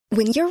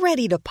When you're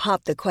ready to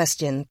pop the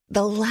question,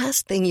 the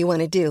last thing you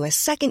want to do is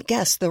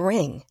second-guess the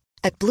ring.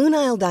 At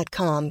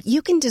BlueNile.com,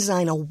 you can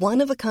design a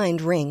one-of-a-kind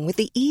ring with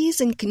the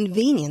ease and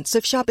convenience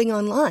of shopping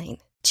online.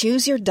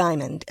 Choose your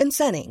diamond and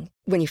setting.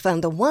 When you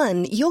find the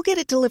one, you'll get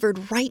it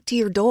delivered right to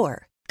your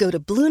door. Go to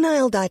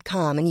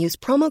BlueNile.com and use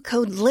promo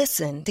code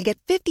LISTEN to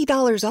get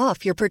 $50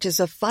 off your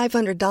purchase of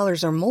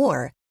 $500 or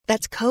more.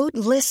 That's code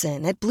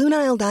LISTEN at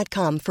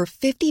BlueNile.com for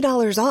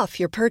 $50 off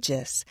your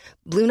purchase.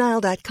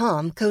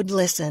 BlueNile.com, code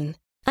LISTEN.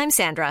 I'm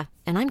Sandra,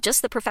 and I'm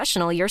just the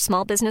professional your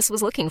small business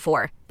was looking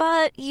for.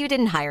 But you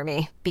didn't hire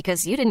me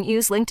because you didn't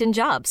use LinkedIn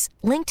Jobs.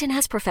 LinkedIn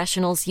has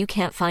professionals you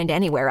can't find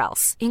anywhere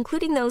else,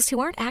 including those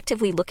who aren't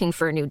actively looking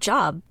for a new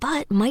job,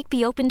 but might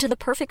be open to the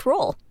perfect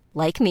role,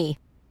 like me.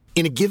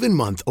 In a given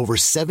month, over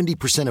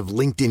 70% of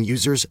LinkedIn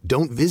users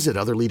don't visit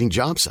other leading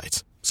job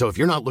sites. So if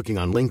you're not looking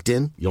on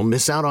LinkedIn, you'll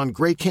miss out on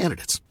great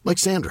candidates like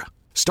Sandra.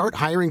 Start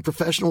hiring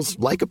professionals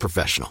like a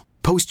professional.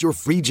 Post your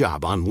free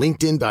job on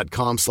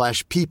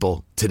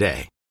linkedin.com/people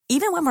today.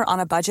 Even when we're on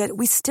a budget,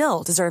 we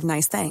still deserve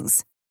nice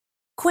things.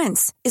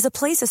 Quince is a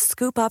place to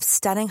scoop up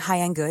stunning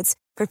high-end goods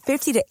for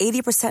 50 to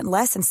 80%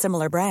 less than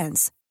similar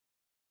brands.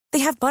 They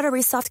have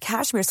buttery soft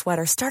cashmere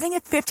sweaters starting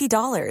at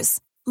 $50,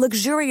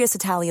 luxurious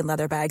Italian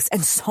leather bags,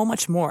 and so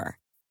much more.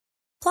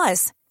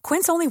 Plus,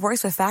 Quince only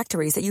works with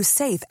factories that use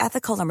safe,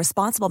 ethical, and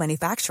responsible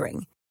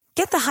manufacturing.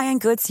 Get the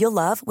high-end goods you'll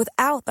love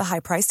without the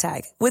high price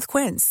tag with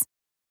Quince.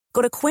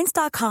 Go to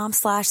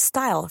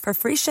quince.com/style for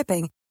free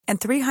shipping and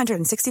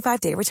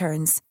 365-day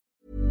returns.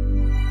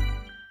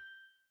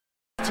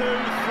 2, 3,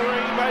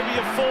 maybe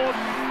a 4.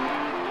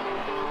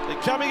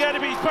 They're coming at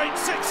him. He's made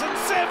 6 and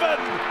 7.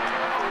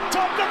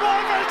 Tom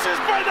DeMorvis has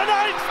made an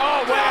 8.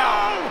 Oh,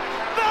 wow.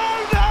 No.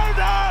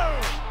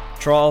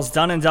 Trials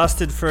done and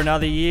dusted for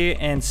another year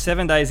and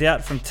 7 days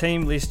out from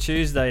Team List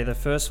Tuesday, the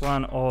first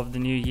one of the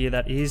new year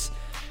that is.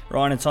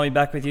 Ryan and Tommy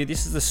back with you.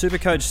 This is the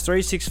Supercoach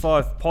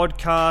 365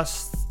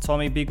 podcast.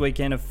 Tommy, big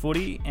weekend of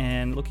footy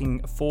and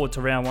looking forward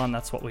to round one.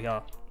 That's what we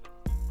are.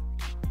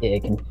 Yeah,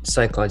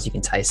 so close you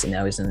can taste it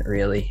now, isn't it,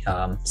 really?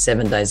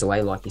 7 days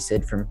away, like you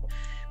said, from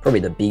probably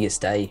the biggest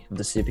day of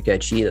the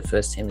Supercoach year, the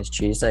first Team List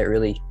Tuesday. It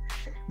really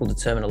will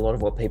determine a lot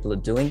of what people are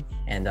doing,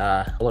 and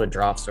a lot of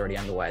drafts already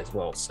underway as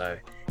well. So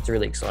it's a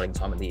really exciting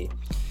time of the year.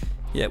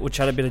 Yeah, we'll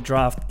chat a bit of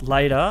draft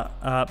later.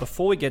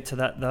 Before we get to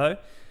that, though,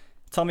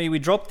 Tommy, we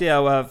dropped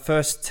our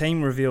first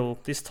team reveal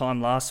this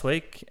time last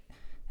week,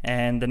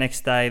 and the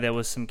next day there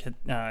was some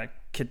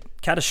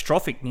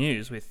catastrophic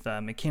news with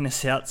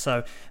McInnes out.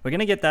 So we're going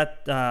to get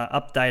that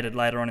updated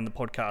later on in the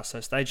podcast,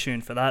 so stay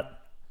tuned for that.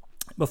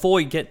 Before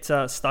we get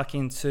stuck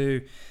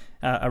into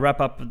a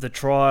wrap-up of the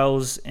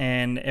trials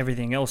and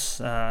everything else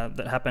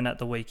that happened at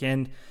the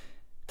weekend,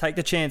 take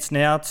the chance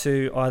now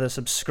to either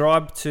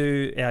subscribe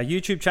to our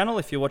YouTube channel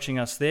if you're watching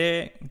us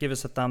there, give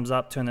us a thumbs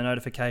up, turn the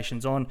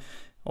notifications on,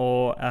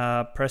 or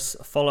press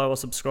follow or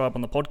subscribe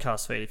on the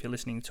podcast feed if you're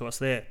listening to us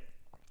there.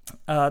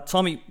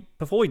 Tommy,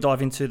 before we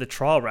dive into the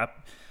trial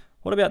wrap,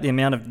 what about the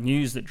amount of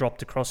news that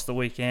dropped across the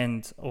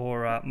weekend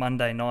or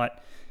Monday night?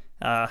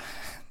 I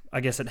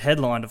guess it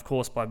headlined, of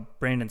course, by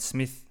Brandon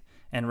Smith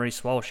and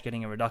Reece Walsh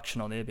getting a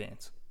reduction on their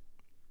bans.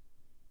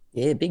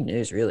 Yeah, big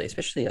news, really,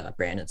 especially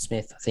Brandon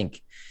Smith. I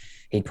think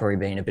he'd probably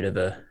been a bit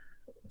of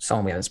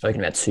someone we haven't spoken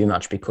about too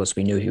much because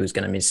we knew he was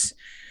going to miss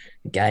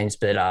games,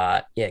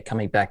 but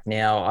coming back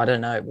now, I don't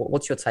know.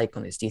 What's your take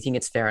on this? Do you think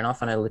it's fair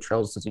enough? I know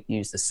Latrell's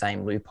used the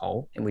same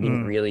loophole, and we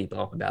didn't really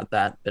blow up about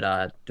that,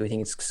 but do we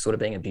think it's sort of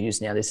being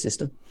abused now, this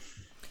system?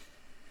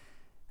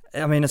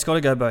 I mean, it's got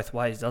to go both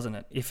ways, doesn't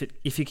it?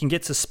 If you can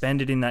get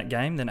suspended in that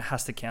game, then it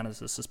has to count as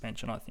a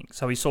suspension, I think.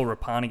 So we saw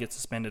Rapana get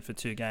suspended for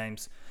 2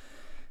 games.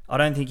 I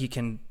don't think you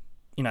can,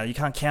 you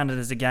can't count it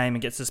as a game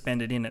and get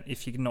suspended in it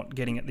if you're not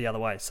getting it the other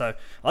way. So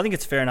I think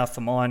it's fair enough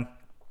for mine.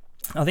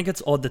 I think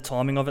it's odd, the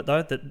timing of it,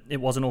 though, that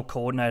it wasn't all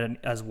coordinated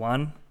as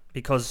one,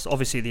 because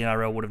obviously the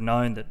NRL would have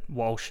known that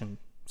Walsh and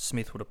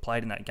Smith would have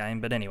played in that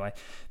game. But anyway,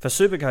 for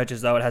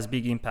Supercoaches, though, it has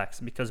big impacts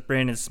because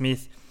Brandon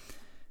Smith,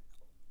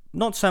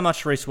 not so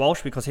much Reece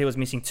Walsh because he was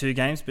missing 2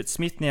 games, but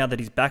Smith, now that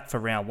he's back for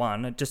round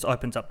one, it just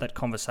opens up that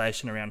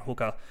conversation around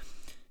hooker,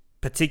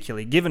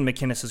 particularly given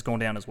McInnes has gone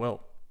down as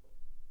well.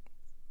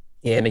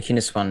 Yeah,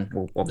 McInnes one,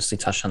 we'll obviously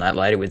touch on that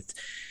later with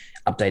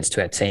updates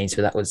to our teams,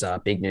 but that was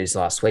big news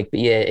last week. But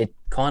yeah, it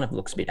kind of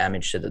looks a bit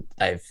amateur that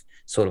they've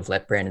sort of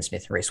let Brandon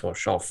Smith and Reece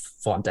Walsh off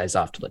 5 days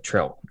after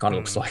Latrell. It kind of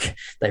looks like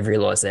they've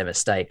realised their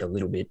mistake a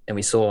little bit. And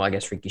we saw, I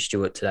guess, Ricky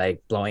Stewart today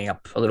blowing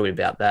up a little bit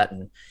about that.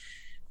 And,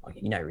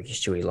 Ricky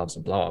Stewart, he loves a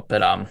blow up.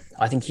 But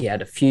I think he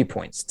had a few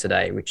points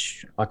today,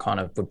 which I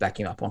kind of would back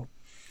him up on.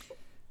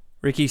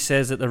 Ricky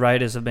says that the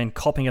Raiders have been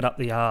copping it up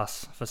the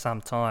arse for some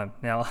time.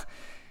 Now,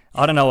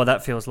 I don't know what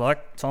that feels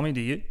like. Tommy,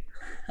 do you?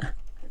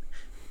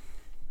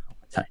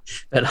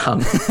 But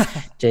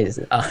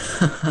Jesus,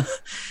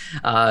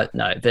 no.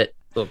 But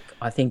look,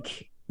 I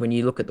think when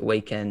you look at the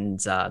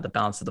weekend, the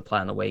balance of the play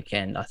on the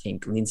weekend, I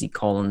think Lindsay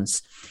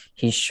Collins,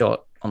 his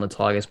shot on the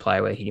Tigers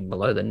player where he hit him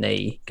below the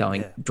knee,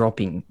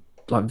 dropping,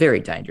 like very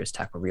dangerous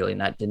tackle really,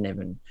 and that didn't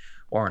even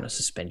warrant a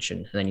suspension.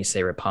 And then you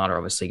see Rapana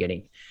obviously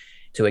getting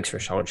 2 weeks for a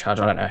shoulder charge.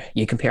 I don't know.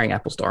 You're comparing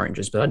apples to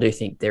oranges, but I do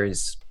think there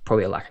is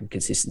probably a lack of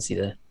consistency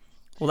there.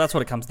 Well, that's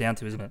what it comes down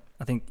to, isn't it?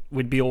 I think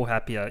we'd be all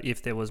happier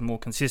if there was more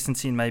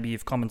consistency and maybe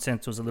if common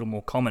sense was a little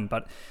more common,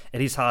 but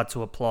it is hard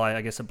to apply,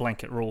 I guess, a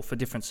blanket rule for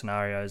different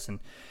scenarios. And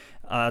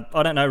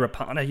I don't know,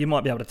 Rapana, you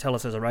might be able to tell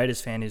us as a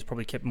Raiders fan who's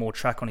probably kept more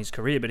track on his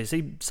career, but is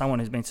he someone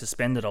who's been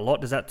suspended a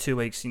lot? Does that 2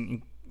 weeks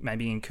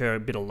maybe incur a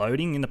bit of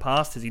loading in the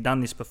past? Has he done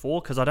this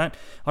before? Because I don't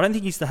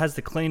think he has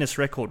the cleanest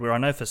record, where I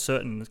know for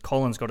certain that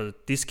Collins got a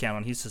discount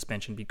on his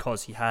suspension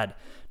because he had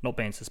not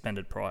been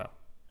suspended prior.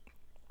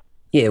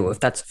 Yeah, well, if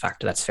that's a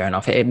factor, that's fair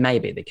enough. It may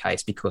be the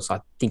case, because I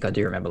think I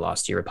do remember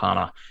last year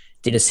Rapana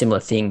did a similar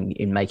thing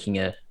in making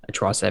a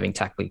try-saving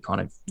tackle. He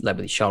kind of led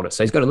with his shoulder.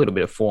 So he's got a little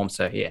bit of form.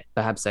 So, yeah,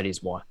 perhaps that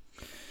is why.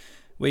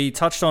 We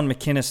touched on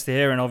McInnes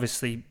there, and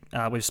obviously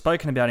we've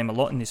spoken about him a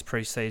lot in this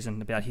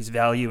preseason, about his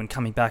value and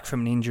coming back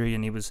from an injury,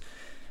 and he was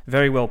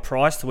very well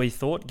priced, we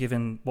thought,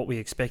 given what we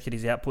expected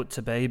his output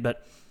to be.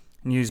 But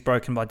news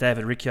broken by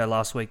David Riccio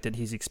last week that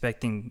he's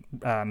expecting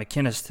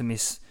McInnes to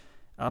miss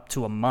up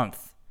to a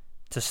month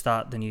to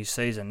start the new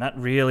season. That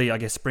really, I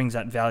guess, brings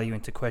that value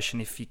into question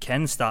if you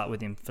can start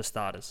with him for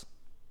starters.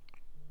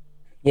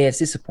 Yeah, it's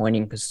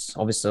disappointing, because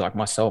obviously, like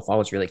myself, I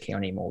was really keen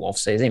on him all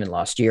off-season. Even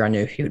last year, I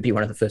knew he would be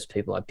one of the first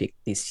people I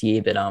picked this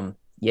year. But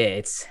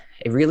it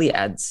really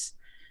adds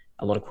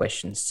a lot of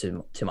questions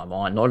to my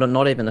mind.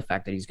 Not even the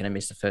fact that he's going to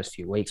miss the first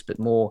few weeks, but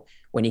more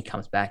when he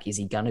comes back, is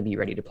he going to be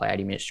ready to play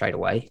 80 minutes straight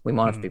away? We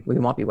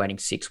might be waiting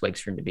 6 weeks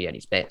for him to be at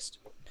his best,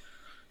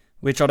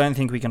 which I don't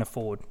think we can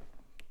afford.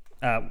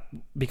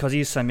 Because he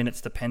is so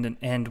minutes dependent,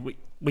 and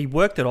we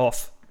worked it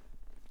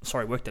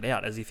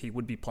out as if he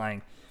would be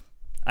playing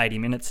 80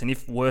 minutes, and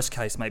if worst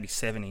case, maybe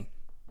 70.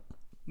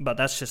 But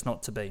that's just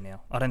not to be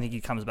now. I don't think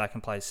he comes back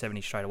and plays 70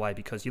 straight away,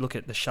 because you look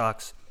at the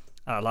Sharks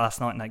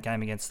last night in that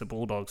game against the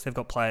Bulldogs, they've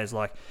got players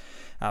like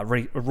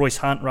Royce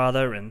Hunt,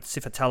 and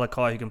Sifa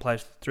Talakai, who can play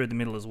through the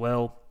middle as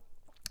well,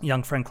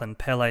 young Franklin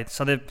Pele.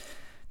 So they're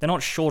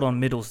not short on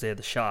middles there,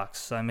 the Sharks.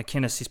 So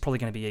McInnes is probably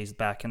going to be eased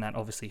back, and that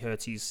obviously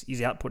hurts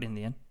his output in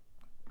the end.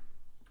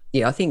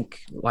 Yeah, I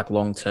think like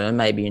long term,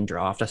 maybe in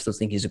draft, I still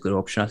think he's a good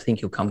option. I think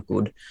he'll come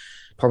good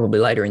probably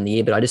later in the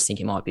year, but I just think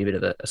he might be a bit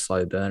of a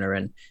slow burner,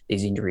 and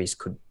these injuries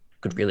could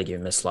really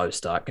give him a slow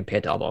start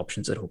compared to other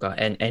options at hooker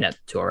and at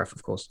 2RF,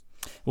 of course.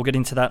 We'll get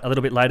into that a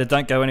little bit later.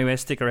 Don't go anywhere.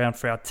 Stick around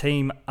for our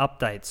team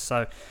updates.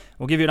 So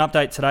we'll give you an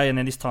update today, and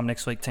then this time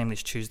next week, Team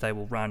List Tuesday,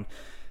 will run.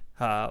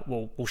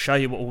 We'll show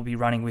you what we'll be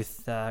running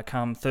with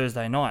come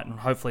Thursday night,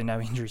 and hopefully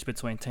no injuries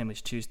between Team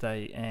List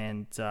Tuesday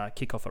and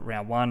kickoff at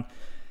round 1.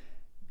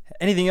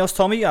 Anything else,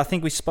 Tommy? I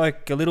think we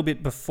spoke a little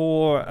bit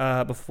before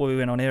we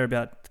went on air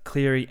about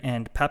Cleary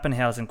and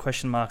Pappenhausen,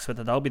 question marks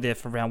whether they'll be there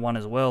for round 1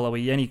 as well. Are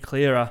we any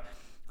clearer?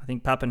 I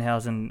think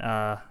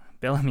Pappenhausen,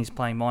 Bellamy's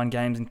playing mind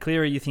games, and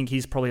Cleary, you think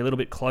he's probably a little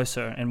bit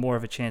closer and more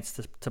of a chance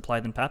to play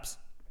than Paps?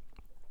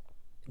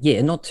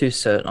 Yeah, not too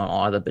certain on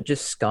either, but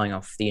just going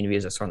off the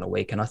interviews I saw on the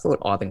weekend, I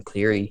thought Ivan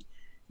Cleary,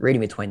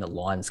 reading between the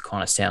lines,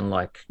 kind of sounded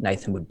like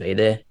Nathan would be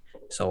there.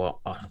 So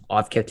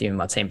I've kept him in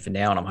my team for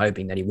now, and I'm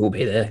hoping that he will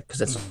be there, because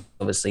that's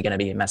obviously going to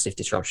be a massive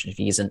disruption if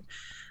he isn't.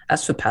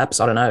 As for Paps,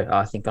 I don't know.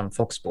 I think on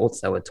Fox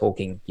Sports they were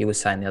talking. You were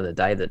saying the other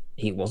day that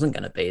he wasn't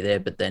going to be there,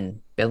 but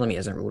then Bellamy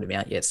hasn't ruled him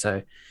out yet.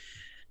 So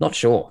not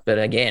sure. But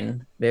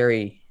again,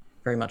 very,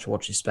 very much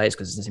watch his space,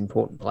 because he's an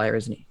important player,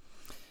 isn't he?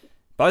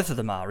 Both of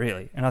them are,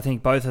 really. And I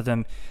think both of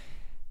them,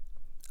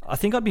 I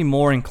think I'd be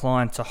more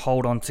inclined to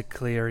hold on to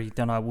Cleary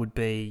than I would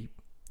be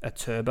a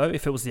Turbo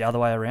if it was the other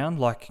way around.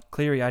 Like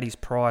Cleary at his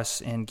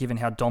price, and given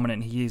how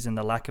dominant he is and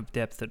the lack of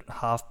depth at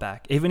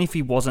halfback, even if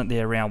he wasn't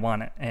there round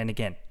 1, and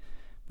again,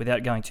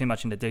 without going too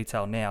much into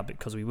detail now,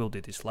 because we will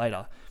do this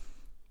later,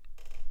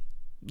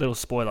 little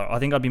spoiler, I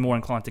think I'd be more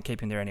inclined to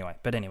keep him there anyway.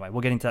 But anyway,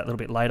 we'll get into that a little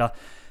bit later.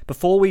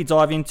 Before we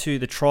dive into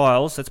the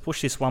trials, let's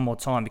push this one more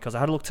time, because I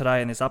had a look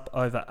today and there's up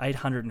over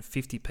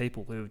 850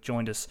 people who have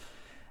joined us,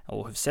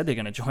 or have said they're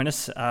going to join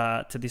us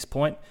to this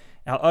point.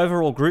 Our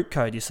overall group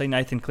code, you see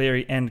Nathan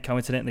Cleary and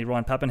coincidentally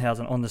Ryan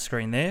Pappenhausen on the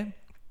screen there.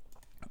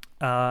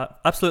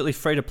 Absolutely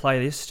free to play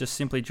this. Just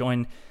simply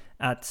join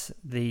at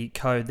the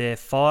code there,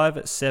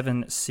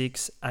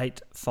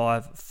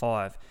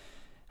 576855.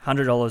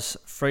 $100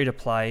 free to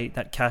play.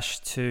 That cash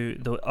to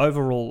the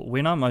overall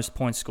winner, most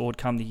points scored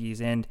come the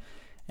year's end.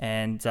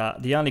 And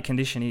the only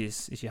condition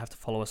is you have to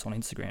follow us on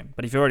Instagram.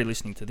 But if you're already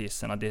listening to this,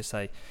 then I dare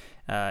say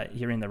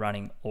you're in the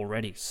running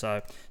already.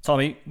 So,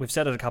 Tommy, we've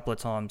said it a couple of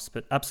times,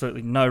 but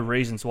absolutely no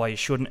reasons why you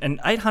shouldn't. And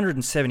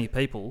 870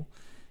 people,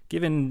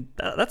 given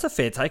that's a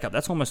fair take-up.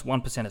 That's almost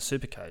 1% of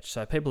Supercoach.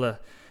 So people are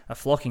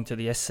flocking to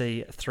the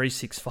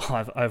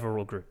SC365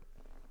 overall group.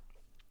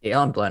 Yeah,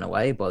 I'm blown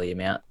away by the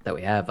amount that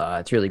we have.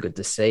 It's really good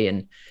to see.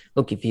 And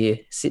look, if you're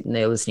sitting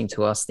there listening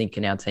to us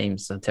thinking our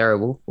teams are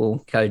terrible,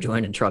 we'll go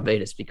join and try beat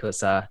us, because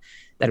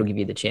that'll give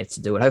you the chance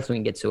to do it. Hopefully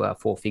we can get to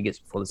 4 figures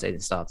before the season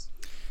starts.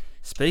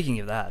 Speaking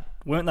of that,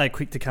 weren't they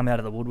quick to come out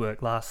of the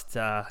woodwork last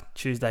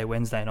Tuesday,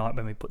 Wednesday night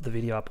when we put the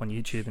video up on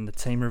YouTube in the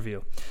team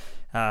review?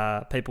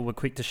 People were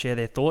quick to share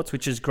their thoughts,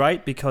 which is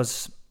great,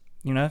 because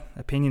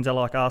opinions are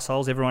like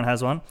arseholes. Everyone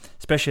has one,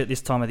 especially at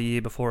this time of the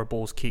year before a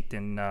ball's kicked,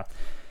 and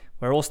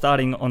we're all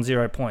starting on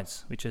 0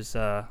 points, which is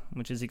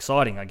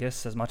exciting, I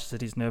guess, as much as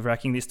it is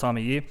nerve-wracking this time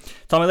of year.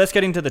 Tommy, let's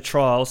get into the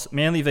trials.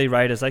 Manly v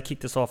Raiders, they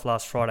kicked us off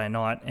last Friday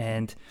night,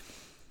 and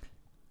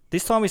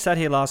this time we sat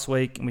here last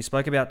week and we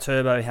spoke about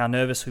Turbo, how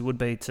nervous we would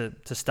be to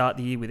start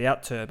the year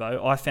without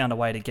Turbo. I found a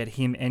way to get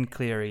him and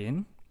Cleary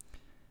in.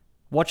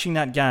 Watching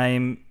that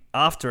game,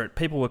 after it,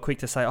 people were quick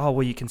to say,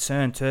 were you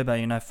concerned,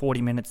 Turbo,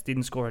 40 minutes,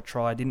 didn't score a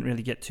try, didn't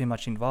really get too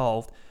much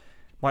involved.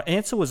 My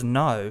answer was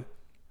no.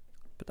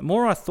 But the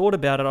more I thought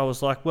about it, I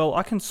was like, well,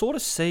 I can sort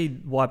of see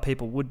why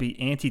people would be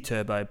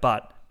anti-Turbo,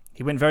 but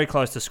he went very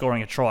close to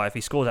scoring a try. If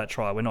he scores that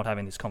try, we're not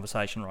having this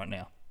conversation right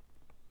now.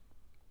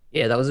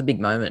 Yeah, that was a big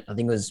moment. I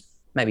think it was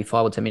maybe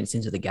 5 or 10 minutes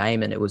into the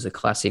game, and it was a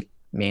classic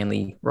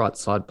Manly right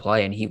side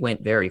play, and he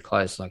went very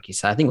close, like you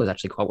say. I think it was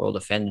actually quite well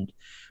defended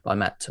by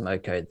Matt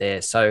Tomoko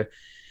there. So,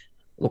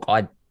 look,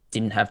 I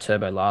didn't have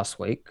Turbo last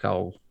week.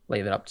 I'll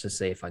leave it up to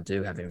see if I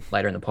do have him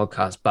later in the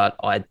podcast, but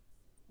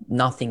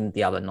nothing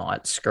the other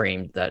night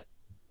screamed that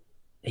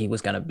he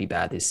was going to be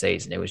bad this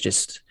season. It was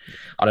just,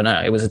 I don't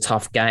know, it was a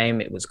tough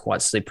game. It was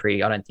quite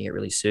slippery. I don't think it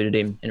really suited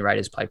him, and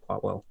Raiders played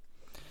quite well.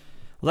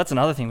 Well, that's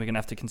another thing we're going to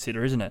have to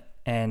consider, isn't it?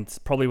 And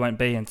probably won't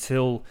be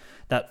until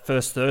that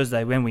first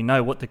Thursday when we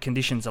know what the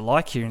conditions are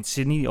like here in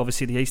Sydney.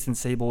 Obviously, the Eastern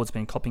Seaboard's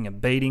been copping a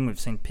beating. We've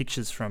seen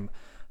pictures from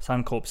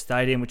Suncorp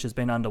Stadium, which has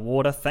been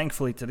underwater.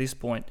 Thankfully, to this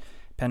point,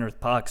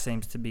 Penrith Park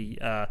seems to be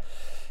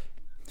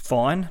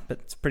fine, but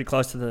it's pretty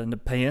close to the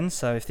Nepean.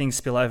 So if things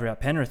spill over our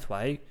Penrith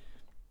way,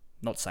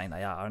 not saying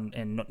they are,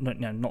 and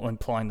not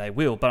implying they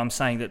will, but I'm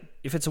saying that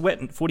if it's a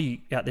wet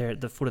footy out there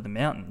at the foot of the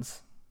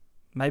mountains,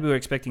 maybe we're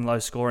expecting low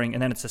scoring,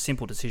 and then it's a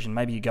simple decision.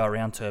 Maybe you go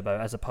around Turbo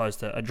as opposed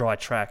to a dry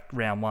track,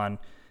 round one,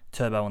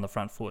 Turbo on the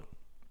front foot.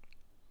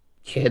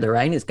 Yeah, the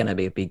rain is going to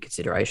be a big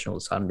consideration all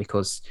of a sudden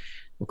because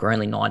we're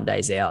only 9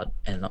 days out,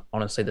 and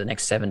honestly, the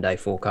next 7-day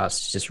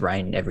forecast is just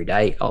rain every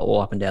day, all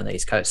up and down the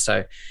East Coast.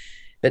 So,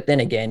 but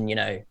then again,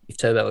 if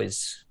Turbo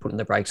is putting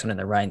the brakes on in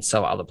the rain,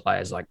 so are other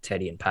players like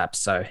Teddy and Paps.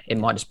 So it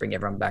might just bring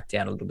everyone back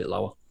down a little bit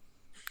lower.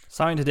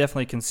 Something to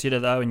definitely consider,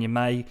 though, and you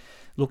may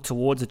look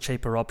towards a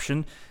cheaper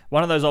option.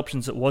 One of those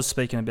options that was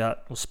spoken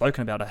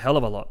about a hell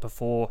of a lot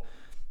before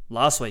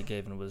last week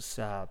even was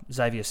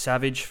Xavier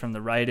Savage from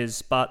the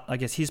Raiders, but I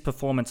guess his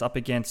performance up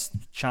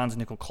against Charnze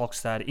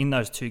Nicoll-Klokstad in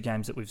those 2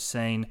 games that we've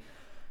seen,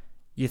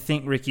 you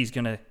think Ricky's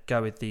going to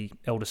go with the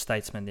elder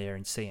statesman there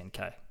in CNK?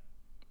 I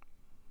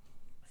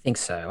think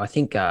so. I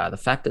think the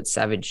fact that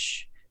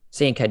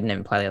CNK didn't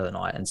even play the other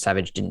night and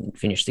Savage didn't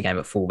finish the game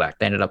at fullback,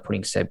 they ended up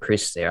putting Seb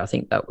Chris there. I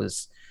think that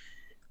was,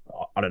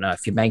 I don't know,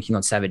 if you're banking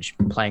on Savage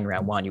playing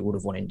round one, you would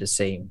have wanted to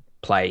see him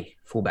play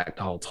fullback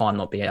the whole time,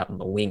 not be out on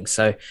the wing.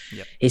 So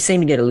He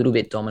seemed to get a little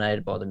bit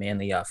dominated by the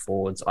Manly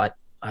forwards. I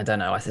don't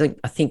know. I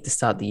think to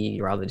start the year,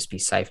 you'd rather just be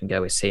safe and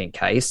go with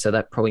CNK. So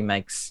that probably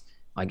makes,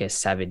 I guess,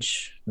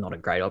 Savage not a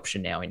great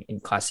option now in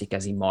Classic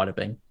as he might have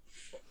been.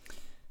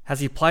 Has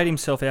he played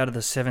himself out of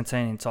the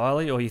 17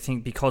 entirely, or you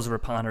think because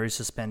Rapana is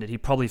suspended, he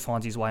probably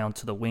finds his way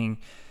onto the wing?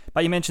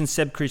 But you mentioned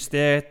Seb Chris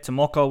there.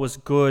 Tomoko was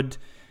good.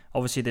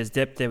 Obviously, there's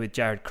depth there with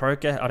Jared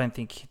Croker. I don't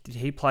think, did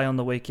he play on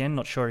the weekend?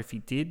 Not sure if he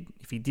did.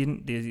 If he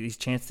didn't, there's his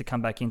chance to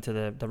come back into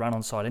the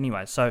run-on side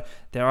anyway. So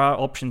there are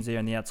options there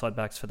in the outside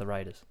backs for the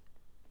Raiders.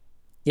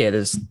 Yeah,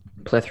 there's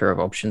a plethora of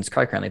options.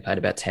 Croker only played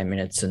about 10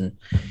 minutes, and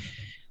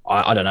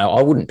I don't know.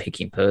 I wouldn't pick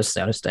him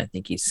personally. I just don't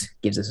think he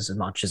gives us as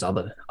much as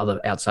other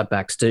outside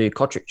backs do.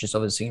 Kotrick is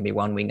obviously going to be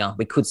one winger.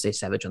 We could see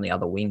Savage on the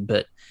other wing,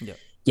 but yeah,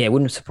 it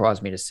wouldn't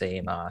surprise me to see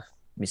him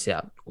miss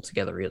out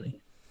altogether, really.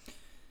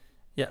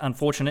 Yeah,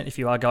 unfortunate if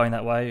you are going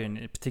that way, and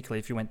particularly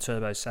if you went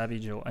Turbo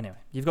Savage. Or anyway,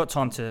 you've got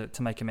time to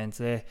make amends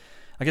there.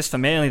 I guess for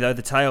Manly, though,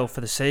 the tale for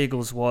the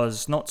Seagulls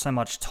was not so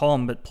much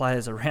Tom, but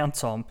players around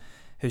Tom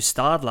who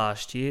starred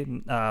last year.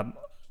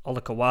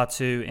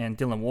 Olakau'atu and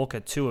Dylan Walker,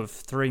 2 of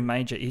 3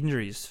 major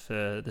injuries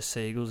for the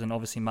Seagulls, and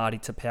obviously Marty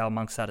Tapau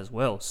amongst that as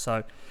well.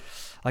 So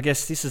I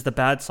guess this is the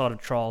bad side of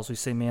trials. We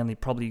see Manly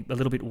probably a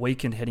little bit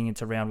weakened heading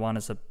into round one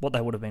as what they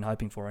would have been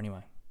hoping for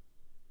anyway.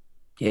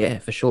 Yeah,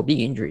 for sure. Big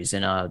injuries.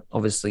 And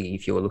obviously,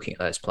 if you were looking at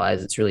those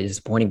players, it's really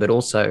disappointing. But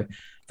also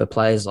for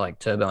players like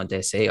Turbo and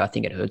Desi, I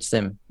think it hurts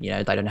them.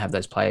 They don't have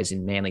those players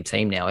in Manly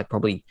team now. It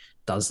probably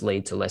does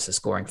lead to lesser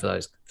scoring for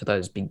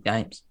those big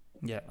games.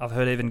 Yeah, I've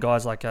heard even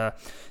guys like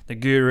the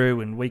Guru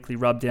and Weekly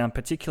Rubdown,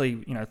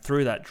 particularly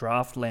through that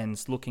draft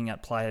lens, looking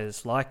at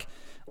players like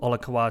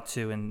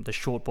Olakau'atu and the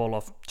short ball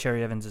off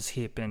Cherry Evans'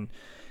 hip, and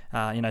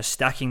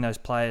stacking those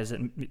players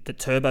that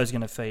Turbo's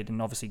going to feed.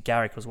 And obviously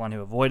Garrick was one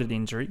who avoided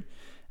injury,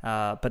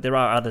 but there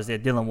are others there.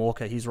 Dylan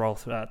Walker, his role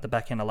throughout the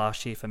back end of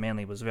last year for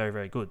Manly was very,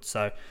 very good.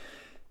 So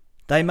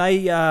they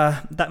may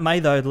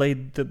though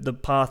lead the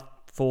path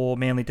for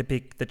Manly to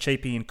pick the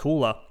cheapie and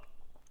cooler,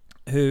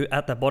 who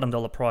at the bottom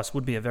dollar price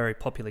would be a very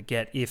popular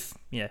get if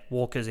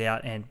Walker's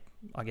out, and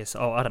I guess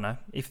I don't know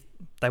if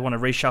they want to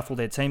reshuffle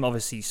their team.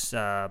 Obviously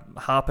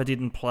Harper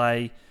didn't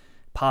play,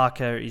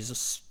 Parker is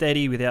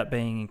steady without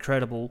being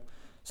incredible,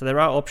 so there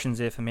are options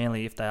there for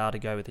Manly if they are to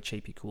go with the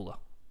cheapie cooler.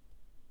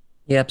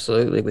 Yeah,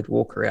 absolutely. With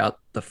Walker out,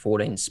 the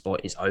 14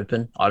 spot is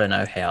open. I don't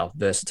know how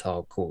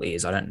versatile Cooley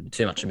is. I don't know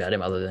too much about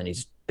him other than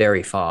he's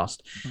very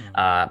fast.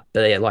 But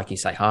yeah, like you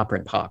say, Harper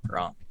and Parker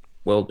aren't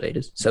world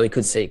beaters. So we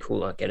could see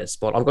Cooler get a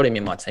spot. I've got him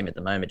in my team at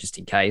the moment just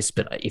in case.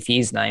 But if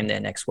he's named there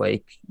next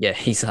week, yeah,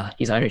 his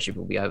ownership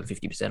will be over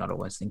 50%, I'd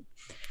always think.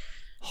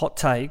 Hot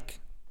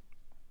take,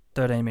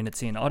 13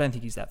 minutes in. I don't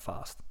think he's that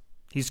fast.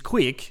 He's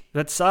quick,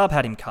 but Saab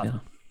had him covered. Yeah.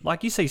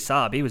 Like you see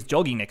Saab, he was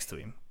jogging next to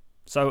him.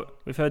 So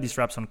we've heard this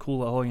raps on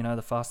Cooler,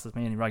 the fastest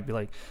man in rugby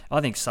league. I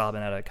think Saab and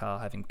Addo-Carr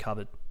have him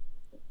covered.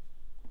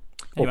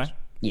 Anyway. Well,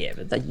 yeah,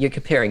 but you're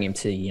comparing him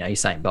to,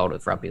 Usain Bolt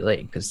of rugby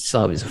league because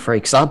Saab is a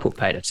freak. Saab put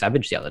paid at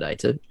Savage the other day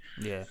too.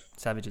 Yeah,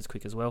 Savage is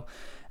quick as well.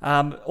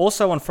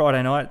 Also on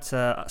Friday night,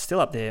 still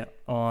up there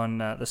on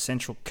the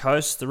Central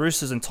Coast, the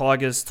Roosters and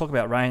Tigers. Talk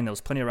about rain. There was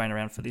plenty of rain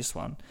around for this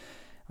one.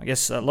 I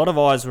guess a lot of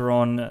eyes were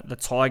on the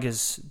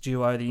Tigers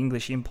duo, the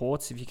English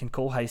imports, if you can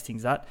call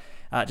Hastings that.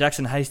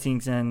 Jackson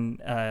Hastings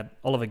and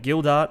Oliver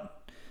Gildart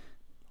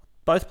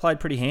both played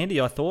pretty handy,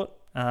 I thought.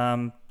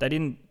 They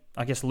didn't,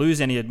 I guess,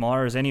 lose any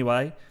admirers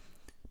anyway.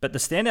 But the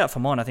standout for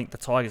mine, I think the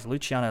Tigers,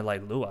 Luciano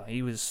Leilua.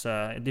 He was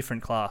a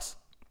different class.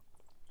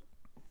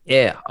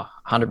 Yeah,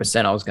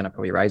 100%. I was going to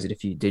probably raise it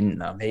if you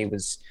didn't.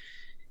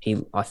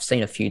 I've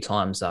seen a few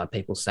times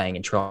people saying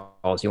in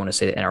trials, you want to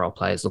see the NRL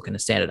players looking to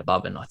stand it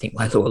above, and I think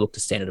Leilua looked to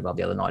stand it above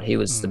the other night. He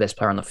was the best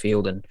player on the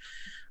field, and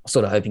I was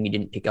sort of hoping you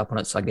didn't pick up on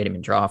it, so I get him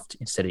in draft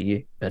instead of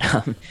you.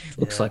 But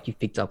looks like you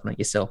picked up on it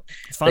yourself.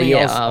 It's funny,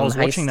 I was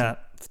watching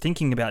that,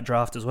 thinking about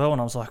draft as well, and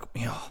I was like,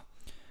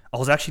 I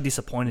was actually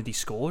disappointed he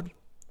scored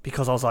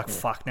because I was like,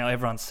 fuck, now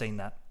everyone's seen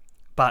that.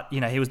 But,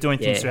 he was doing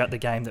things throughout the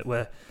game that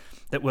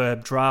were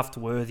draft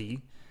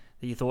worthy,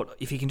 that you thought,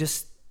 if he can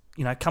just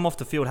come off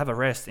the field, have a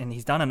rest, and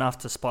he's done enough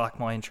to spark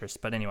my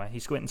interest. But anyway,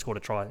 he went and scored a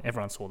try.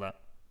 Everyone saw that.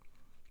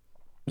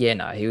 Yeah,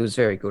 no, he was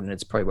very good, and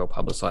it's probably well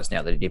publicised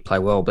now that he did play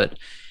well. But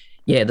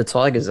yeah, the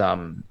Tigers,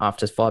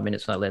 after 5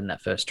 minutes when they led in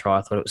that first try,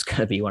 I thought it was going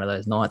to be one of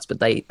those nights.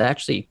 But they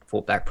actually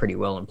fought back pretty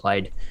well and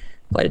played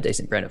a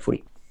decent brand of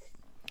footy.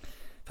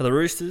 For the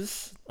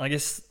Roosters, I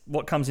guess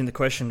what comes into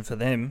question for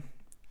them,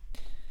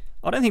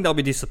 I don't think they'll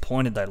be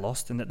disappointed they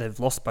lost and that they've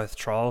lost both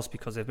trials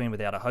because they've been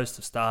without a host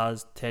of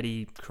stars.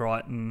 Teddy,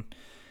 Crichton,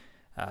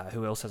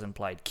 who else hasn't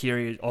played?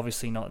 Kiri,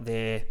 obviously not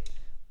there.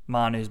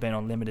 Manu's been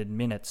on limited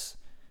minutes.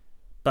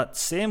 But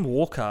Sam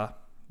Walker,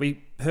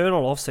 we heard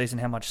all off-season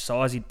how much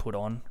size he'd put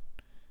on.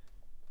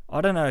 I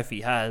don't know if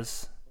he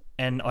has,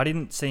 and I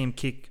didn't see him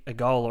kick a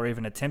goal or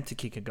even attempt to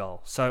kick a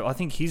goal. So I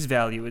think his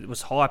value, it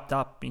was hyped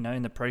up,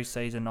 in the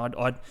pre-season.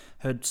 I'd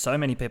heard so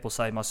many people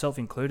say, myself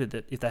included,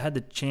 that if they had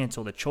the chance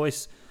or the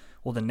choice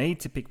or the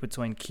need to pick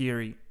between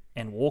Kiri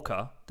and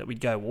Walker, that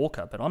we'd go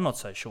Walker, but I'm not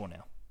so sure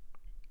now.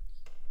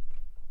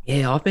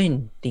 Yeah, I've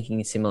been thinking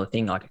a similar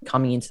thing. Like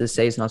coming into the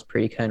season, I was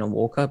pretty keen on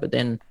Walker, but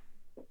then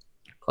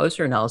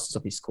closer analysis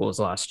of his scores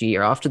last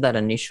year, after that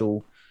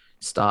initial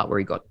start where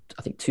he got,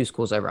 I think, 2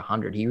 scores over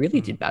 100, he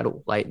really did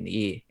battle late in the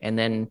year. And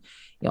then,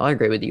 I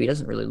agree with you, he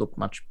doesn't really look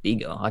much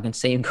bigger. I can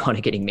see him kind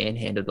of getting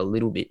manhandled a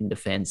little bit in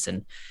defence,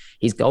 and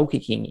his goal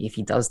kicking, if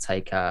he does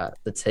take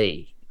the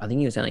tee, I think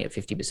he was only at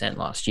 50%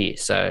 last year.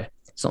 So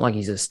it's not like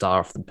he's a star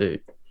off the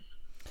boot.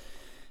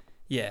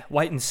 Yeah,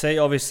 wait and see.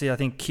 Obviously, I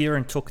think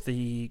Kieran took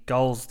the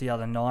goals the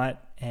other night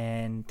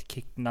and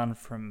kicked none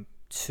from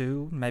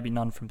 2, maybe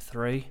none from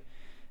 3.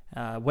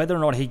 Whether or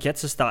not he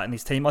gets a start in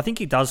this team, I think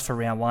he does for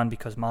round 1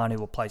 because Manu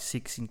will play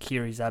 6 in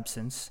Kiri's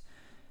absence.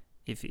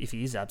 If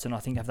he is absent, I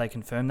think, have they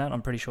confirmed that?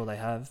 I'm pretty sure they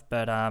have.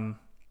 But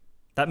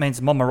that means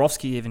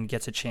Momirovski even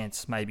gets a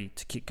chance maybe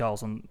to kick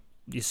goals, and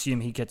you assume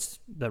he gets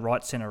the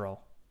right centre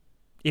role.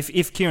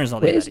 If Kieran's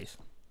not there, that is.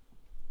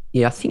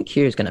 Yeah, I think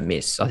Kiri's going to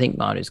miss. I think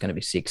Manu's going to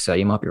be 6, so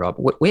you might be right.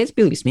 But where's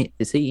Billy Smith?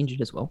 Is he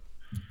injured as well?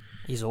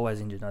 He's always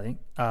injured, I think.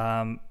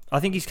 I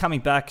think he's coming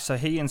back. So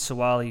he and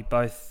Suwali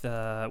both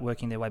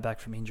working their way back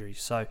from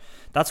injuries. So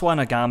that's why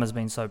Nagama's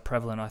been so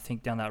prevalent, I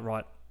think, down that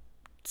right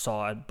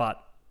side.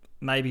 But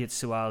maybe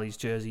it's Suwali's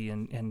jersey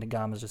and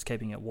Nagama's just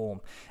keeping it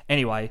warm.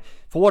 Anyway,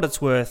 for what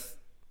it's worth,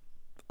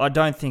 I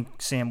don't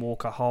think Sam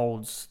Walker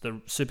holds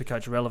the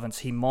Supercoach relevance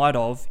he might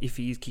have if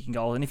he is kicking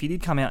goals. And if he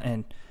did come out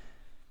and,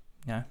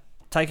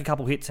 take a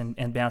couple hits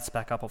and bounce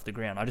back up off the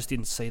ground. I just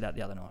didn't see that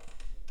the other night.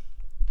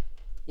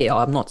 Yeah,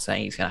 I'm not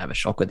saying he's going to have a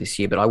shocker this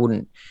year, but I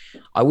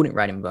wouldn't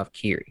rate him above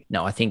Kiri.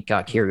 No, I think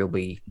Kiri will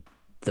be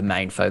the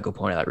main focal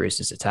point of that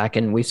Roosters attack,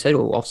 and we've said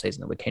all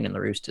off-season that we're keen on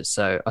the Roosters,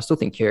 so I still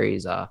think Kiri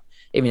is,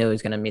 even though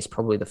he's going to miss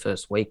probably the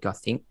first week, I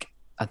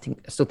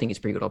still think it's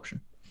a pretty good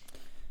option.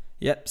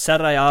 Yep,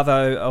 Saturday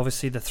Arvo,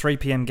 obviously the 3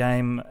 p.m.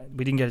 game,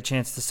 we didn't get a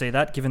chance to see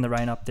that given the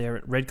rain up there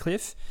at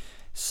Redcliffe.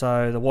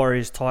 So the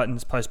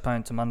Warriors-Titans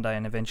postponed to Monday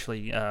and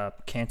eventually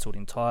cancelled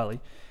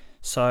entirely.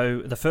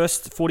 So the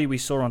first footy we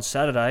saw on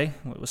Saturday,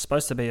 it was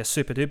supposed to be a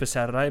super-duper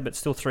Saturday, but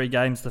still 3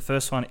 games. The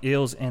first one,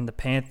 Eels and the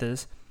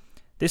Panthers.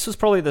 This was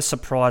probably the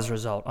surprise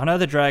result. I know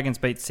the Dragons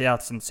beat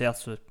Souths and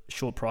Souths were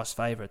short-price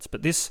favourites,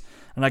 but this,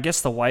 and I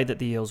guess the way that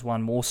the Eels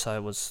won more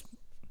so was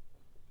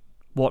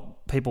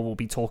what people will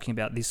be talking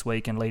about this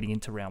week and leading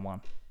into round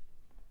 1.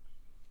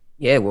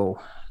 Yeah,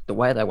 well, the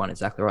way they won,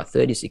 exactly right.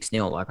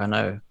 36-0. Like, I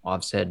know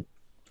I've said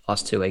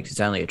last 2 weeks it's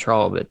only a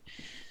trial, but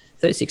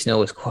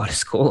 36-0 is quite a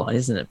scoreline,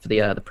 isn't it, for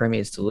the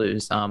Premiers to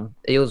lose?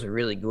 Eels were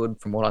really good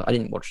from what I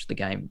didn't watch the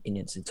game in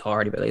its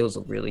entirety, but the Eels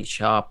are really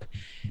sharp.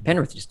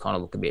 Penrith just kind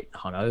of look a bit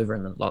hungover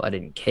and like they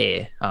didn't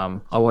care.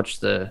 I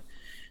watched the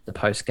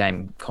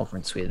post-game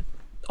conference with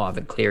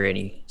Ivan Cleary and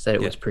he said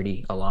it was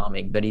pretty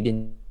alarming, but he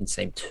didn't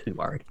seem too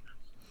worried.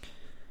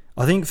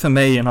 I think for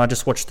me, and I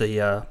just watched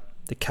the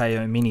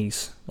KO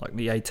minis, like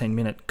the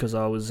 18-minute, because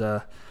I was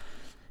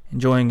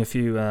enjoying a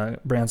few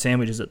brown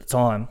sandwiches at the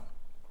time.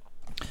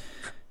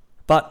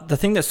 But the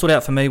thing that stood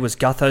out for me was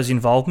Gutho's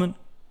involvement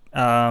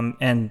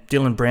and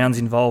Dylan Brown's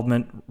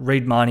involvement.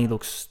 Reid Marnie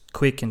looks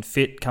quick and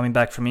fit coming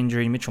back from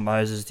injury. Mitchell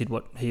Moses did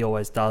what he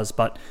always does.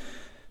 But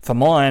for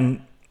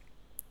mine,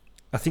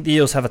 I think the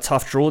Eels have a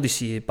tough draw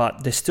this year,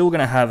 but they're still going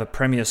to have a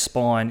premier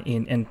spine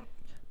and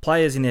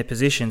players in their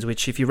positions,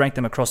 which if you rank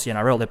them across the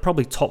NRL, they're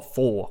probably top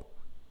 4,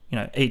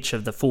 each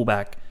of the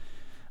fullback.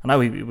 I know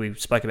we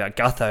spoke about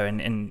Gutho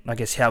and I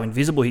guess how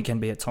invisible he can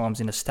be at times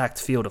in a stacked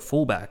field of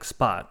fullbacks,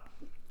 but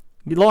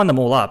you line them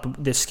all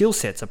up, their skill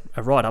sets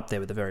are right up there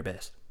with the very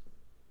best.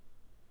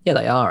 Yeah,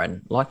 they are.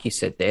 And like you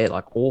said there,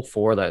 like all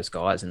 4 of those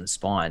guys in the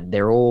spine,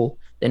 they're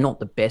not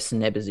the best in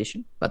their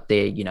position, but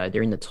they're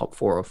in the top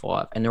 4 or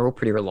 5, and they're all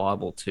pretty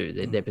reliable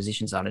too. Their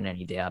positions aren't in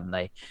any doubt,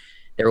 and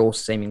they're all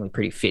seemingly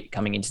pretty fit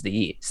coming into the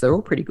year. So they're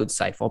all pretty good,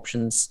 safe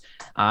options.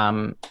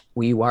 Were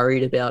you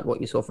worried about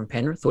what you saw from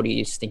Penrith, or do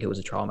you just think it was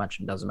a trial match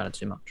and doesn't matter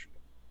too much?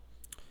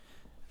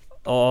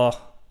 Oh,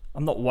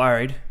 I'm not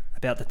worried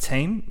about the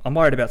team. I'm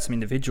worried about some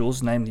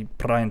individuals, namely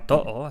Brian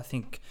To'o. I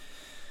think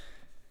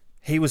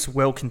he was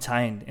well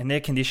contained in their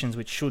conditions,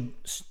 which should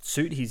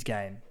suit his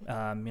game.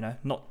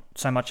 Not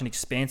so much an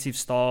expansive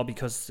style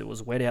because it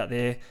was wet out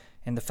there.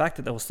 And the fact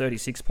that there was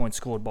 36 points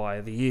scored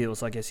by the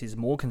Eels, I guess, is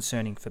more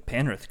concerning for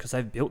Penrith because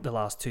they've built the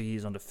last 2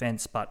 years on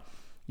defence. But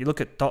you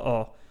look at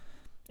To'o,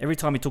 every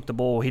time he took the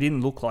ball, he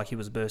didn't look like he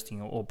was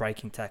bursting or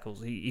breaking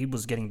tackles. He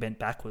was getting bent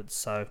backwards.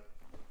 So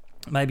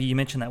maybe you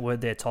mentioned that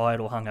word there,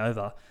 tired or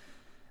hungover.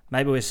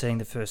 Maybe we're seeing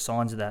the first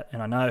signs of that.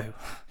 And I know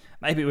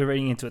maybe we're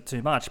reading into it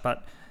too much,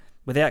 but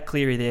without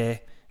Cleary there,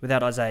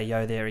 without Isaiah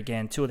Yeo there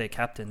again, 2 of their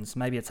captains,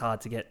 maybe it's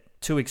hard to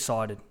get too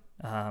excited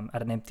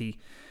at an empty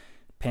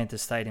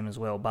Panthers Stadium as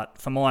well. But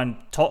for mine,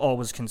 To'o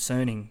was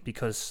concerning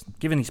because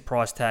given his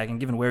price tag and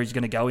given where he's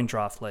going to go in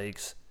draft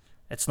leagues,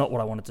 it's not what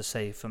I wanted to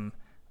see from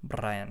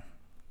Brian.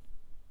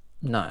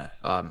 No,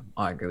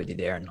 I agree with you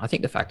there. And I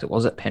think the fact it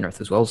was at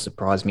Penrith as well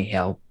surprised me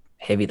how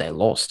heavy they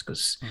lost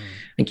because I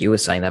think you were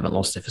saying they haven't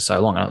lost it for so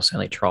long. I know it's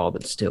only a trial,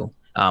 but still.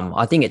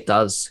 I think it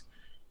does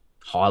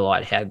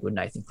highlight how good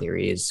Nathan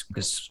Cleary is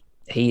because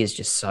he is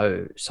just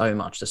so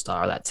much the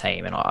star of that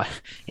team.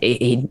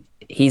 And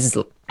his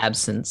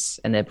absence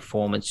and their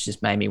performance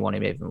just made me want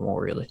him even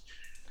more, really.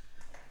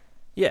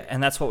 Yeah,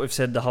 and that's what we've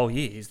said the whole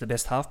year. He's the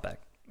best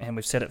halfback. And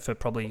we've said it for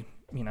probably,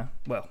 when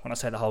I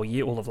say the whole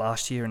year, all of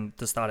last year and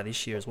the start of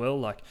this year as well.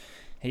 Like,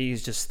 he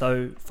is just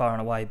so far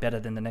and away better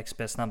than the next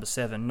best number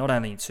 7, not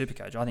only in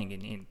Supercoach, I think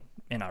in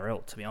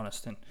NRL, to be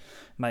honest. And it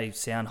may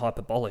sound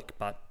hyperbolic,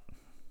 but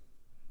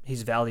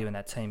his value in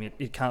that team,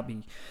 it can't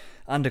be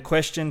under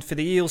question. For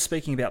the Eels,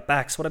 speaking about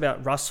backs, what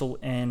about Russell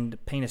and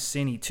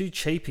Penasini? 2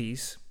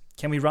 cheapies.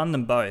 Can we run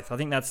them both? I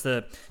think that's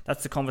the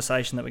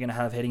conversation that we're going to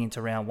have heading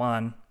into round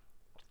 1.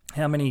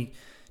 How many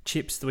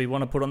chips do we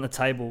want to put on the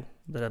table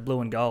that are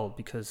blue and gold?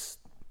 Because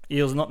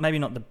Eels maybe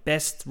not the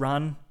best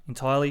run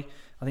entirely.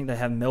 I think they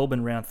have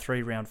Melbourne round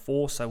 3, round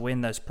 4. So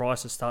when those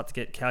prices start to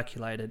get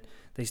calculated,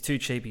 these 2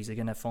 cheapies are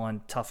going to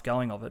find tough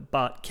going of it.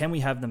 But can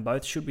we have them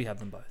both? Should we have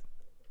them both?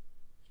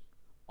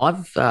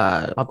 I've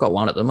got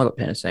one of them. I've got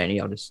Penasini.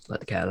 I'll just let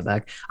the cat out of the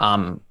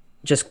bag.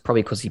 Just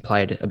probably because he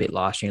played a bit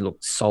last year and he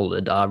looked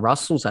solid.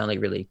 Russell's only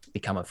really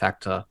become a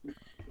factor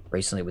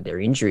recently with their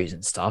injuries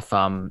and stuff.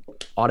 I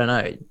don't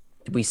know.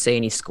 Did we see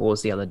any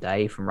scores the other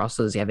day from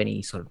Russell? Does he have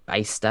any sort of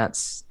base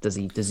stats? Does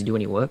he do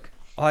any work?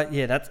 I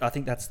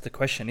think that's the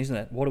question, isn't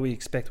it? What do we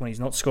expect when he's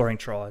not scoring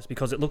tries?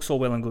 Because it looks all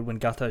well and good when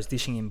Gutho's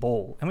dishing in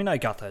ball. And we know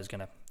Gutho's going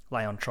to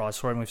lay on tries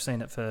for him. We've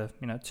seen it for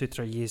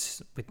 2-3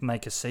 years with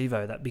Maker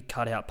Sivo, that big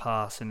cutout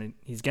pass, and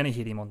he's going to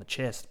hit him on the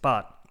chest.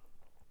 But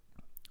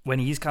when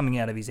he is coming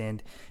out of his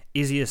end,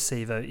 is he a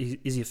Sivo?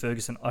 Is he a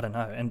Ferguson? I don't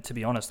know. And to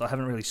be honest, I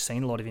haven't really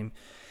seen a lot of him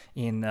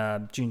in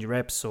junior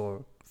reps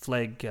or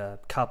Flegg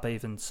Cup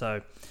even.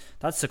 So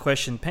that's the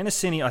question.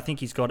 Penasini, I think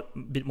he's got a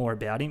bit more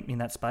about him in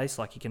that space.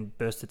 Like, he can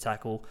burst a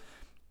tackle,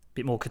 a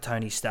bit more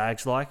Katoni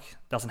Staggs-like.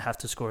 Doesn't have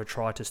to score a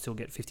try to still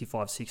get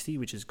 55-60,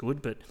 which is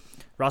good. But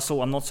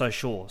Russell, I'm not so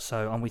sure.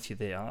 So I'm with you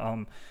there.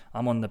 I'm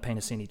on the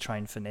Penasini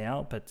train for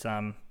now. But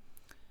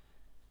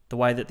the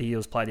way that the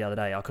Eels played the other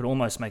day, I could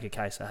almost make a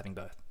case for having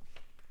both.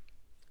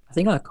 I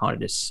think I kind of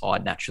just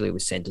side naturally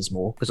with centres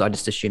more because I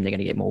just assume they're going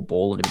to get more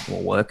ball and a bit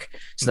more work.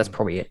 So that's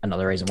probably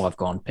another reason why I've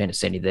gone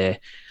Penasini there.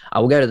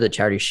 We'll go to the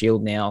Charity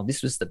Shield now.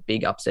 This was the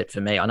big upset for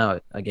me. I know,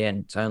 again,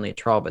 it's only a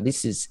trial, but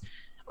this is,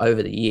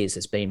 over the years,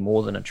 has been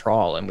more than a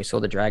trial. And we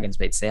saw the Dragons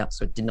beat South,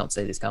 so did not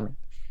see this coming.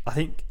 I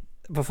think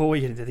before we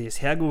get into this,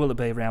 how good will it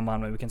be round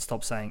one where we can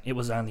stop saying it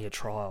was only a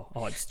trial?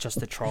 Oh, it's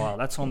just a trial.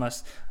 That's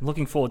almost, I'm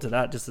looking forward to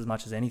that just as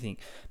much as anything.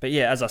 But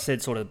yeah, as I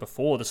said sort of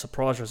before, the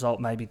surprise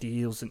result may be the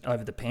Eels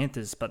over the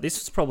Panthers, but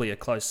this is probably a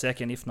close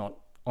second, if not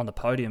on the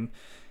podium.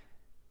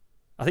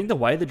 I think the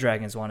way the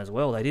Dragons won as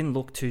well, they didn't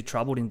look too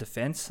troubled in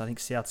defence. I think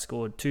South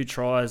scored 2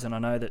 tries, and I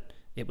know that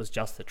it was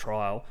just a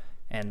trial,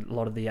 and a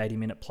lot of the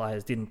 80-minute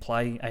players didn't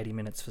play 80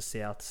 minutes for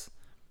Souths.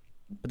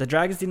 But the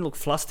Dragons didn't look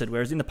flustered,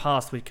 whereas in the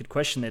past we could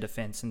question their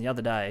defence. And the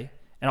other day,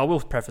 and I will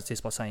preface this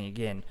by saying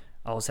again,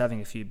 I was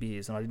having a few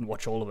beers and I didn't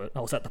watch all of it.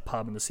 I was at the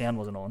pub and the sound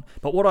wasn't on.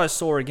 But what I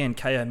saw again,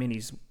 KO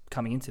Minis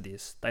coming into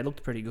this, they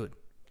looked pretty good.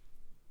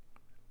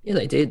 Yeah,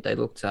 they did. They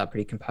looked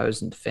pretty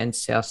composed in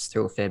defence. South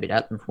threw a fair bit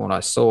at them from what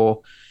I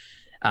saw.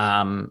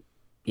 I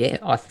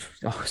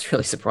was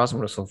really surprised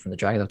with what I saw from the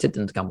Dragons. I tipped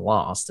them to come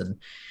last, and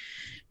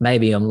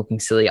maybe I'm looking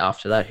silly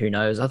after that. Who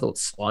knows? I thought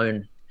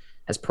Sloan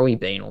has probably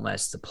been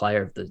almost the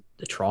player of the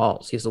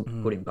trials. He's looked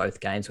good in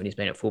both games when he's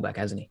been at fullback,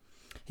 hasn't he?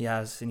 He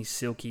has, and he's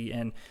silky.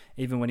 And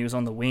even when he was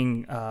on the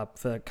wing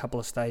for a couple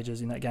of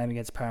stages in that game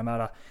against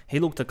Parramatta, he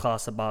looked a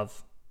class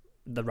above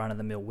the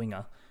run-of-the-mill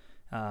winger.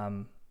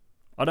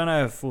 I don't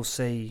know if we'll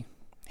see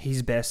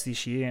his best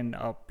this year, and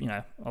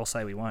I'll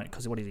say we won't,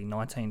 because what is he,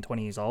 19,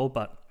 20 years old?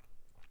 But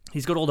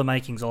he's got all the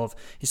makings of...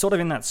 He's sort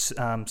of in that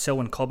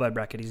Selwyn Cobbo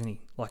bracket, isn't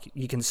he? Like,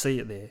 you can see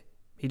it there.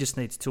 He just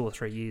needs 2 or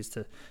 3 years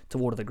to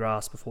water the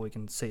grass before we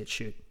can see it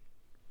shoot.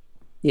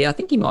 Yeah, I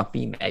think he might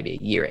be maybe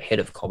a year ahead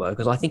of Cobbo,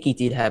 because I think he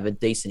did have a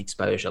decent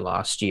exposure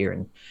last year.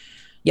 And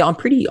yeah,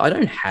 I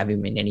don't have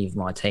him in any of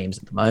my teams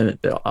at the moment,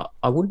 but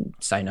I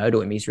wouldn't say no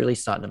to him. He's really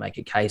starting to make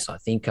a case. I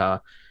think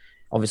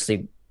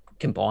obviously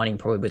combining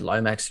probably with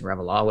Lomax and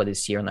Ravalawa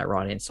this year on that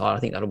right-hand side, I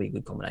think that'll be a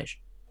good combination.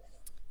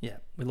 Yeah,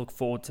 we look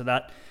forward to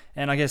that.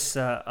 And I guess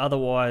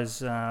otherwise,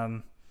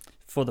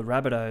 for the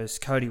Rabbitohs,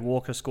 Cody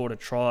Walker scored a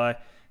try.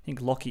 I think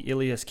Lockie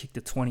Ilias kicked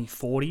a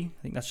 20-40.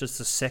 I think that's just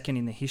the second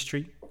in the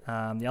history.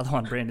 The other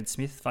one, Brandon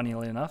Smith,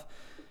 funnily enough.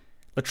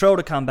 Latrell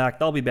to come back,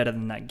 they'll be better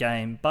than that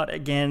game. But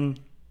again,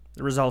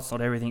 the result's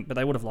not everything, but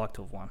they would have liked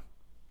to have won.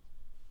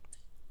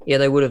 Yeah,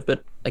 they would have.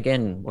 But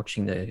again,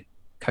 watching the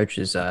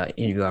coach's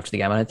interview after the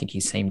game, I don't think he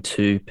seemed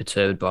too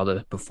perturbed by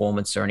the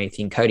performance or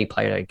anything. Cody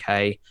played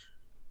okay.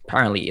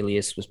 Apparently,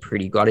 Ilias was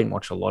pretty good. I didn't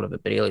watch a lot of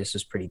it, but Ilias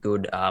was pretty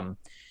good.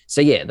 So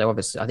yeah, they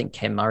obviously, I think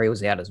Cam Murray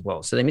was out as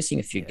well. So they're missing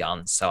a few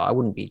guns. So I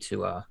wouldn't be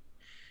too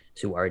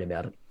worried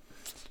about it.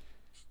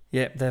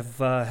 Yeah, they've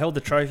held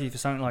the trophy for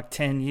something like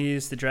 10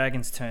 years. The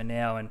Dragons' turn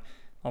now, and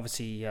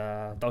obviously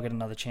they'll get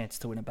another chance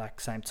to win it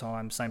back same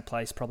time, same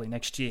place, probably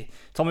next year.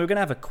 Tommy, we're going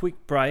to have a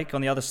quick break.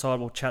 On the other side,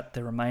 we'll chat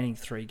the remaining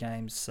 3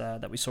 games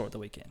that we saw at the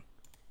weekend.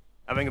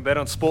 Having a bet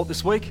on sport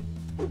this week?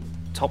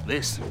 Top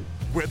this.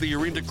 Whether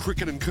you're into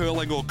cricket and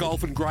curling or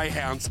golf and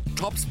greyhounds,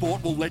 Top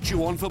Sport will let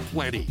you on for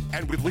plenty.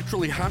 And with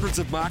literally hundreds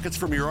of markets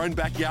from your own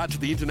backyard to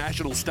the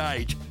international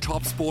stage,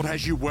 Top Sport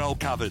has you well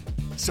covered.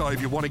 So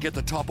if you want to get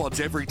the top odds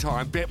every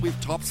time, bet with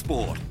Top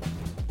Sport.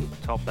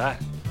 Top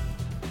that.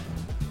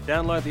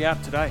 Download the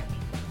app today.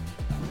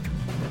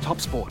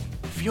 Top Sport.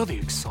 Feel the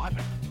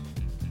excitement.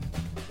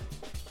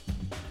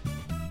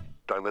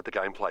 Don't let the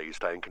game play you.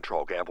 Stay in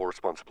control. Gamble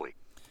responsibly.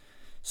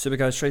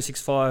 Supercoach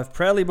 365,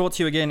 proudly brought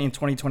to you again in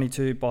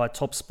 2022 by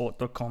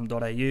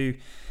topsport.com.au.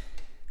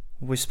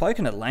 We've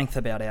spoken at length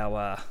about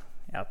our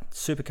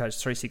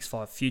Supercoach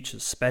 365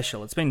 Futures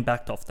special. It's been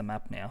backed off the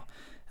map now.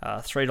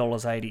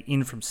 $3.80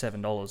 in from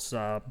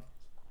 $7.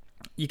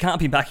 You can't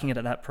be backing it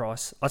at that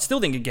price. I still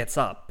think it gets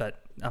up,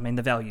 but I mean,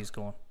 the value's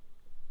gone.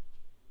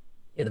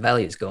 Yeah, the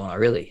value's gone.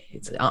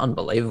 It's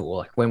unbelievable.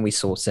 Like when we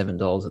saw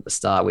 $7 at the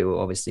start, we were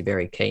obviously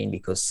very keen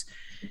because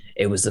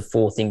it was the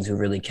 4 things we were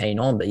really keen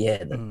on. But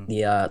yeah,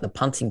 the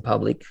punting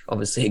public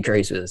obviously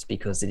agrees with us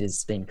because it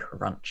has been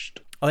crunched.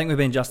 I think we've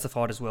been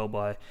justified as well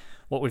by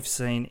what we've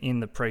seen in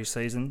the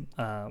pre-season.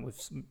 We've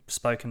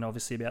spoken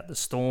obviously about the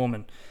Storm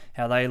and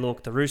how they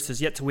look. The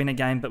Roosters yet to win a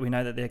game, but we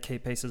know that they're key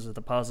pieces of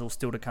the puzzle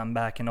still to come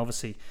back. And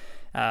obviously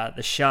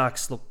the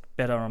Sharks look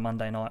better on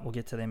Monday night. We'll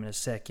get to them in a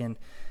second.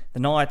 The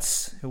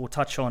Knights, who we'll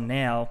touch on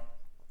now,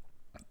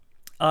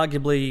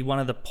 arguably one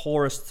of the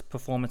poorest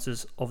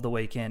performances of the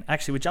weekend.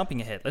 Actually, we're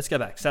jumping ahead. Let's go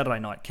back. Saturday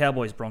night,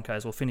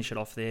 Cowboys-Broncos. We'll finish it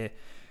off there.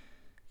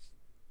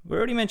 We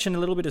already mentioned a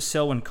little bit of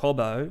Selwyn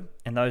Cobbo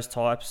and those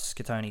types,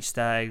 Katoni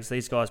Staggs.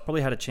 These guys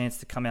probably had a chance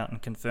to come out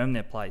and confirm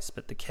their place,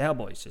 but the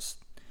Cowboys just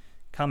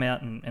come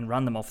out and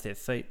run them off their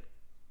feet.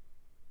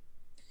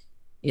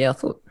 Yeah, I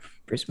thought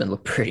Brisbane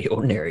looked pretty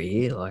ordinary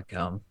here. Like,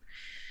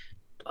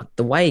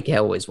 the way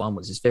Cowboys won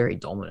was just very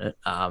dominant.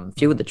 A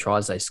few of the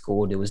tries they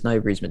scored, there was no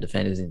Brisbane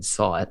defenders in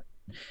sight.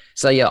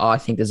 So, yeah, I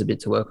think there's a bit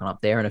to work on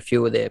up there. And a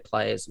few of their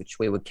players, which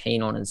we were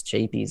keen on as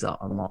cheapies,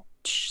 I'm not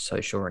so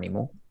sure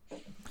anymore.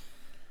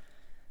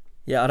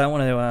 Yeah, I don't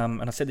want to,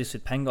 and I said this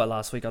with Pangai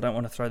last week, I don't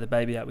want to throw the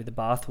baby out with the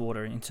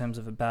bathwater in terms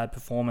of a bad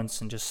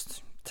performance and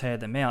just tear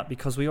them out,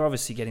 because we're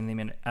obviously getting them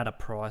in at a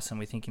price and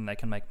we're thinking they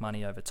can make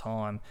money over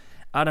time.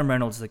 Adam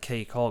Reynolds is the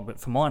key cog, but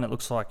for mine it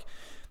looks like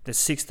there's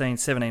 16,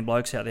 17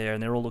 blokes out there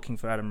and they're all looking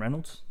for Adam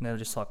Reynolds. And they're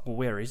just like, well,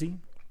 where is he?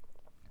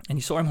 And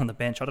you saw him on the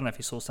bench. I don't know if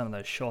you saw some of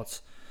those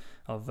shots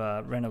of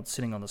Reynolds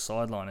sitting on the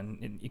sideline,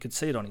 and you could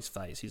see it on his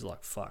face. He's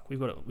like, "Fuck, we've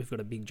got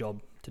a big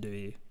job to do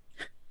here."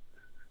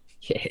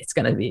 Yeah, it's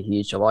going to be a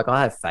huge job. Like,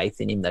 I have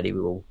faith in him that he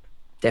will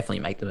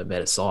definitely make them a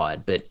better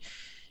side, but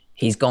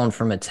he's gone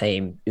from a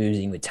team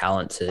oozing with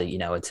talent to,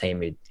 a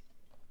team who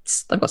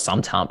they've got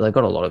some talent, but they've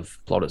got a lot of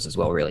plotters as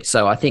well, really.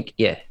 So I think,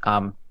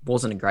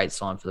 wasn't a great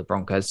sign for the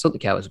Broncos. I thought the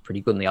Cowboys were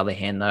pretty good. On the other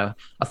hand, though,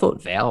 I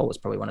thought Val was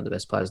probably one of the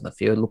best players in the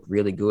field. Looked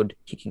really good,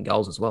 kicking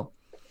goals as well.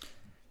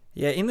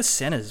 Yeah, in the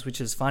centres,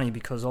 which is funny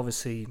because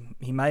obviously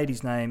he made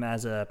his name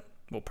as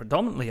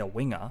predominantly a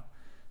winger.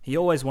 He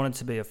always wanted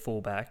to be a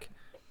fullback.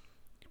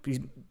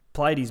 He's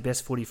played his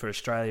best footy for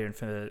Australia and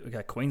for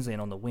Queensland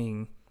on the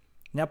wing.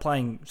 Now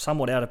playing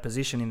somewhat out of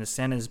position in the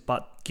centres,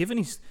 but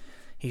given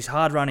his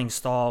hard-running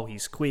style,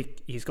 he's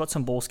quick, he's got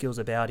some ball skills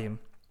about him.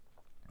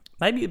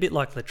 Maybe a bit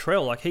like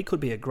Latrell, like he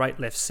could be a great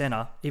left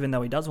centre, even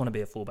though he does want to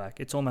be a fullback.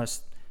 It's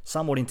almost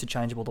somewhat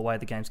interchangeable the way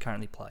the game's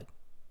currently played.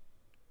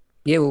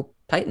 Yeah, well,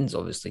 Payton's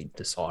obviously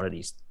decided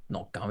he's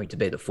not going to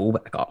be the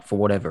fullback up for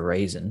whatever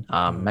reason.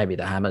 Maybe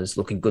the hammer's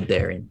looking good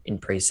there in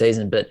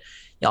pre-season, but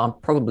I'm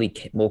probably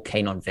more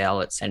keen on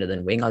Val at centre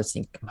than wing. I'm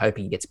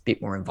hoping he gets a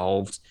bit more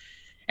involved.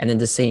 And then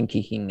to see him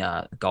kicking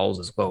goals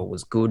as well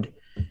was good.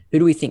 Who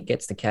do we think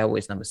gets the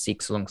Cowboys number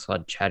 6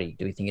 alongside Chatty?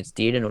 Do we think it's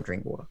Dearden or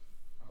Drinkwater?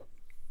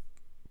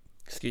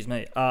 Excuse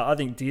me. I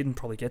think Dearden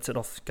probably gets it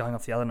going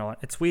off the other night.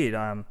 It's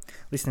weird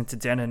listening to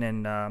Denon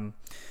and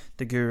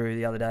the Guru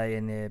the other day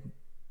in their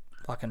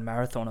fucking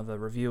marathon of a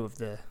review of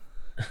the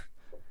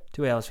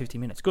 2 hours, 50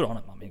 minutes. Good on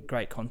them. I mean,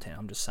 great content.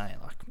 I'm just saying,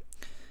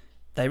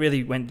 they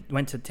really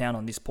went to town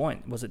on this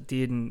point. Was it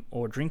Dearden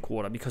or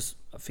Drinkwater? Because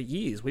for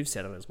years, we've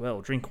said it as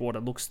well,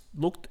 Drinkwater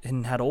looked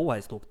and had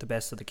always looked the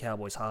best of the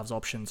Cowboys' halves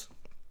options.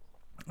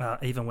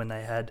 Even when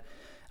they had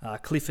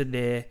Clifford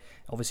there,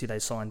 obviously they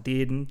signed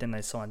Dearden, then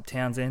they signed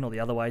Townsend, or the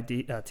other way,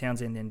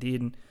 Townsend then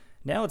Dearden.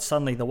 Now it's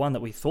suddenly the one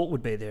that we thought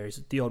would be there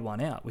is the odd one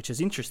out, which is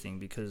interesting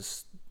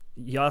because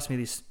you asked me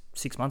this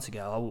 6 months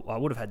ago, I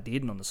would have had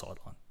Dearden on the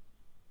sideline.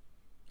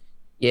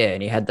 Yeah,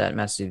 and he had that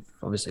massive,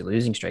 obviously,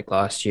 losing streak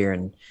last year,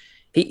 and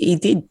he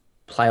did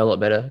play a lot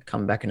better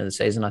coming back into the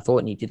season, I thought,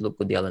 and he did look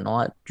good the other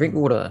night.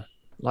 Drinkwater,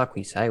 like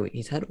we say,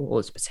 he's had all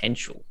his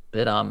potential,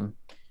 but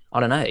I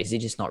don't know, is he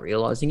just not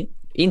realising it?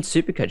 In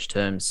Supercoach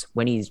terms,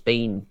 when he's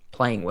been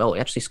playing well, he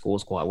actually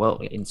scores quite well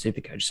in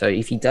Supercoach. So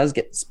if he does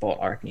get the spot,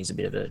 I reckon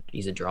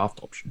he's a draft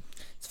option.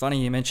 It's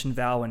funny you mentioned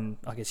Val and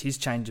I guess his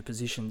change of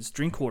positions.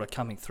 Drinkwater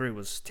coming through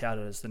was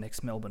touted as the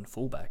next Melbourne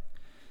fullback.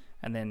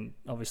 And then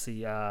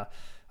obviously I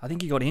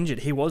think he got injured.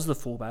 He was the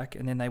fullback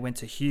and then they went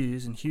to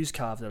Hughes and Hughes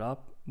carved it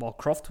up while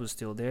Croft was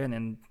still there. And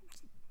then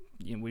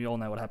we all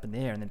know what happened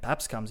there. And then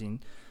Paps comes in.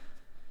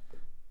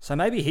 So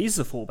maybe he's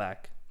the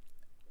fullback.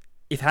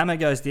 If Hammer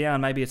goes down,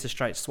 maybe it's a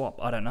straight swap.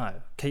 I don't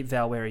know. Keep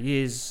Val where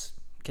he is.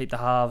 Keep the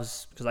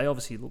halves. Because they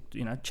obviously looked,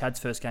 Chad's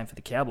first game for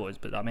the Cowboys.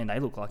 But, I mean, they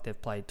look like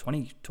they've played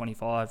 20,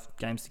 25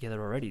 games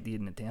together already,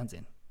 Dearden and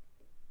Townsend.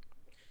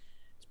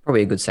 It's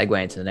probably a good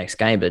segue into the next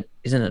game. But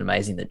isn't it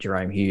amazing that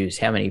Jerome Hughes,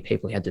 how many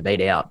people he had to beat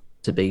out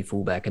to be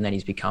fullback? And then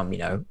he's become,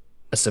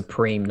 a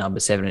supreme number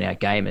 7 in our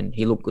game. And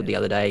he looked good the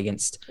other day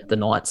against the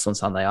Knights on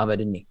Sunday Arvo,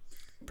 didn't he?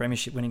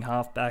 Premiership winning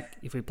halfback.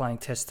 If we're playing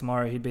Test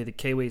tomorrow, he'd be the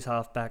Kiwis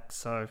halfback.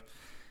 So...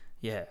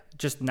 yeah,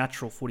 just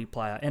natural footy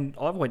player. And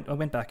I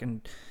went back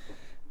and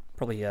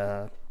probably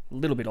a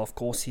little bit off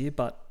course here,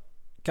 but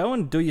go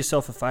and do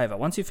yourself a favour.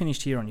 Once you've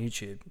finished here on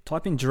YouTube,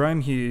 type in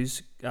Jerome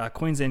Hughes,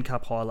 Queensland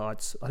Cup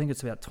highlights. I think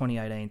it's about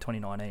 2018,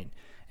 2019.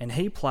 And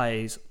he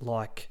plays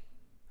like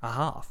a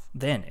half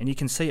then. And you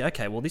can see,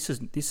 okay, well, this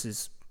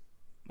is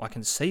I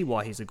can see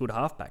why he's a good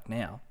halfback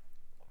now.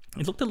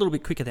 It looked a little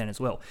bit quicker then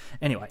as well.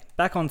 Anyway,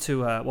 back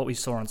onto what we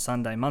saw on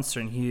Sunday. Munster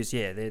and Hughes,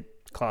 yeah, they're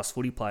class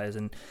footy players.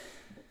 And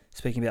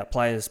speaking about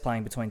players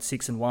playing between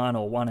 6 and 1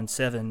 or 1 and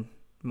 7,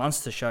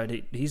 Munster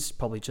showed he's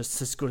probably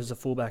just as good as a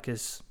fullback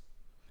as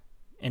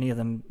any of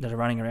them that are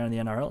running around in the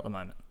NRL at the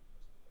moment.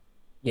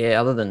 Yeah,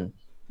 other than,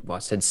 I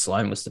said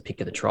Sloan was the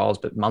pick of the trials,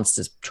 but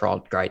Munster's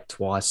trialled great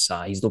twice.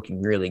 He's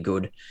looking really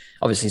good.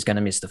 Obviously, he's going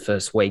to miss the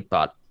first week,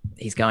 but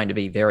he's going to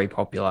be very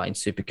popular in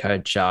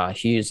Supercoach.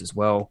 Hughes as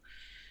well.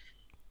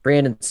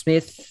 Brandon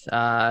Smith,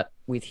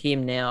 with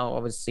him now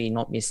obviously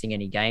not missing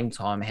any game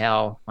time,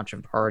 how much of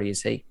a priority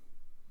is he?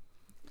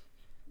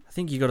 I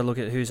think you got to look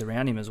at who's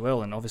around him as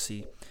well, and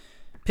obviously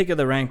pick of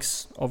the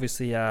ranks,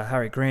 obviously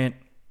Harry Grant,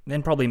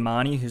 then probably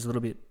Marnie, who's a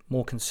little bit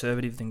more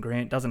conservative than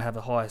Grant, doesn't have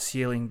a higher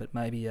ceiling but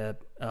maybe a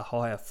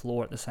higher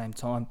floor at the same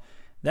time.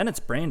 Then it's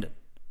Brandon.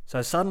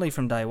 So suddenly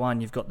from day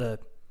one you've got the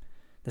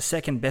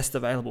second best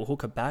available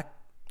hooker back.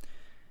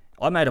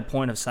 I made a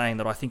point of saying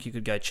that I think you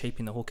could go cheap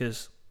in the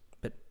hookers,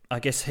 but I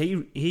guess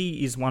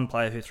he is one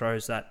player who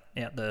throws that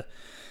out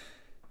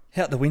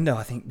the window,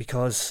 I think,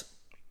 because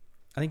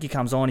I think he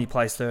comes on, he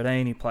plays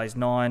 13, he plays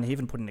 9, he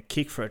even put in a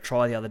kick for a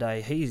try the other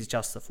day. He's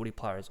just a footy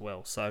player as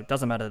well. So it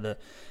doesn't matter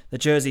the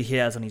jersey he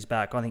has on his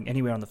back. I think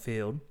anywhere on the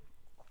field,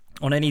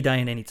 on any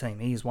day in any team,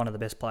 he's one of the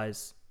best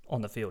players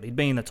on the field. He'd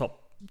be in the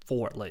top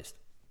 4 at least.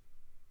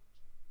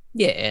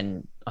 Yeah,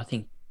 and I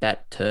think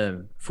that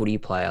term footy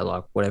player,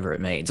 like whatever it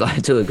means, I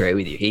do agree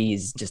with you. He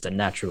is just a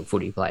natural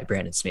footy player,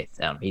 Brandon Smith.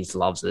 He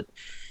loves it.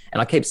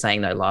 And I keep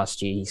saying, though,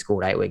 last year he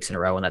scored 8 weeks in a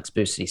row and that's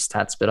boosted his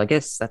stats. But I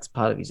guess that's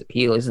part of his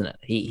appeal, isn't it?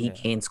 He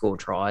can score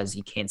tries.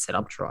 He can set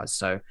up tries.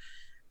 So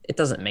it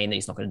doesn't mean that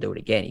he's not going to do it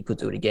again. He could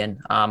do it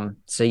again.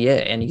 So, yeah,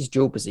 and his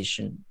dual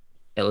position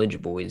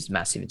eligible is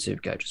massive in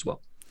Supercoach as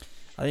well.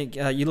 I think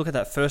you look at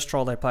that first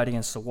trial they played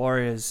against the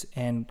Warriors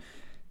and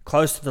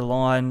close to the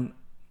line,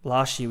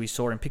 last year we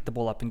saw him pick the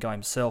ball up and go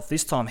himself.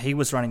 This time he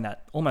was running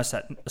that almost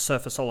that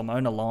Surfer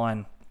Solomona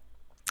line,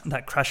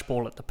 that crash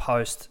ball at the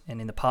post. And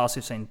in the past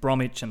we've seen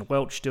Bromwich and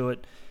Welch do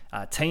it.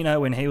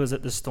 Tino, when he was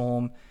at the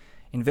Storm,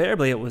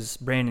 invariably it was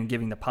Brandon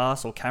giving the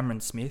pass or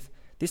Cameron Smith.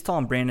 This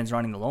time Brandon's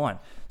running the line.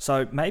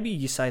 So maybe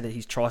you say that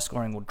his try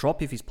scoring will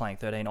drop if he's playing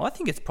 13. I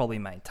think it's probably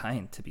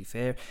maintained, to be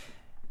fair.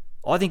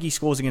 I think he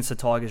scores against the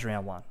Tigers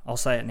round 1. I'll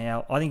say it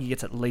now. I think he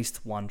gets at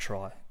least one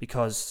try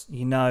because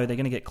you know they're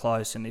going to get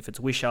close, and if it's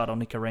Wishart or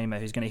Nikorima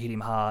who's going to hit him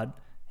hard,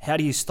 how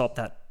do you stop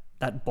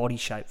that body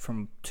shape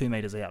from 2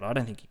 metres out? I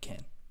don't think you can.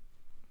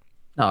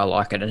 No, I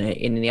like it. And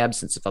in the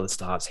absence of other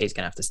stars, he's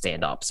going to have to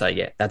stand up. So,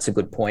 yeah, that's a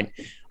good point.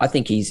 I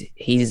think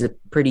he's a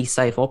pretty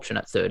safe option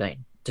at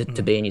 13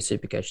 to be in your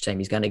Supercoach team.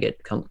 He's going to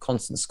get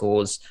constant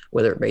scores,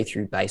 whether it be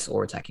through base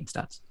or attacking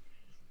stats.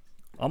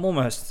 I'm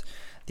almost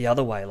the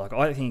other way. Like,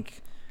 I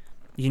think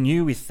you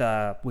knew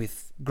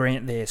with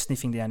Grant there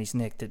sniffing down his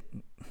neck that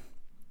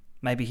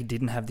maybe he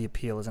didn't have the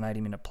appeal as an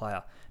 80-minute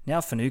player. Now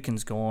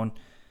Finucane's gone.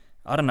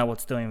 I don't know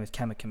what's doing with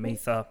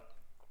Kamikamica.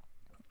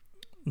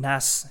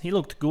 Nas, he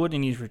looked good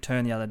in his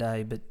return the other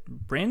day, but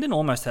Brandon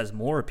almost has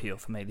more appeal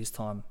for me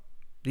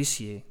this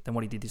year than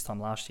what he did this time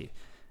last year.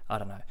 I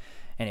don't know.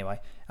 Anyway,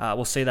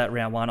 we'll see that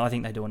round 1. I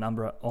think they do a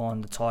number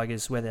on the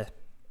Tigers, whether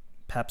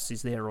Paps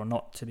is there or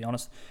not, to be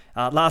honest.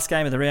 Last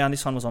game of the round,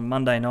 this one was on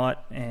Monday night,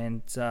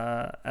 and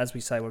as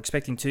we say, we're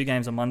expecting 2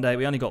 games on Monday.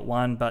 We only got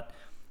 1, but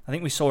I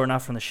think we saw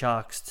enough from the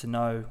Sharks to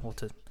know, or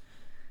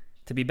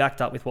to be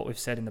backed up with what we've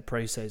said in the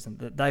preseason,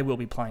 that they will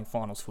be playing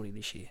finals footy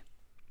this year.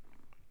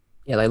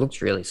 Yeah, they looked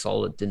really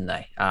solid, didn't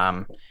they?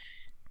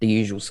 The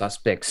usual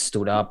suspects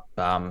stood up.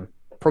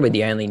 Probably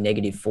the only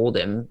negative for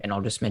them, and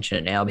I'll just mention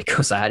it now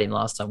because I had him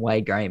last time,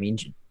 Wade Graham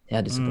injured.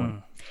 How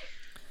disappointing.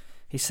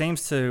 He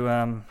seems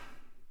to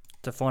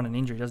find an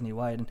injury, doesn't he,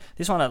 Wade? And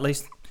this one, at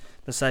least,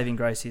 the saving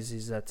grace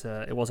is that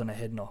it wasn't a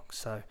head knock.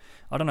 So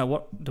I don't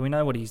know, do we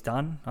know what he's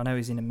done? I know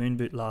he's in a moon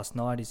boot last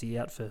night. Is he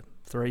out for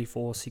 3,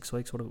 4, 6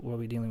 weeks? What are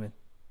we dealing with?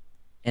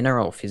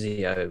 NRL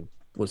physio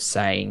was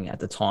saying at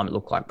the time it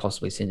looked like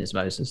possibly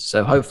syndesmosis.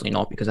 So hopefully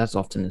not, because that's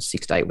often a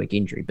 6 to 8 week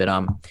injury. But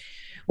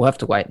we'll have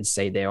to wait and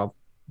see there. I've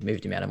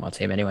moved him out of my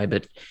team anyway.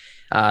 But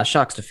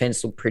Sharks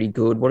defence looked pretty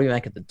good. What do we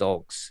make of the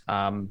Dogs?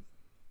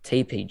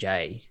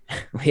 TPJ,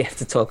 we have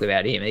to talk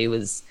about him.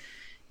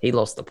 He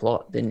lost the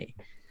plot, didn't he?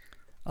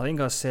 I think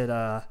I said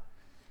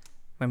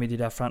when we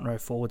did our Front Row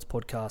Forwards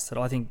podcast that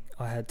I think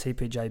I had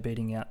TPJ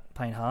beating out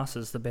Payne Haas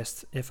as the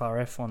best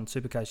FRF on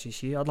Supercoach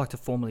this year. I'd like to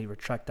formally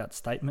retract that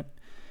statement.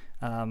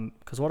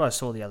 Because what I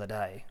saw the other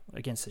day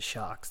against the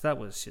Sharks, that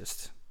was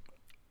just...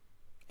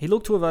 He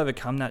looked to have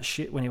overcome that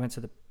shit when he went to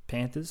the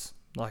Panthers.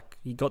 Like,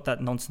 he got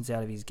that nonsense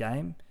out of his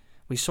game.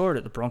 We saw it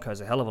at the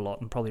Broncos a hell of a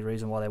lot, and probably the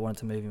reason why they wanted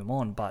to move him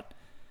on, but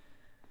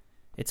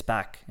it's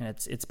back, and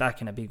it's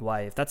back in a big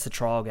way. If that's the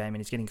trial game and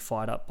he's getting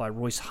fired up by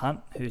Royce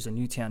Hunt, who's a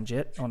Newtown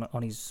Jet on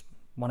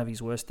one of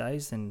his worst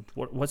days, then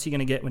what's he going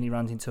to get when he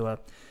runs into a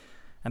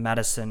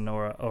Madison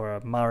or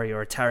a Murray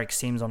or a Tarek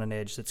Sims on an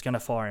edge that's going to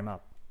fire him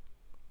up?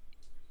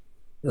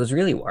 It was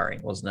really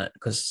worrying, wasn't it?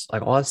 Because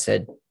like I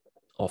said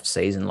off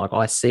season, like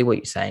I see what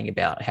you're saying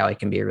about how he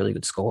can be a really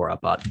good scorer,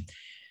 but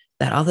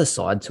that other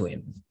side to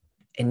him,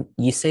 and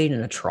you see it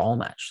in a trial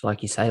match,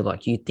 like you say,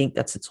 like you think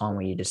that's the time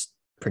where you're just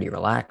pretty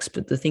relaxed,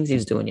 but the things he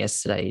was doing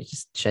yesterday, you're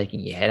just shaking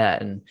your head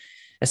at, and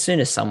as soon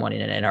as someone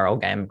in an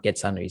NRL game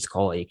gets under his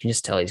collar, you can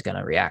just tell he's going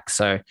to react.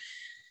 So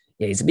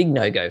yeah, he's a big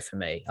no-go for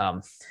me.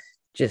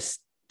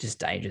 Just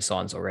danger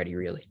signs already,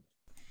 really.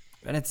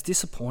 And it's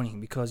disappointing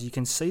because you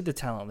can see the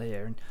talent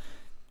there, and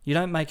you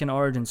don't make an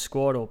Origin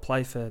squad or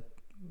play for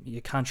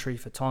your country,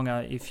 for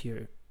Tonga, if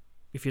you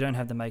don't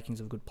have the makings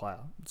of a good player.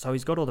 So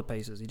he's got all the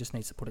pieces. He just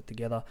needs to put it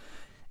together.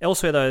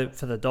 Elsewhere, though,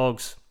 for the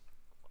Dogs,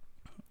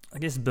 I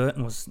guess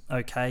Burton was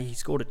okay. He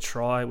scored a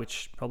try,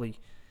 which probably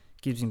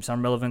gives him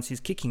some relevance. He's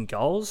kicking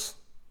goals,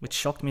 which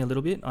shocked me a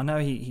little bit. I know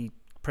he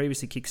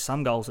previously kicked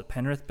some goals at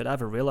Penrith, but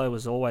Avarillo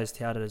was always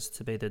touted as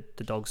to be the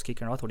Dogs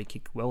kicker, and I thought he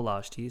kicked well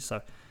last year.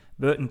 So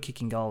Burton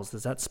kicking goals,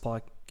 does that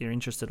spike your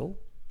interest at all?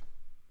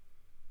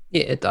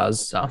 Yeah, it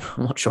does. I'm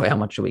not sure how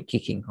much he'll be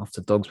kicking off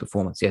the Dogs'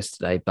 performance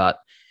yesterday, but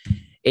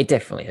it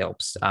definitely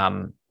helps.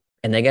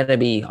 And they're going to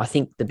be, I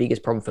think the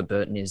biggest problem for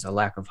Burton is a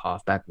lack of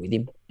halfback with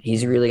him.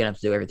 He's really going to have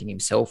to do everything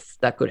himself.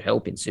 That could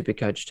help in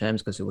Supercoach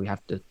terms because we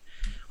have to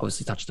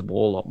obviously touch the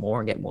ball a lot more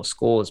and get more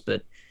scores,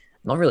 but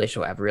I'm not really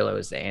sure Avarillo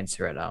is the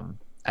answer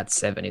at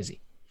 7, is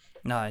he?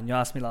 No, and you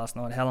asked me last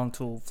night, how long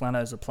till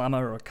Flano's a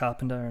plumber or a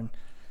carpenter, and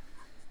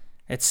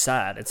it's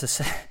sad. It's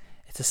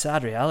a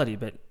sad reality,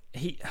 but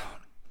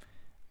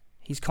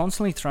he's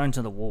constantly thrown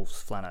to the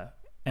wolves, Flano.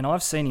 And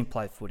I've seen him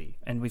play footy,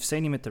 and we've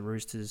seen him at the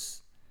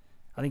Roosters.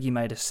 I think he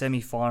made a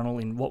semi-final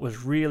in what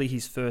was really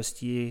his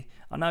first year.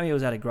 I know he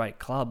was at a great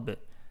club, but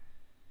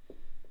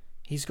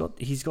he's got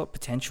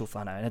potential,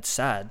 Flano, and it's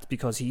sad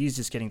because he is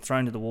just getting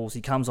thrown to the wolves.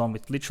 He comes on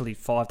with literally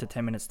 5 to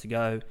 10 minutes to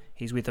go.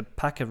 He's with a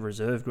pack of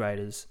reserve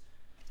graders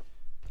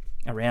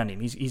around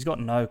him. He's got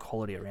no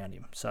quality around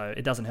him, so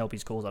it doesn't help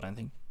his cause, I don't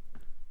think.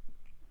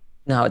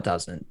 No, it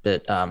doesn't.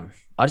 But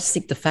I just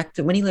think the fact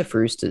that when he left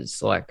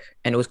Roosters, and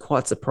it was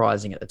quite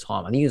surprising at the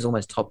time. I think he was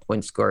almost top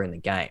point scorer in the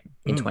game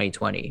in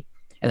 2020,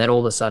 and then all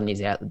of a sudden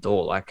he's out the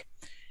door.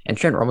 And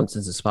Trent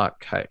Robinson's a smart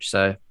coach,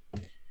 so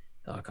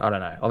I don't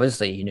know.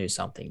 Obviously, he knew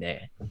something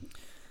there.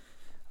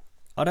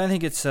 I don't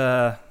think it's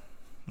how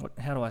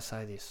do I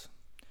say this?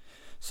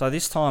 So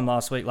this time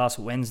last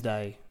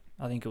Wednesday,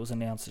 I think it was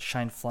announced that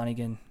Shane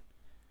Flanagan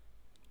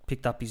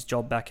picked up his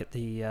job back at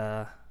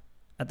the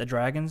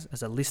Dragons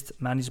as a list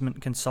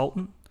management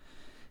consultant.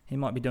 He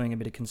might be doing a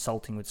bit of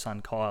consulting with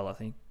son Kyle, I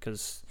think,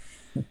 because,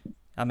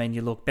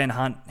 you look, Ben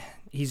Hunt,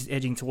 he's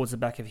edging towards the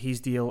back of his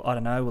deal. I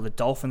don't know, will the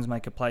Dolphins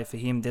make a play for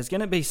him? There's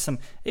going to be some,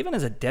 even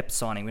as a depth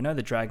signing, we know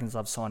the Dragons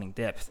love signing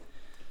depth.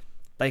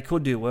 They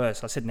could do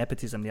worse. I said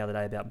nepotism the other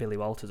day about Billy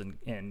Walters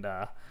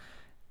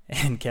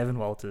and Kevin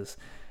Walters.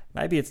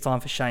 Maybe it's time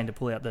for Shane to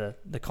pull out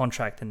the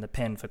contract and the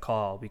pen for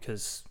Kyle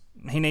because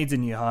he needs a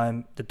new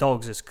home. The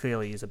Dogs is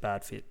a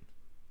bad fit.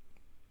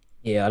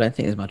 Yeah, I don't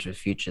think there's much of a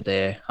future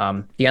there.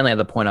 The only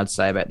other point I'd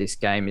say about this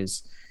game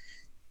is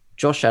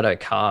Josh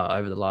Addo-Carr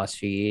over the last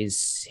few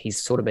years,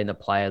 he's sort of been the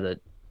player that,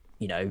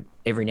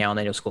 every now and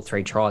then he'll score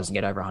 3 tries and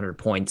get over 100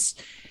 points.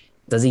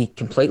 Does he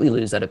completely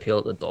lose that appeal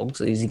at the Dogs?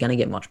 Is he going to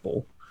get much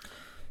ball?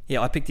 Yeah,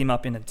 I picked him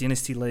up in a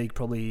Dynasty League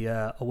probably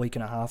a week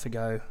and a half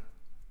ago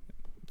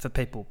for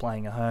people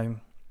playing at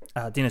home.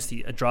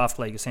 Dynasty, a draft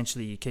league,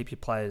 essentially you keep your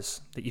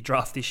players that you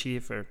draft this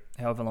year for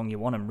however long you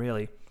want them,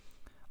 really.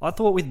 I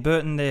thought with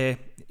Burton there,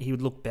 he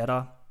would look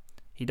better.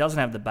 He doesn't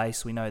have the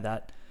base, we know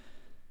that.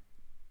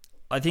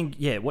 I think,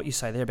 what you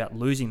say there about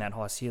losing that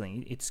high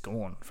ceiling, it's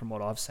gone from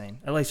what I've seen,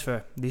 at least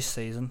for this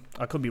season.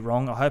 I could be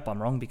wrong. I hope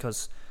I'm wrong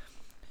because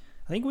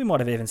I think we might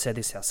have even said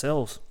this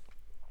ourselves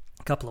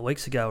a couple of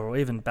weeks ago or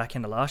even back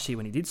into last year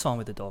when he did sign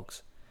with the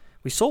Dogs.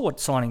 We saw what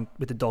signing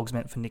with the Dogs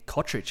meant for Nick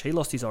Cottridge. He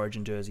lost his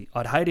Origin jersey.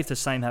 I'd hate if the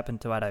same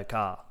happened to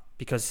Addo-Carr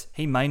because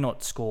he may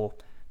not score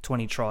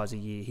 20 tries a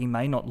year. He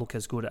may not look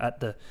as good at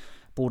the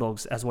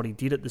Bulldogs as what he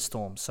did at the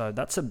Storm. So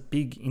that's a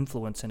big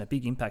influence and a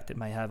big impact it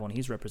may have on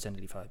his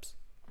representative hopes.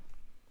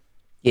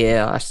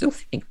 Yeah, I still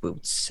think we'll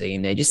see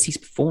him there. Just his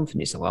performance for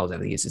New South Wales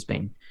over the years has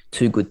been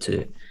too good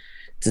to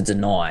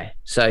deny.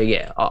 So,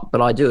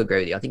 but I do agree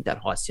with you. I think that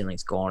high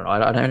ceiling's gone.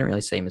 I don't really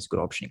see him as a good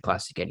option in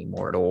Classic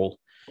anymore at all.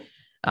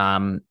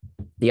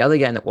 The other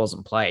game that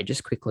wasn't played,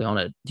 just quickly on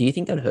it, do you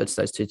think that hurts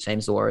those two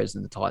teams, the Warriors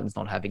and the Titans,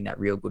 not having that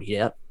real good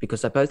hit out?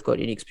 Because they both got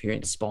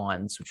inexperienced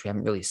spines, which we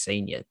haven't really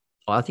seen yet.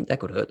 I think that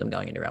could hurt them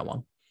going into round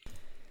 1.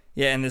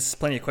 Yeah, and there's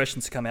plenty of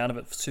questions to come out of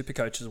it for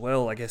Supercoach as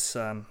well. I guess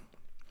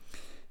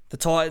the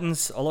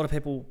Titans, a lot of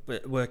people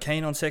were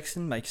keen on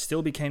Sexton, may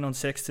still be keen on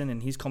Sexton,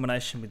 and his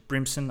combination with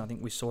Brimson, I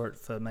think we saw it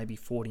for maybe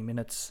 40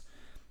 minutes.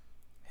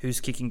 Who's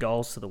kicking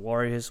goals to the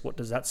Warriors? What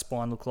does that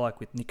spine look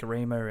like with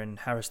Nikorima and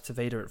Harris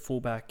Tavita at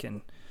fullback?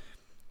 And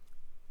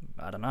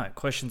I don't know,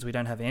 questions we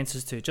don't have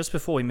answers to. Just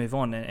before we move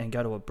on and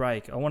go to a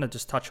break, I want to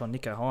just touch on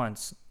Nicho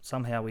Hynes.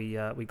 Somehow we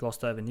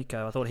glossed over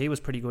Nicho. I thought he was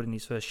pretty good in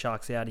his first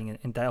Sharks outing,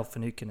 and Dale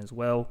Finucane as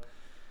well.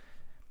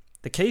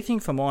 The key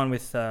thing for mine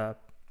with the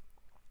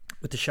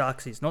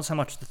Sharks is not so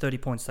much the 30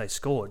 points they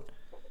scored,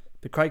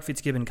 but Craig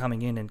Fitzgibbon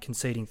coming in and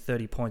conceding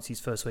 30 points his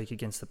first week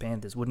against the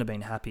Panthers wouldn't have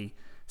been happy.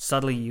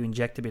 Suddenly you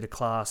inject a bit of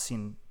class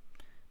in,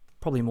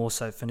 probably more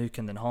so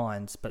Finucane than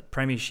Hynes, but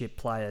premiership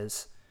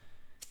players,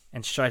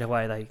 and straight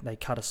away they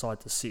cut aside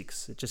to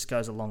 6. It just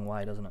goes a long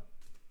way, doesn't it?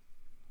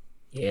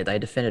 Yeah, they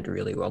defended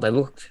really well. They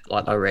looked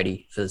like they were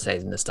ready for the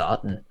season to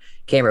start, and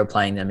Canberra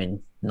playing them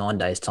in 9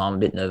 days' time. I'm a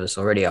bit nervous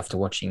already after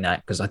watching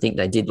that because I think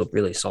they did look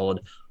really solid.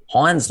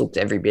 Hynes looked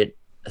every bit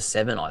a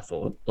 7, I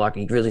thought.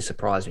 He really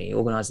surprised me. He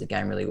organised the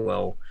game really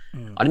well.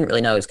 I didn't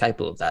really know he was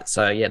capable of that.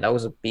 So, that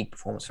was a big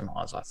performance from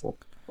Hynes, I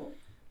thought.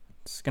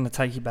 It's going to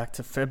take you back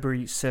to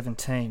February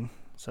 17,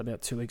 so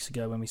about 2 weeks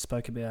ago when we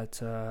spoke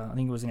about, I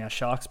think it was in our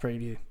Sharks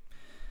preview.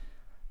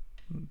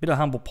 Bit of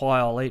humble pie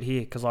I'll eat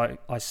here because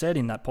I said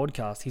in that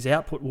podcast his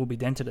output will be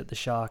dented at the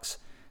Sharks.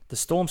 The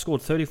Storm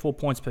scored 34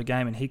 points per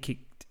game and he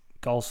kicked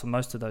goals for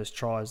most of those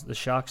tries. The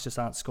Sharks just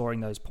aren't scoring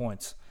those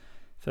points.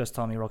 First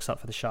time he rocks up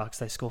for the Sharks,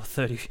 they score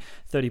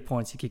 30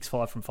 points. He kicks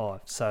 5 from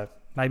 5. So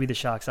maybe the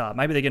Sharks are.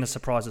 Maybe they're going to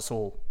surprise us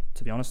all,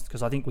 to be honest,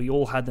 because I think we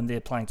all had them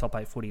there playing top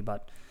 8 footy.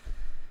 But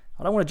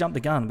I don't want to jump the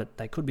gun, but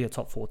they could be a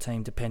top 4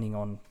 team depending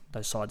on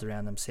those sides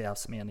around them,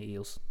 Souths and the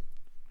Eels.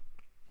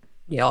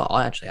 Yeah,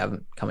 I actually have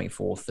them coming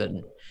fourth,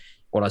 and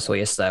what I saw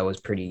yesterday I was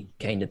pretty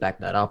keen to back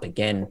that up.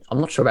 Again, I'm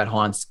not sure about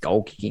Hynes'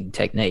 goal-kicking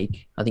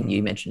technique. I think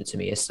you mentioned it to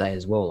me yesterday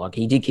as well.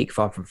 He did kick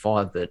 5 from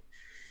 5, but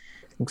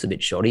looks a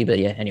bit shoddy. But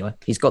anyway,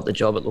 he's got the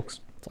job, it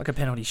looks. It's like a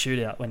penalty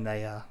shootout when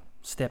they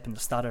step in the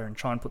stutter and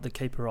try and put the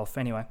keeper off.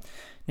 Anyway,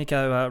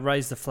 Nico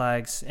raised the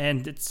flags,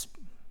 and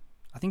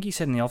I think he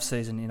said in the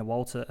off-season in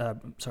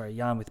a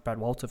yarn with Brad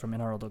Walter from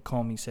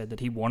NRL.com, he said that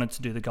he wanted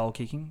to do the goal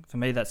kicking. For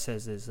me, that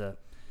says there's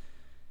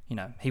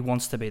he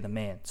wants to be the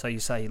man. So you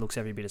say he looks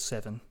every bit of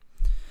 7.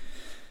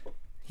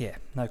 Yeah,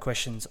 no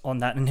questions on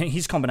that. And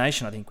his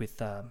combination, I think, with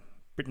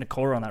Britt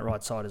Nakora on that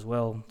right side as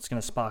well, it's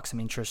going to spark some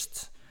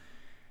interest.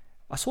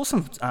 I saw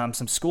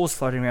some scores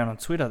floating around on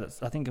Twitter that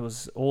I think it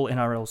was all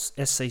NRL's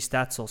SC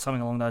stats or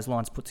something along those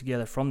lines put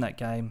together from that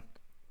game.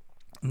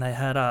 And they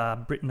had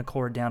Britt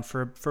Nakora down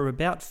for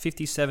about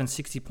 57,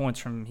 60 points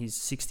from his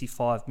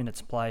 65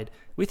 minutes played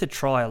with a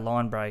try, a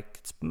line break.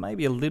 It's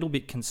maybe a little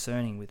bit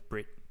concerning with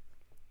Britt.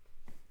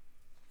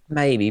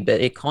 Maybe,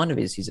 but it kind of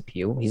is his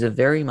appeal. He's a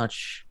very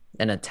much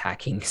an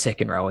attacking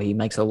second rower. He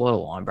makes a lot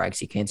of line breaks.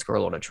 He can score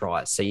a lot of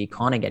tries. So you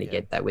kind of got to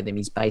get that with him.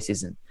 His base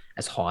isn't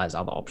as high as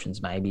other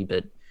options maybe,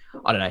 but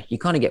I don't know. You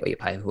kind of get what you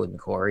pay for with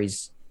Nakora.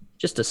 He's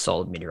just a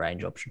solid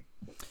mid-range option.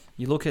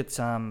 You look at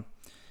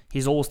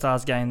his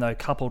All-Stars game, though,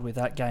 coupled with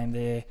that game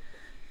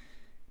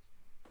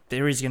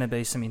there is going to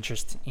be some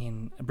interest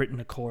in Britt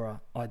Nakora,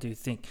 I do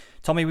think.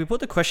 Tommy, we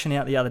put the question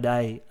out the other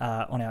day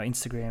on our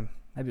Instagram.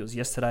 Maybe it was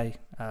yesterday,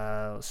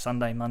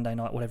 Sunday, Monday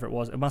night, whatever it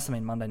was. It must have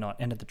been Monday night,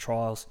 end of the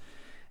trials.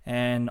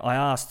 And I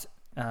asked,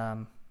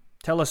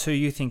 tell us who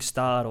you think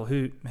starred or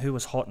who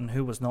was hot and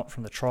who was not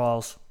from the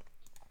trials.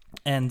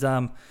 And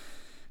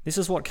this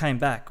is what came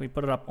back. We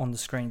put it up on the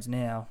screens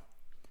now.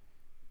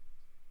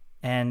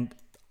 And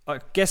I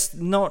guess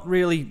not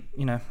really,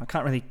 I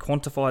can't really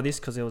quantify this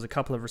because there was a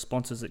couple of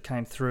responses that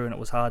came through and it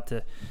was hard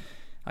to,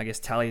 I guess,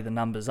 tally the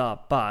numbers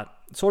up. But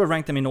sort of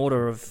ranked them in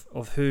order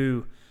of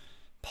who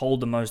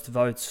polled the most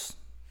votes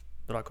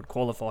that I could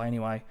qualify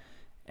anyway,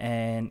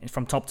 and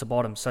from top to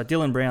bottom. So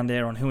Dylan Brown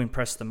there on who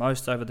impressed the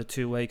most over the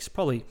 2 weeks,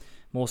 probably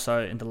more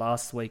so in the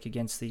last week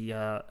against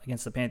the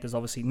Panthers.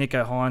 Obviously,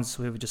 Nicho Hynes,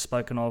 who we've just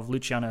spoken of,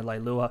 Luciano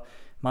Leilua,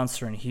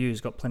 Munster and Hughes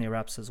got plenty of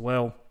raps as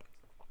well.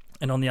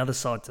 And on the other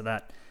side to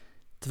that,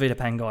 Tevita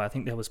Pangai. I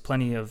think there was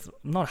plenty of,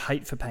 not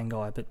hate for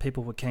Pangai, but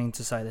people were keen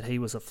to say that he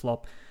was a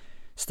flop.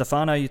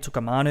 Stefano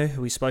Utoikamanu,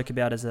 who we spoke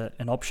about as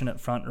an option at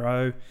front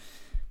row,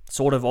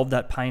 sort of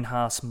that Payne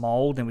Haas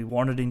mould, and we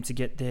wanted him to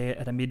get there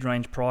at a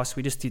mid-range price.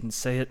 We just didn't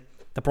see it.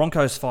 The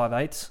Broncos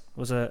 5'8"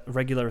 was a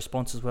regular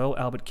response as well,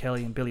 Albert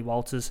Kelly and Billy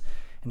Walters,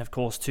 and of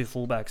course 2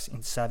 fullbacks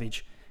in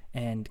Savage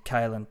and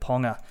Kalen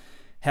Ponga.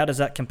 How does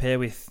that compare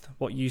with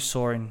what you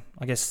saw in,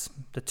 I guess,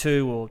 the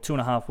 2 or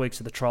 2.5 weeks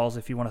of the trials,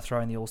 if you want to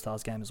throw in the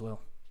All-Stars game as well?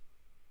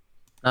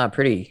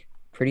 Pretty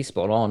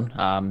spot on.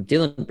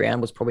 Dylan Brown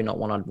was probably not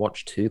one I'd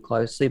watch too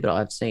closely, but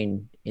I've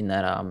seen in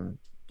that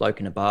Bloke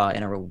in a Bar,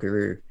 NRL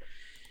Guru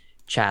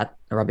chat,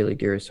 Rugby League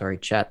Guru,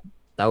 chat,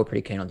 they were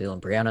pretty keen on Dylan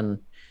Brown. And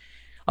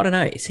I don't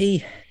know,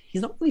 he's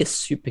not really a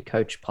super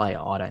coach player,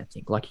 I don't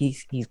think. Like,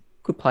 he's a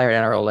good player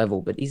at NRL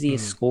level, but is he a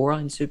scorer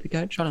in super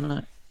coach? I don't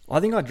know. I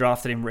think I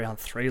drafted him round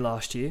 3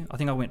 last year. I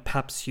think I went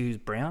Paps, Hughes,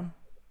 Brown.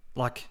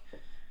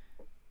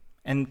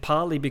 And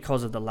partly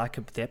because of the lack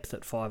of depth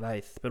at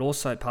 5'8", but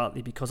also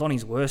partly because on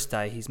his worst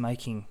day, he's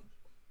making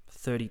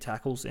 30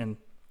 tackles and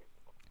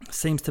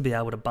seems to be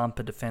able to bump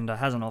a defender,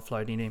 has an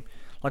offload in him.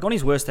 Like, on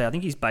his worst day, I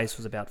think his base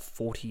was about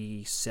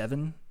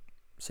 47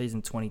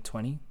 season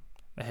 2020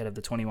 ahead of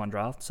the 21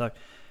 draft. So,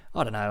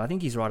 I don't know. I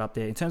think he's right up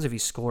there. In terms of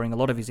his scoring, a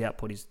lot of his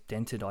output is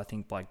dented, I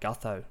think, by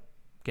Gutho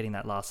getting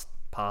that last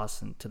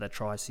pass and to that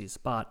try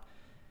assist. But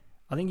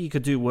I think you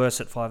could do worse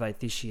at 5'8"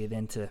 this year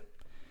than to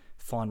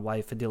find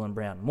way for Dylan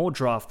Brown. More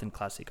draft than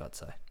classic, I'd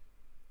say.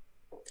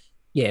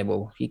 Yeah,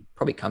 well, he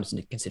probably comes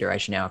into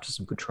consideration now after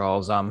some good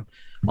trials. On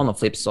the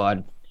flip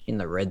side, in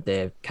the red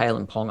there,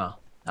 Kalen Ponga.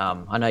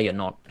 I know you're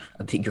not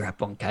a big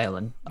rap on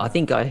Kalen. I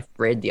think I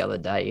read the other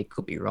day, it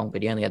could be wrong,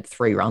 but he only had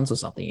 3 runs or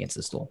something against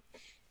the Storm.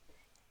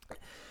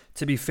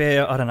 To be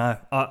fair, I don't know.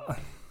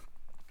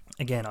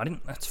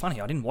 It's funny,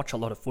 I didn't watch a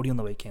lot of footy on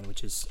the weekend,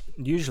 which is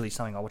usually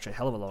something I watch a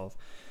hell of a lot of.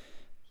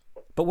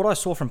 But what I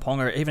saw from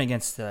Ponga, even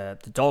against the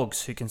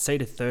Dogs, who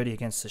conceded 30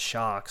 against the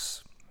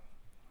Sharks,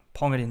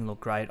 Ponga didn't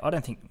look great. I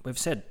don't think, we've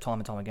said time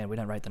and time again, we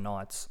don't rate the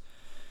Knights.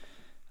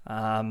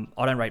 I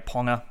don't rate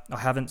Ponga. I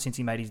haven't since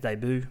he made his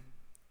debut.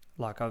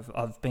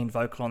 I've been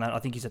vocal on that. I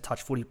think he's a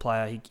touch footy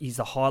player. He's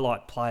a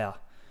highlight player.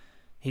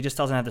 He just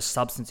doesn't have the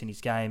substance in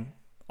his game,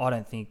 I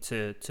don't think,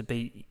 to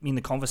be in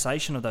the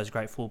conversation of those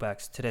great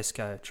fullbacks.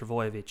 Tedesco,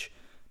 Travojevic,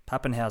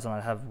 Pappenhausen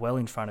I'd have well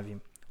in front of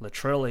him.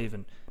 Latrell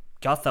even.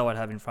 Gutho I'd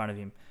have in front of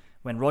him.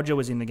 When Roger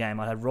was in the game,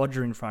 I'd have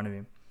Roger in front of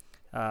him.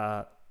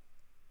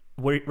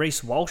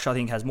 Reece Walsh, I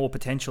think, has more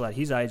potential at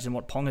his age than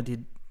what Ponga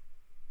did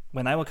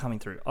when they were coming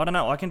through. I don't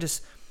know. I can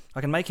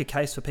make a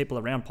case for people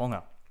around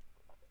Ponga.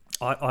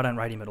 I don't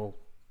rate him at all.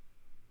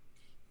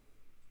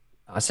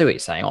 I see what you're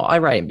saying. I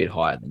rate him a bit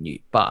higher than you,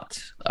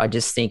 but I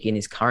just think in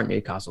his current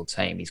Newcastle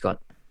team, he's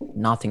got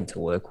nothing to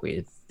work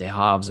with. Their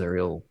halves are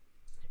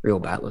real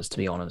battlers, to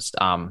be honest.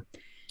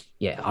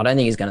 Yeah, I don't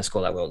think he's going to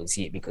score that well this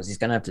year because he's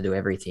going to have to do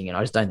everything, and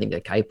I just don't think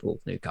they're capable of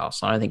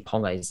Newcastle. I don't think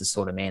Ponga is the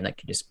sort of man that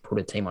can just put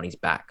a team on his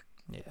back.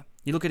 Yeah.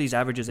 You look at his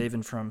averages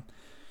even from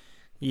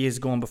years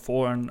gone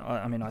before, and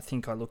I mean, I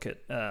think I look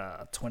at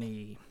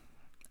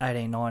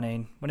 2018,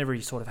 19, whenever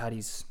he sort of had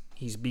his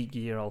big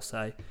year, I'll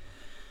say.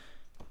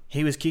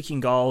 He was kicking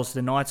goals.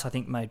 The Knights, I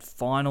think, made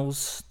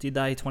finals, did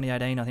they?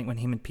 2018, I think when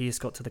him and Pearce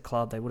got to the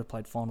club, they would have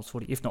played finals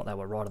footy. If not, they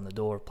were right on the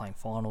door of playing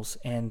finals.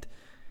 And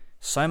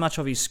so much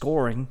of his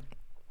scoring,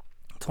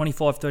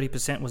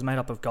 25-30%, was made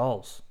up of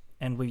goals.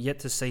 And we've yet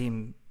to see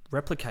him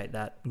replicate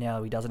that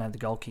now he doesn't have the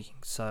goal kicking.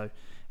 So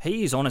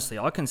he is, honestly,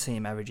 I can see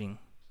him averaging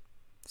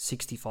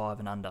 65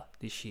 and under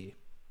this year.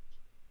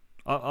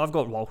 I've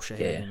got Walsh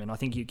ahead of him, and I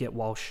think you get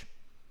Walsh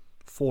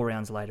 4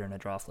 rounds later in a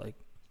draft league.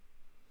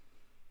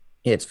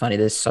 Yeah, it's funny.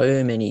 There's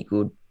so many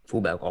good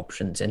fullback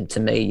options, and to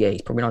me,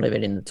 he's probably not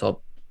even in the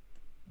top.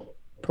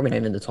 Probably not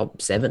even in the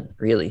top 7,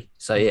 really.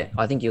 So yeah,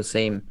 I think you'll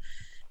see him.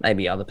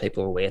 Maybe other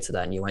people are aware to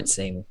that, and you won't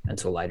see him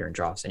until later in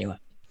drafts anyway.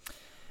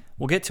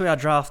 We'll get to our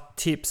draft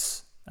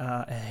tips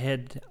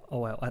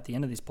at the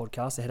end of this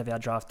podcast, ahead of our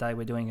draft day.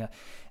 We're doing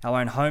our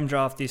own home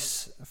draft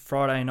this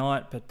Friday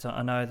night, but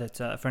I know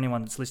that for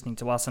anyone that's listening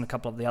to us and a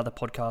couple of the other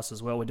podcasts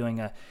as well, we're doing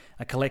a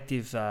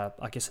collective,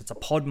 I guess it's a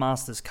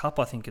Podmasters Cup,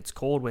 I think it's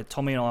called, where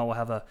Tommy and I will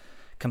have a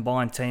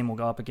combined team. We'll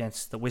go up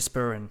against the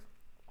Whisper and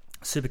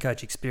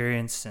Supercoach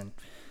Experience and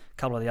a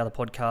couple of the other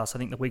podcasts. I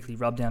think the Weekly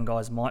Rubdown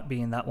guys might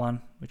be in that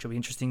one, which will be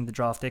interesting, the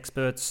draft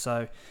experts.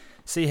 So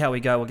see how we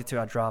go. We'll get to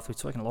our draft. We're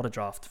talking a lot of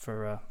draft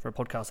for a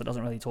podcast that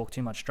doesn't really talk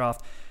too much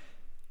draft.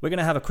 We're going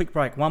to have a quick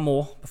break, one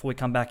more, before we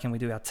come back and we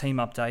do our team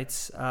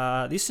updates.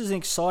 This is an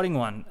exciting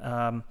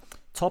one.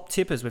 Top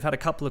tippers. We've had a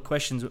couple of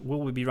questions.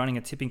 Will we be running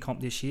a tipping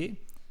comp this year?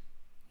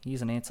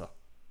 Here's an answer.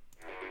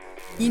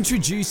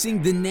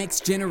 Introducing the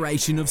next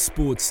generation of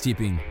sports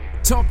tipping.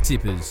 Top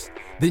Tippers,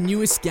 the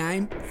newest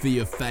game for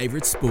your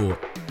favourite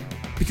sport.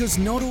 Because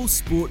not all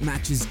sport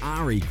matches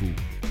are equal.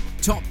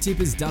 Top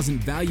Tippers doesn't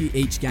value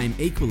each game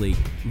equally.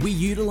 We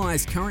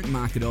utilise current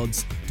market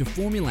odds to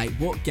formulate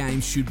what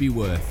games should be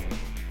worth.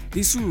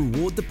 This will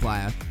reward the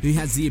player who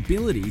has the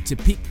ability to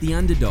pick the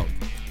underdog.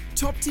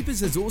 Top Tippers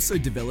has also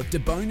developed a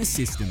bonus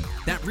system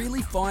that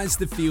really fires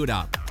the field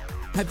up.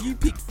 Have you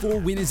picked 4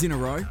 winners in a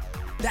row?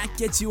 That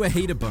gets you a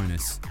heater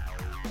bonus.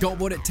 Got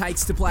what it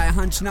takes to play a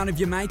hunch none of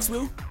your mates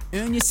will?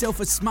 Earn yourself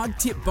a smug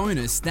tip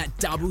bonus that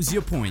doubles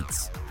your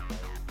points.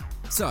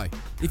 So,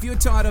 if you're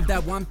tired of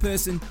that one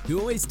person who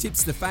always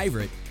tips the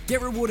favourite,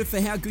 get rewarded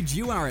for how good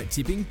you are at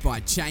tipping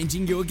by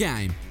changing your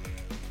game.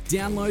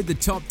 Download the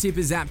Top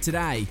Tippers app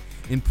today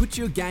and put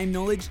your game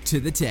knowledge to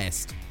the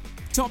test.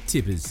 Top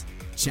Tippers,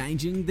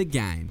 changing the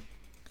game.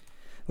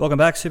 Welcome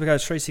back,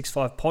 Supercoach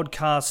 365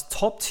 podcast.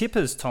 Top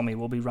Tippers, Tommy,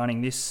 will be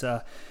running this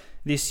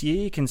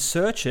year. You can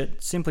search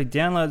it. Simply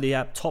download the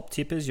app Top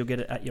Tippers. You'll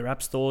get it at your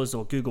app stores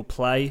or Google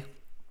Play.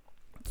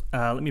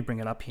 Let me bring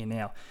it up here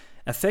now.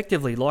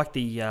 Effectively, like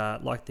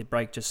the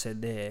break just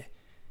said there,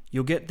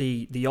 you'll get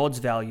the odds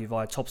value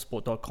via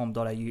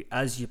topsport.com.au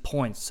as your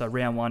points. So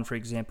round 1, for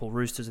example,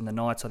 Roosters and the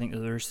Knights, I think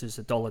the Roosters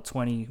are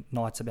 $1.20,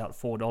 Knights about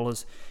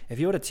 $4. If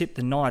you were to tip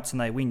the Knights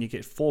and they win, you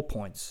get 4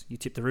 points. You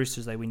tip the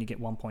Roosters, they win, you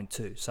get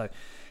 1.2. So,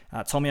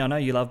 Tommy, I know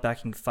you love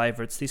backing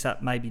favourites. This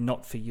app may be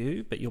not for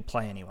you, but you'll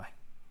play anyway.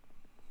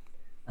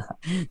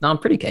 No, I'm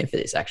pretty keen for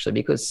this, actually,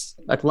 because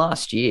like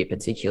last year,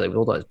 particularly with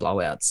all those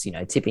blowouts,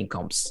 tipping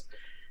comps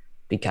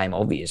became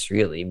obvious,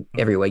 really.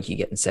 Every week you're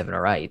getting 7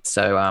 or 8.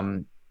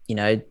 So,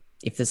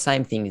 if the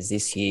same thing is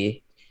this year,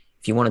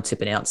 if you want to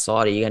tip an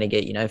outsider, you're going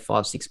to get,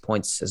 5-6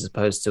 points as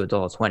opposed to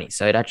 $1.20.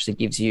 So it actually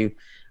gives you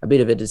a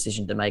bit of a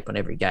decision to make on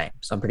every game.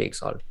 So I'm pretty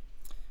excited.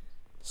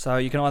 So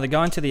you can either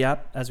go into the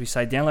app, as we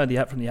say, download the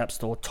app from the App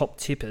Store, Top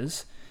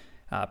Tippers,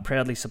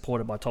 proudly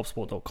supported by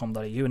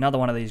topsport.com.au. Another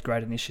one of these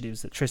great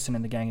initiatives that Tristan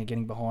and the gang are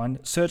getting behind.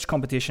 Search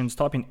competitions,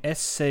 type in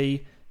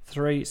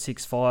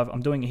SC365.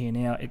 I'm doing it here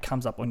now. It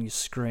comes up on your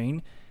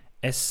screen.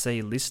 SC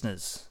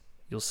Listeners.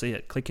 You'll see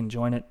it. Click and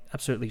join it.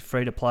 Absolutely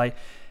free to play.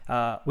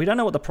 We don't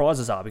know what the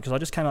prizes are because I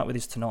just came up with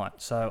this tonight.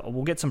 So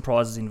we'll get some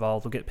prizes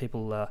involved. We'll get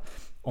people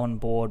on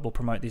board. We'll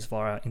promote this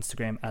via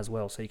Instagram as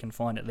well, so you can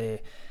find it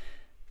there.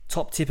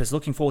 Top tippers,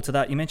 looking forward to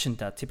that. You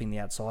mentioned tipping the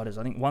outsiders.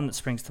 I think one that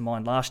springs to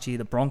mind, last year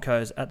the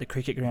Broncos at the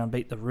cricket ground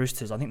beat the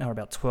Roosters. I think they were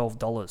about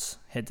 $12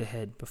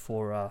 head-to-head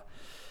before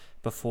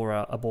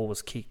a ball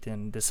was kicked,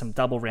 and there's some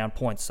double round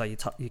points. So you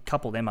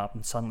couple them up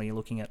and suddenly you're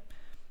looking at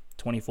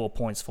 24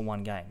 points for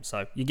one game.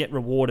 So you get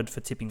rewarded for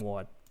tipping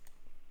wide.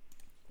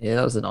 Yeah,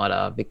 that was the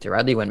night Victor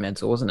Radley went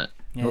mental, wasn't it?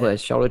 Yeah. All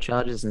those shoulder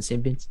charges and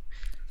sin-bins.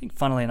 I think,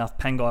 funnily enough,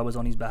 Pangai was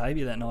on his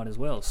behaviour that night as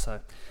well.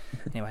 So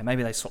anyway,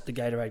 maybe they swapped the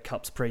Gatorade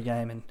cups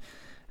pre-game, and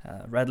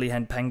Radley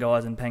had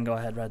Pangai's and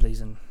Pangai had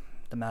Radley's, and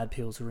the Mad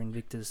Pills were in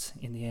Victor's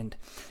in the end.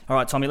 All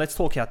right, Tommy, let's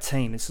talk our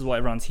team. This is why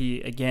everyone's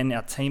here. Again,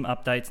 our team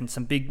updates and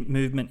some big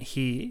movement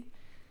here.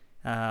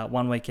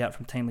 1 week out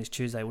from Team List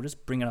Tuesday. We'll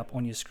just bring it up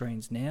on your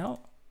screens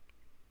now.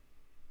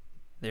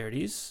 There it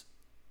is.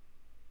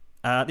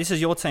 This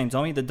is your team,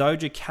 Tommy. The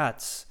Doja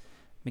Cats.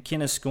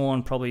 McInnes,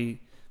 Scorn, probably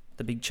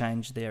the big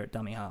change there at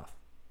dummy half.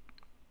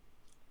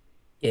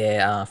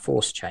 Yeah,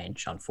 forced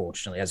change,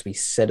 unfortunately. As we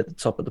said at the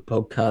top of the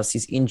podcast,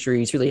 his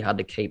injury is really hard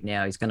to keep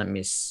now. He's going to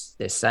miss,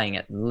 they're saying,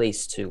 at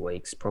least 2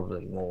 weeks,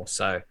 probably more.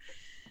 So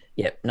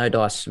Yep, no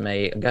dice for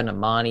me. I'm going to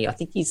Marnie. I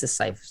think he's the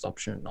safest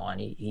option at 9.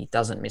 He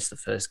doesn't miss the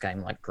first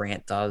game like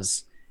Grant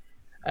does.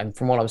 And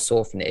from what I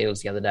saw from the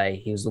Eels the other day,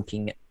 he was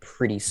looking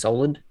pretty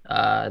solid.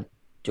 Do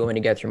you want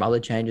me to go through my other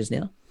changes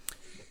now?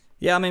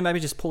 Yeah, I mean, maybe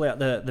just pull out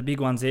the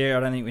big ones there. I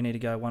don't think we need to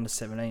go 1 to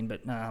 17,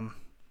 but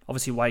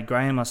obviously Wade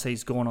Graham, I see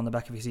he's gone on the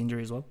back of his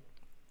injury as well.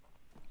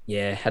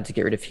 Yeah, had to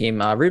get rid of him.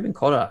 Ruben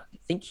Cotter, I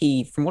think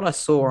from what I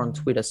saw on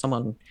Twitter,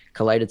 someone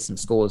collated some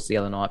scores the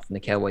other night from the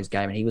Cowboys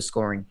game, and he was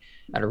scoring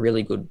at a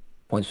really good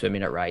points per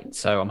minute rate.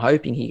 So I'm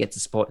hoping he gets a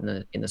spot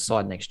in the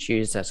side next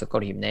Tuesday. So I've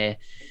got him there.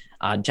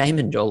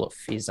 Jamin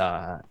Jolliffe is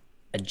a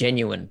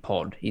genuine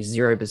pod. He's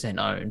 0%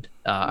 owned.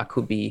 I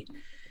could be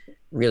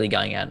really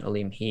going out on a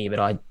limb here, but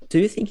I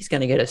do think he's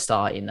going to get a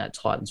start in that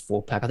Titans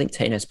 4-pack. I think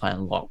Tino's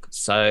playing lock.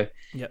 So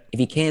If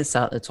he can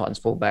start the Titans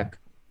 4-pack,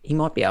 he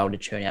might be able to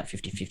churn out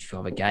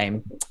 50-55 a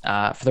game.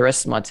 For the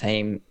rest of my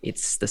team,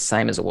 it's the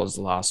same as it was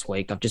last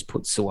week. I've just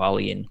put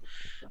Suwali in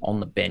on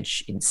the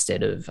bench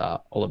instead of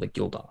Oliver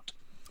Gildart.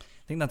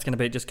 I think that's going to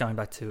be, just going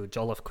back to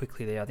Jolliffe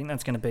quickly there, I think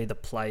that's going to be the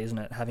play, isn't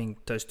it? Having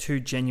those two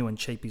genuine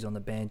cheapies on the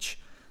bench,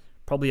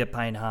 probably a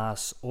Payne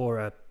Haas or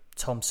a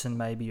Thompson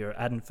maybe, or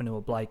Adam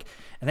Fanua-Blake,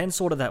 and then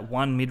sort of that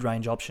one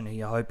mid-range option who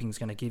you're hoping is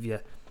going to give you,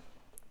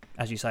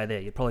 as you say there,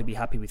 you'd probably be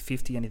happy with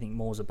 50. Anything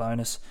more is a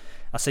bonus.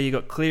 I see you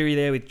got Cleary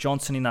there with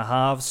Johnson in the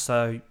halves,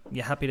 so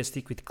you're happy to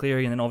stick with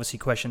Cleary, and then obviously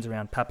questions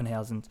around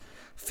Pappenhausen's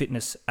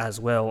fitness as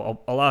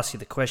well. I'll ask you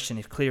the question,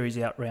 if Cleary's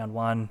out round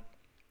 1,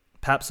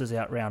 Paps is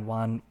out round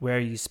 1, where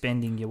are you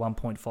spending your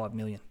 1.5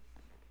 million?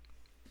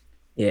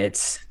 Yeah,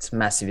 it's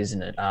massive,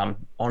 isn't it?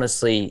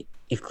 Honestly,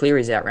 if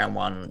Cleary's out round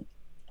 1,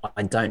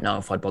 I don't know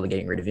if I'd bother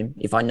getting rid of him.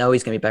 If I know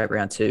he's going to be back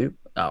round 2,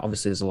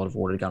 obviously there's a lot of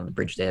water to go on the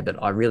bridge there,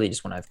 but I really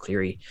just want to have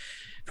Cleary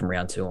from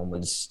round 2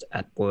 onwards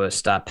at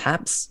worst.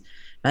 Paps,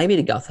 maybe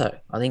to Gutho.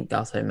 I think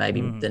Gutho may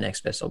be the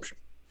next best option.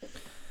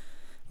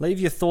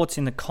 Leave your thoughts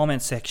in the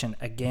comment section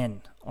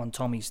again on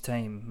Tommy's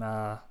team.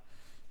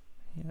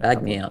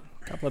 Bag me out.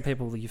 A couple of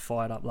people you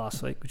fired up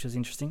last week, which is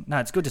interesting. No,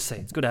 it's good to see.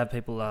 It's good to have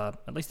people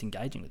at least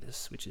engaging with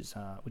this, which is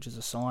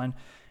a sign.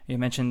 You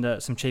mentioned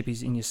some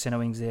cheapies in your centre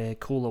wings there.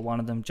 Cooler,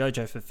 one of them.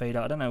 Jojo Fafita.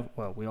 I don't know.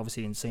 Well, we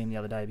obviously didn't see him the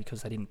other day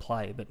because they didn't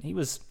play, but he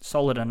was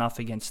solid enough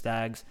against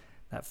Stags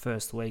that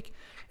first week.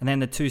 And then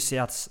the two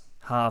Souths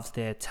halves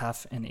there,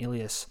 Taff and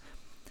Ilias.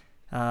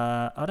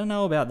 I don't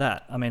know about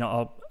that. I mean,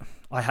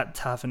 I had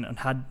Taff and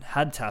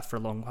had Taff for a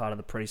long part of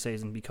the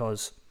preseason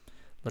because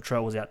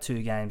Latrell was out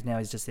 2 games. Now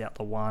he's just out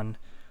the 1.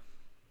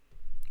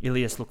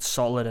 Ilias looked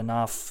solid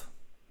enough.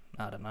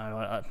 I don't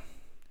know.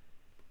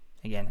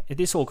 Again,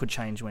 this all could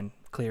change when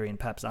Cleary and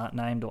Paps aren't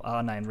named or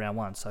are named round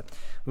 1. So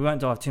we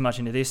won't dive too much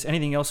into this.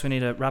 Anything else we need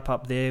to wrap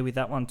up there with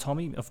that one,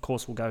 Tommy? Of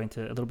course, we'll go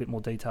into a little bit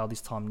more detail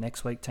this time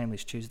next week, Team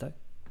List Tuesday.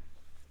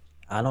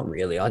 Not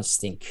really. I just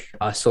think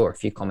I saw a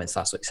few comments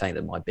last week saying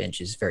that my bench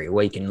is very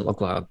weak, and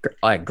look,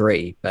 I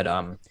agree. But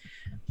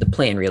the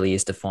plan really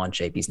is to find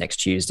cheapies next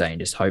Tuesday and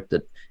just hope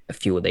that a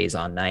few of these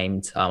are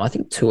named. I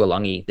think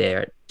Tuolungi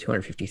there at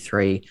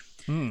 253.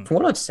 From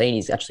what I've seen,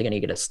 he's actually going to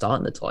get a start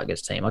in the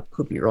Tigers team. I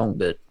could be wrong,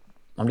 but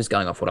I'm just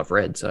going off what I've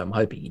read, so I'm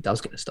hoping he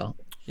does get a start.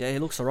 Yeah, he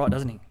looks all right,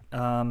 doesn't he?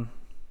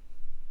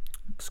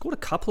 Scored a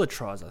couple of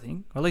tries, I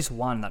think, or at least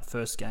one that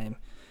first game,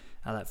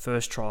 that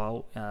first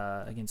trial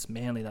against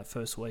Manly that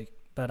first week.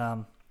 But I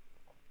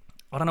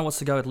don't know what's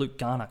to go with Luke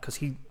Garner because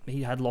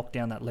he had locked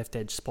down that left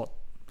edge spot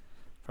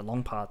for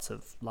long parts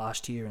of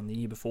last year and the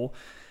year before.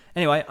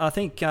 Anyway, I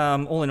think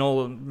all in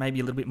all, maybe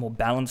a little bit more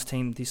balanced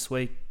team this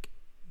week.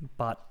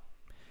 But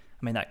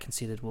I mean, that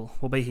considered,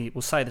 we'll be here.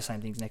 We'll say the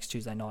same things next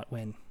Tuesday night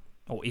when,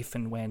 or if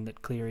and when,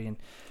 that Cleary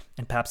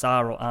and Paps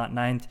are or aren't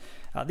named.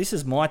 This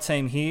is my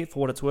team here for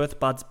what it's worth.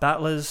 Buds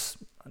Battlers.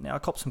 Now I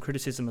copped some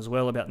criticism as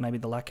well about maybe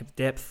the lack of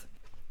depth.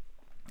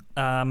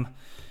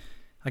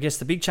 I guess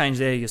the big change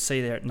there, you'll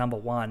see there at number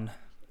 1,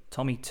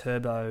 Tommy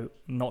Turbo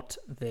not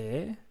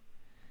there.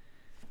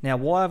 Now,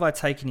 why have I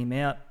taken him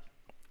out?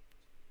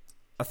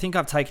 I think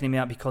I've taken him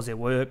out because there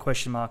were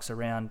question marks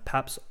around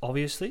Paps,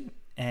 obviously,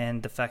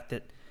 and the fact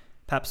that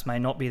Paps may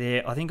not be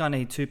there. I think I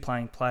need 2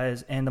 playing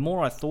players, and the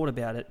more I thought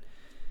about it,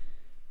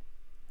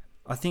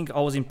 I think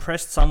I was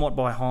impressed somewhat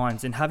by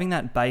Hines, and having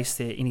that base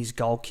there in his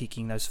goal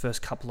kicking those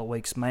first couple of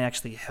weeks may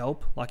actually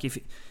help. Like, if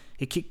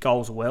he kicked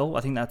goals well,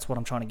 I think that's what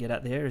I'm trying to get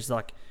at there, is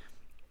like,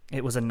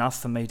 it was enough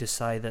for me to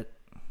say that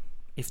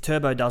if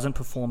Turbo doesn't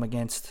perform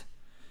against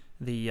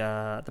the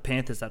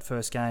Panthers that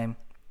first game,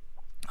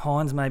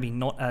 Hines maybe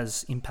not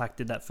as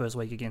impacted that first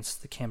week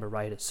against the Canberra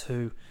Raiders,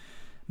 who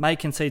may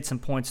concede some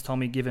points,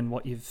 Tommy, given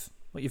what you've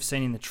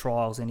seen in the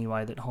trials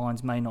anyway, that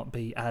Hines may not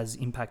be as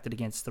impacted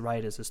against the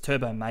Raiders as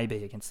Turbo may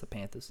be against the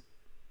Panthers.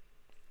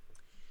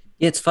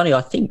 Yeah, it's funny. I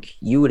think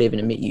you would even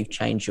admit you've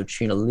changed your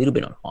tune a little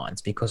bit on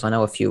Hines, because I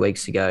know a few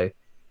weeks ago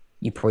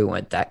you probably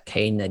weren't that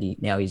keen that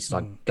he's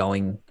like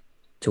going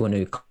to a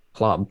new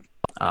club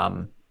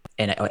and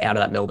out of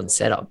that Melbourne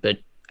setup. But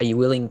are you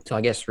willing to,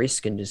 I guess,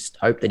 risk and just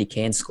hope that he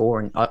can score?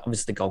 And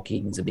obviously the goal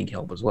kicking is a big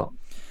help as well.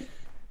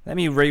 Let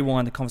me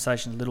rewind the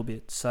conversation a little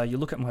bit. So you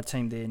look at my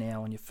team there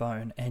now on your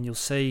phone and you'll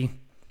see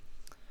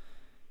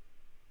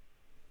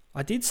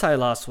I did say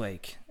last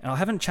week, and I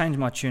haven't changed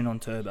my tune on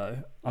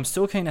Turbo. I'm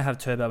still keen to have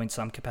Turbo in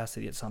some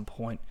capacity at some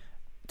point.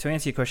 To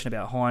answer your question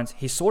about Hines,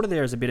 he's sort of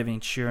there as a bit of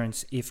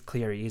insurance if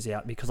Cleary is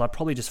out, because I'd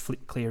probably just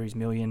flip Cleary's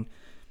million,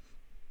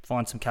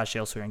 find some cash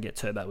elsewhere and get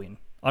Turbo in.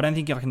 I don't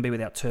think I can be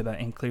without Turbo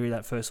and Cleary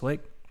that first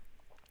week.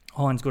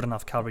 Hines good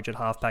enough coverage at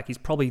halfback. He's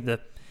probably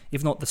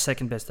if not the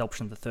second best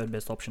option, the third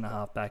best option at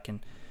halfback.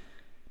 And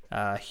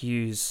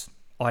Hughes,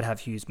 I'd have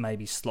Hughes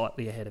maybe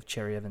slightly ahead of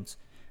Cherry Evans.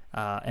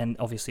 And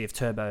obviously if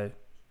Turbo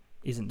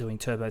isn't doing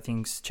Turbo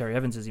things, Cherry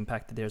Evans is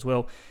impacted there as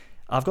well.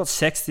 I've got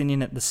Sexton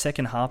in at the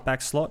second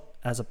halfback slot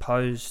as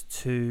opposed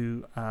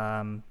to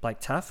Blake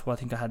Taaffe, who I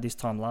think I had this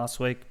time last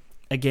week.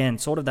 Again,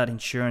 sort of that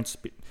insurance,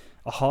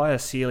 a higher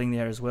ceiling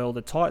there as well.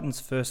 The Titans'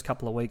 first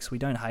couple of weeks, we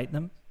don't hate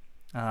them.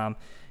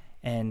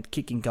 And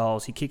kicking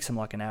goals, he kicks them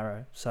like an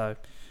arrow. So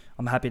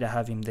I'm happy to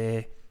have him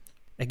there.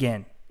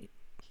 Again,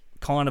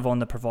 kind of on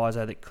the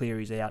proviso that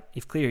Cleary's out.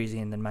 If Cleary's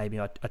in, then maybe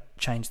I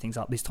change things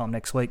up this time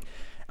next week.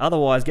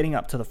 Otherwise, getting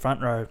up to the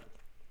front row,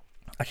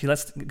 actually,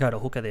 let's go to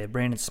hooker there.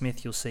 Brandon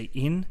Smith, you'll see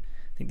in.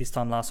 I think this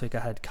time last week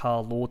I had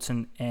Carl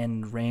Lawton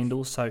and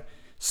Randall. So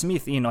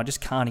Smith in, I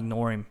just can't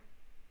ignore him,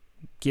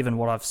 given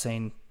what I've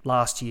seen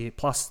last year,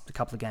 plus a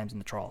couple of games in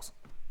the trials.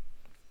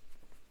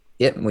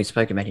 Yep, we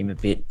spoke about him a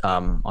bit.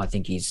 I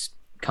think he's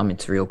come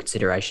into real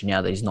consideration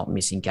now that he's not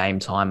missing game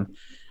time.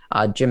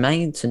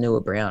 Jermaine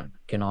Tanua-Brown,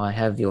 can I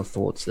have your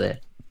thoughts there?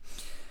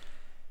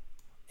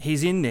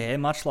 He's in there,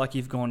 much like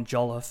you've gone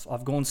Jolliffe.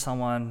 I've gone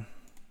someone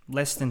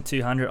less than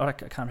 200. I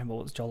can't remember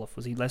what was Jolliffe.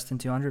 Was he less than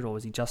 200 or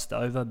was he just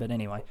over? But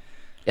anyway.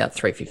 Yeah,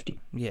 350.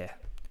 Yeah.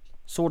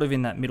 Sort of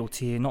in that middle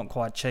tier, not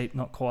quite cheap,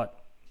 not quite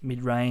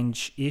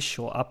mid-range-ish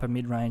or upper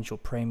mid-range or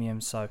premium.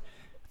 So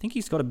I think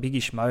he's got a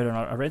biggish motor. And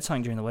I read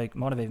something during the week,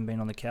 might have even been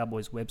on the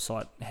Cowboys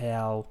website,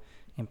 how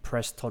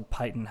impressed Todd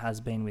Payton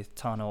has been with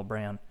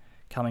Tanua-Brown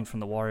coming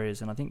from the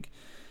Warriors. And I think,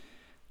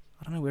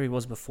 I don't know where he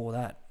was before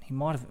that. He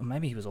might have,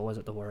 maybe he was always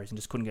at the Warriors and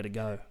just couldn't get a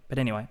go. But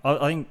anyway,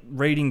 I think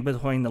reading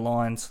between the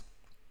lines,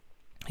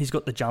 he's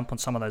got the jump on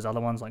some of those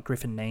other ones like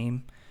Griffin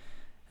Neame,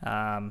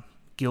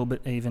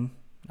 Gilbert even,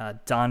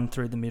 Dunn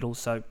through the middle.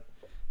 So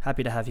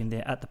happy to have him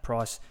there at the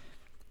price.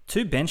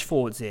 Two bench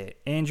forwards there,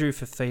 Andrew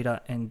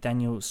Fifita and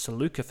Daniel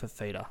Saluka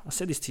Fifita. I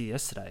said this to you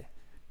yesterday.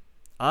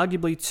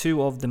 Arguably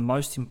two of the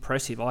most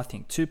impressive, I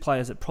think. Two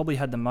players that probably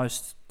had the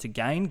most to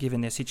gain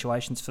given their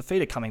situations.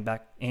 Fifita coming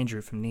back,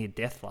 Andrew, from near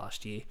death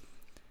last year.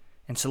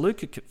 And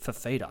Saluka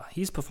Fifita,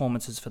 his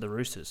performances for the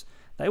Roosters,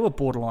 they were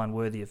borderline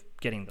worthy of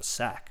getting the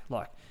sack.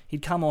 Like,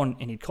 he'd come on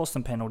and he'd cost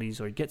them penalties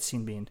or he'd get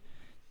sin-binned.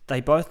 They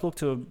both look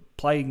to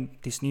play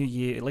this new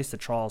year, at least the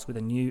trials, with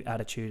a new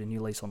attitude, a new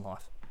lease on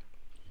life.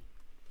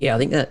 Yeah, I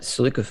think that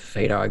Saluka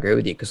Fifita, I agree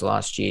with you, because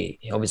last year,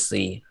 I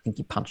think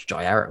he punched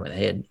Jai Arrett in the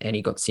head and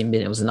he got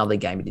sin-binned. It was another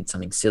game he did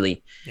something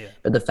silly. Yeah.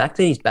 But the fact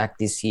that he's back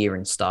this year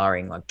and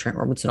starring, like Trent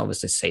Robinson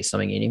obviously sees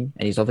something in him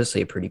and he's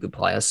obviously a pretty good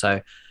player.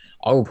 So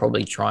I will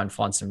probably try and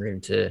find some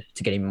room to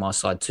get him on my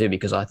side too,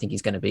 because I think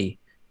he's going to be,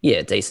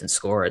 a decent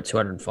scorer at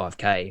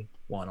 205k.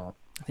 Why not?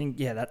 I think,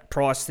 that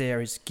price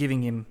there is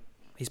giving him,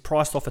 he's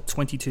priced off a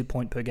 22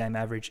 point per game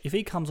average. If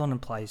he comes on and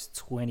plays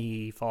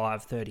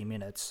 25, 30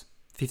 minutes,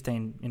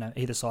 15,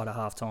 either side of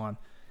half time,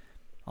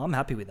 I'm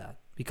happy with that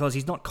because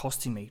he's not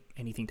costing me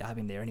anything to have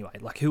him there anyway.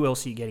 Like, who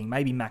else are you getting?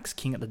 Maybe Max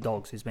King at the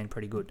Dogs, who's been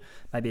pretty good.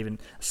 Maybe even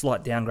a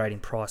slight downgrade in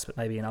price, but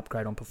maybe an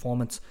upgrade on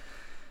performance.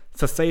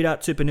 Fifita,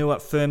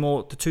 Tupanua,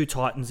 Fermor, the two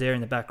Titans there in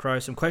the back row.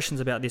 Some questions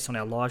about this on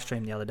our live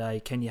stream the other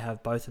day. Can you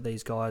have both of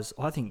these guys?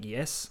 I think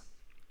yes.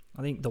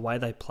 I think the way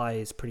they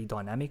play is pretty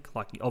dynamic.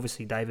 Like,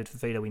 obviously, David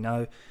Fifita, we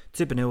know.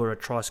 Tupanua, a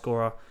try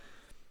scorer.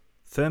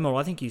 Fermor,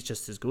 I think he's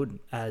just as good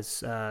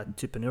as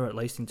Tupanua, at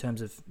least in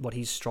terms of what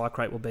his strike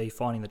rate will be,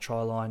 finding the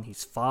try line.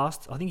 He's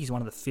fast. I think he's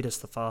one of the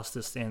fittest, the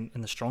fastest, and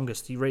the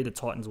strongest. You read the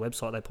Titans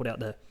website, they put out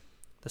the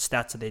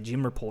stats of their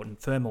gym report, and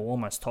Fermor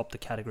almost topped the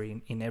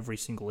category in every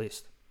single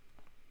list.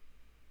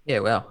 Yeah,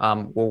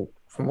 well,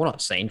 from what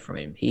I've seen from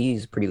him,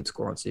 he's a pretty good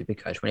scorer on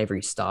Supercoach. Whenever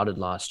he started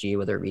last year,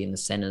 whether it be in the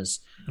centres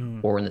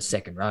or in the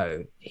second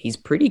row, he's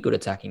pretty good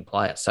attacking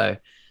player. So,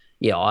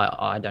 yeah,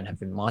 I don't have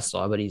him in my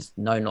side, but he's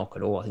no knock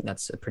at all. I think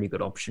that's a pretty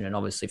good option. And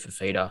obviously for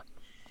Fifita,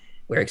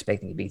 we're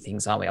expecting big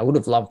things, aren't we? I would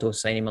have loved to have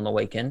seen him on the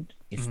weekend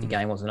if the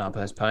game wasn't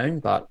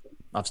postponed, but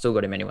I've still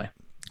got him anyway.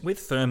 With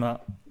Fermor,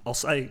 I'll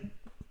say,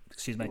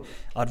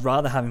 I'd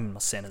rather have him in my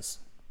centres.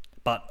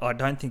 But I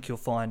don't think you'll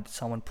find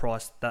someone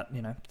priced that,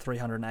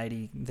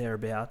 380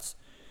 thereabouts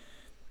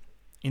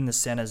in the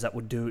centres that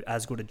would do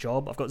as good a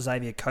job. I've got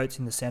Xavier Coates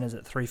in the centres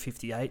at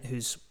 358,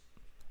 who's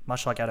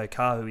much like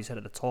Addo-Carr, who he's had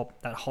at the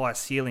top, that high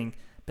ceiling,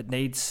 but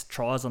needs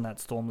tries on that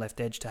Storm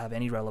left edge to have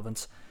any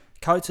relevance.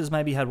 Coates has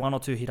maybe had one or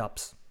two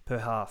hit-ups per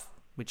half,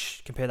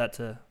 which compare that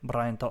to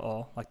Brian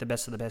To'o, like the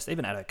best of the best.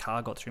 Even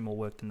Addo-Carr got through more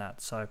work than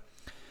that. So,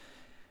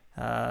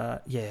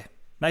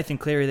 Nathan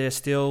Cleary there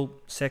still,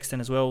 Sexton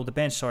as well. The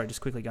bench,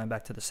 just quickly going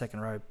back to the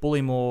second row.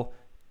 Bullymore,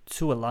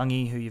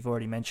 Tuolangi, who you've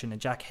already mentioned,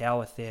 and Jack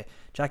Howarth there.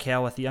 Jack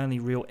Howarth, the only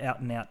real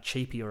out-and-out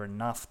cheapie or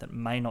enough that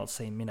may not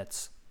see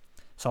minutes.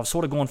 So I've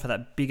sort of gone for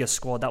that bigger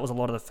squad. That was a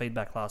lot of the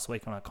feedback last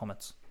week on our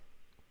comments.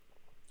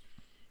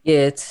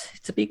 Yeah,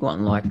 it's a big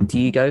one. Like, do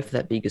you go for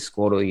that bigger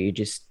squad or you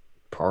just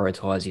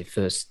prioritize your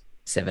first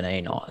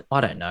 17?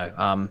 I don't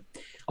know.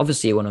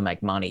 Obviously you want to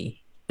make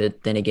money,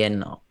 but then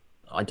again,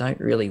 I don't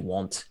really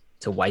want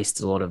to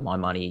waste a lot of my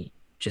money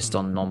just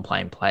on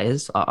non-playing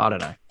players. I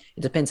don't know.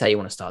 It depends how you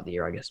want to start the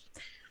year, I guess.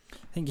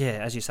 I think, yeah,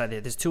 as you say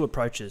there's two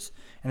approaches.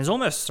 And there's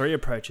almost three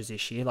approaches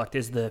this year. Like,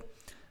 there's the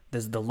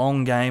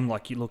long game.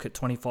 Like, you look at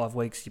 25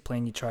 weeks, you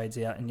plan your trades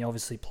out, and you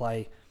obviously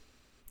play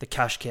the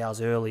cash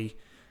cows early.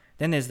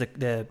 Then there's the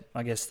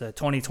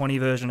 2020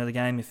 version of the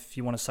game, if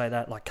you want to say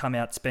that. Like, come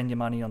out, spend your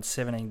money on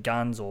 17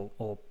 guns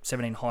or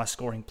 17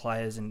 high-scoring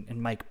players and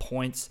make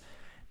points.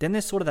 Then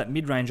there's sort of that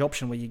mid-range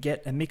option where you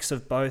get a mix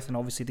of both, and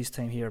obviously this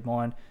team here of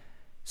mine,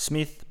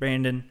 Smith,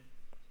 Brandon,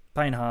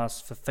 Payne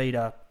Haas,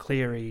 Fafita,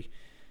 Cleary,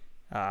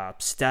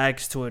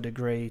 Stags to a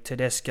degree,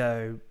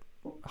 Tedesco,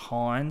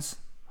 Hines,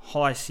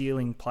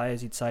 high-ceiling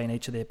players, you'd say, in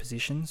each of their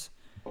positions.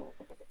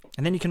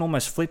 And then you can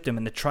almost flip them,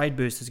 and the trade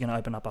boost is going to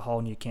open up a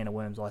whole new can of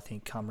worms, I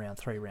think, come round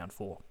 3, round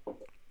 4.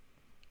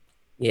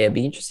 Yeah, it'd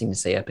be interesting to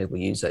see how people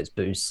use those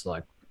boosts.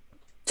 Like,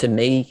 to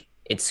me,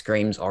 it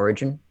screams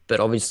Origin, but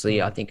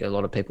obviously I think a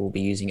lot of people will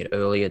be using it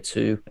earlier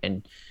too.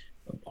 And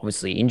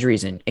obviously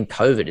injuries and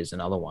COVID is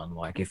another one.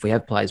 Like, if we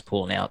have players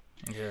pulling out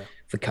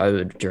for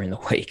COVID during the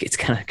week, it's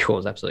going to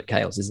cause absolute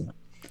chaos, isn't it?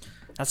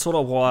 That's sort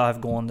of why I've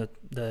gone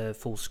the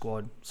full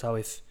squad. So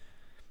if,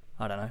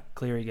 I don't know,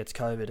 Cleary gets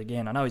COVID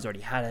again, I know he's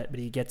already had it, but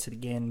he gets it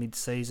again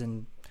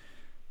mid-season,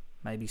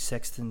 maybe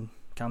Sexton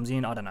comes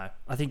in, I don't know.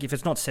 I think if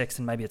it's not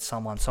Sexton, maybe it's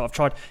someone. So I've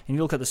tried, and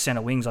you look at the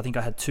centre wings, I think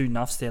I had 2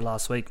 nuffs there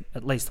last week,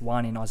 at least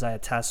one in Isaiah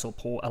Tass or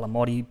Paul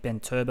Alamotti, Ben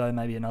Turbo,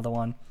 maybe another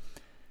one.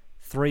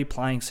 3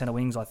 playing centre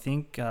wings, I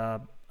think,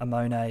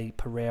 Amone,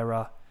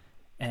 Pereira,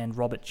 and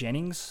Robert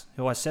Jennings,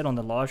 who I said on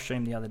the live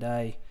stream the other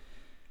day,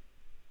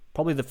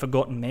 probably the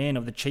forgotten man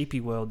of the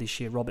cheapie world this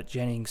year, Robert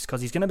Jennings,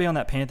 because he's going to be on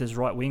that Panthers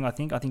right wing, I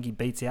think. I think he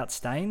beats out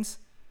Staines.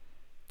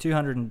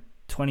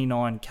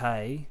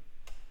 229k.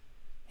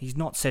 He's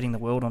not setting the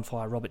world on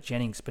fire, Robert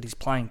Jennings, but he's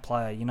playing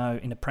player. You know,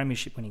 in a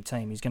premiership winning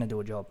team, he's going to do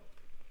a job.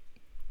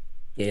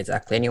 Yeah,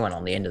 exactly. Anyone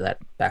on the end of that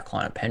back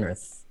line at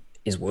Penrith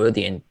is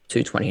worthy, and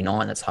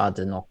 229, that's hard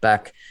to knock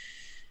back.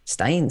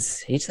 Staines,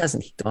 he just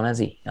hasn't kicked on, has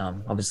he?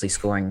 Obviously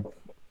scoring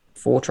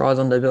 4 tries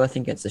on debut, I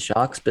think, against the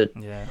Sharks, but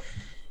yeah,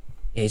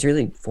 he's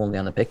really fallen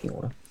down the pecking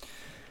order.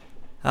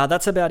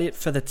 That's about it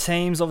for the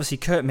teams. Obviously,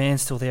 Kurt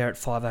Mann's still there at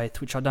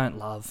 5'8", which I don't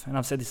love, and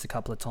I've said this a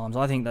couple of times.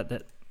 I think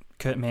that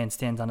Kurt Mann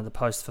stands under the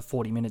post for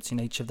 40 minutes in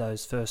each of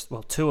those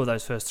two of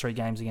those first 3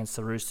 games against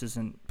the Roosters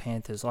and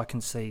Panthers. I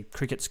can see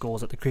cricket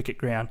scores at the cricket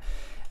ground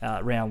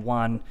round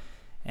 1,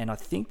 and I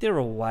think they're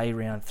away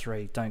round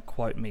 3. Don't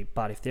quote me,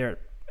 but if they're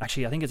I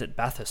think it's at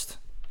Bathurst,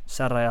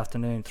 Saturday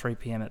afternoon, 3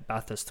 p.m. at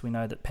Bathurst. We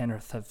know that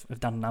Penrith have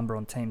done a number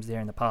on teams there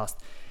in the past.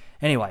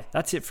 Anyway,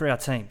 that's it for our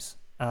teams.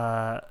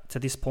 To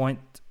this point,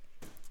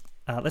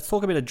 let's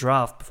talk a bit of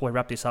draft before we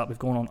wrap this up. We've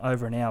gone on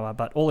over an hour,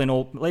 but all in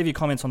all, leave your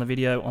comments on the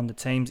video on the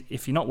teams.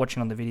 If you're not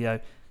watching on the video,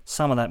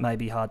 some of that may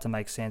be hard to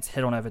make sense.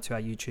 Head on over to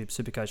our YouTube,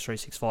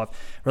 Supercoach365.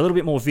 We're a little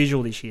bit more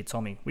visual this year,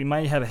 Tommy. We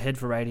may have a head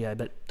for radio,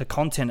 but the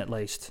content at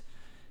least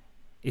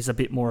is a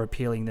bit more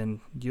appealing than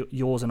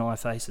yours and I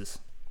faces.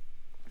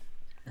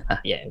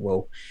 Yeah,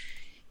 well,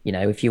 you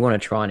know, if you want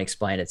to try and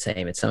explain a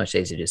team, it's so much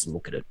easier to just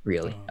look at it,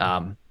 really.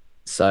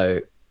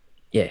 So,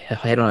 yeah,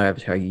 head on over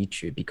to our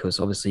YouTube, because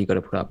obviously you've got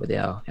to put up with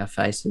our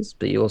faces,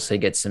 but you also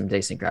get some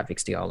decent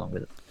graphics to go along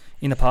with it.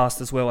 In the past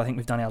as well, I think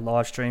we've done our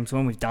live streams.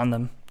 When we've done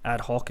them,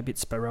 ad hoc, a bit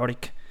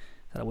sporadic.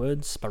 Is that a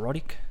word?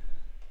 Sporadic?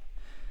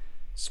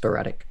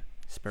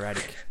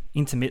 Sporadic.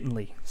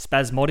 Intermittently.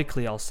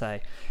 Spasmodically, I'll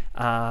say.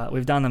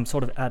 We've done them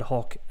sort of ad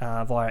hoc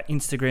via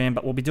Instagram,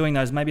 but we'll be doing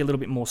those maybe a little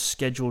bit more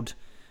scheduled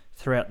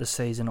throughout the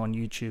season on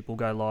YouTube. We'll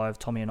go live,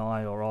 Tommy and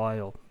I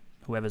or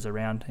whoever's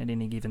around at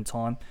any given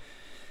time.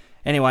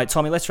 Anyway,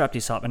 Tommy, let's wrap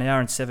this up. 1 hour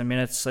and 7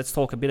 minutes. Let's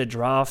talk a bit of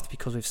draft,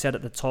 because we've said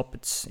at the top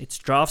it's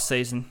draft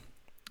season.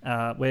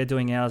 We're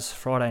doing ours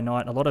Friday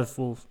night. A lot of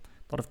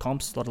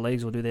comps, a lot of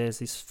leagues will do theirs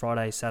this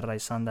Friday, Saturday,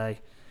 Sunday,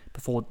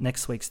 before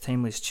next week's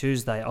team list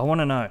Tuesday. I want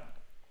to know,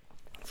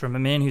 from a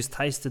man who's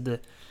tasted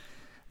the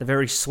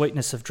very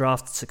sweetness of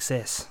draft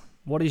success,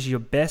 what is your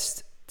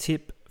best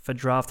tip for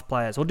draft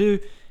players? Or do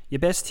your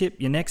best tip,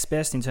 your next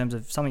best in terms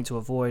of something to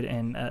avoid,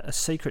 and a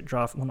secret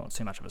draft, well, not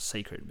too much of a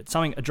secret, but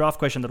a draft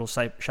question that will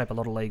shape a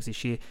lot of leagues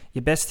this year.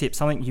 Your best tip,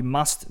 something you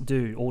must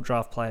do, all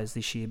draft players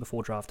this year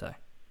before draft day.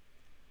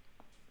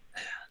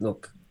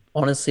 Look,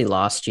 honestly,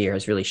 last year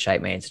has really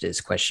shaped my answer to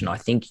this question. I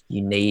think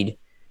you need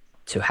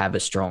to have a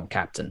strong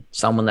captain,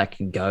 someone that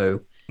can go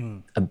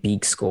a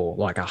big score,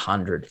 like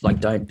 100. Like,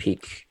 don't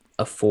pick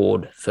a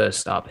Ford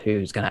first up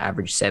who's going to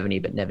average 70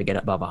 but never get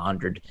above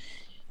 100.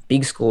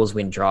 Big scores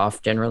win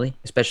draft generally,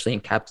 especially in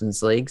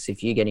captain's leagues.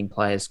 If you're getting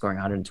players scoring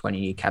 120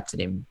 and you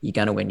captain him, you're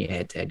going to win your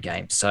head-to-head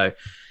game. So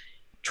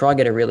try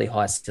get a really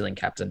high ceiling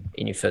captain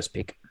in your first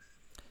pick.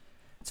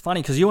 It's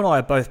funny because you and I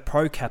are both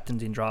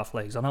pro-captains in draft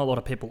leagues. I know a lot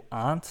of people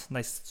aren't.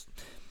 They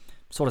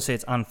sort of say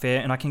it's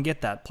unfair, and I can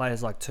get that.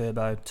 Players like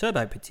Turbo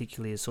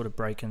particularly is sort of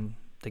breaking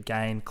the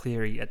game,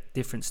 Cleary, at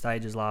different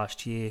stages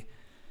last year.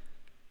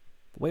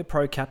 We're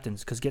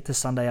pro-captains because get to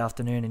Sunday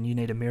afternoon and you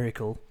need a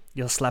miracle.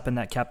 You're slapping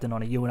that captain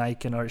on a Ewan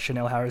Aiken or a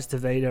Chanel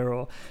Harris-Tavita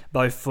or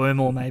Beau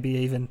Fermor, maybe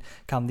even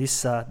come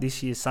this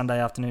year's Sunday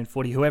afternoon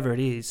footy, whoever it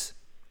is,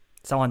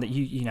 someone that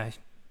you know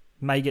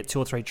may get 2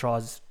 or 3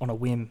 tries on a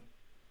whim.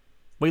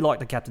 We like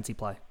the captaincy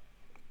play.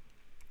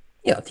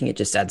 Yeah, I think it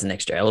just adds an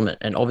extra element.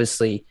 And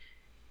obviously,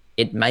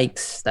 it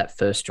makes that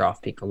first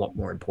draft pick a lot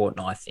more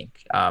important, I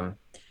think.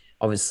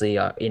 Obviously,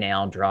 in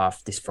our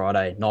draft this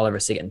Friday, neither of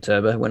us are getting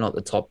Turbo. We're not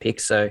the top pick.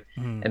 So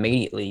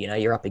immediately,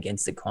 you're up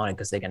against it kind of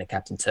because they're going to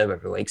captain Turbo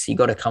every week. So you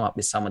got to come up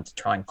with someone to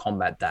try and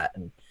combat that.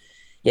 And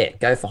yeah,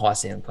 go for high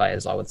ceiling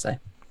players, I would say.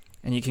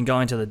 And you can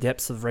go into the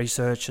depths of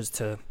research as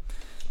to,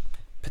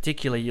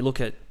 particularly, you look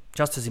at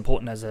just as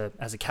important as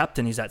a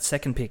captain is that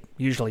second pick,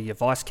 usually your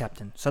vice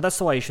captain. So that's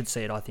the way you should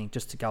see it, I think,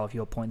 just to go off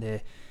your point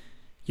there.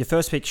 Your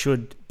first pick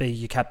should be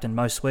your captain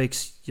most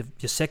weeks. Your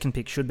second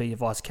pick should be your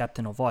vice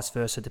captain or vice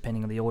versa,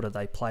 depending on the order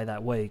they play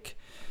that week.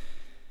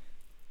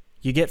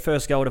 You get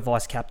first go to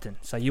vice captain.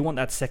 So you want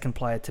that second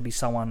player to be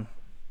someone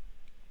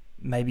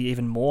maybe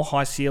even more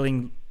high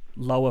ceiling,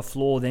 lower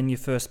floor than your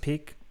first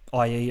pick,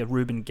 i.e. a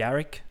Ruben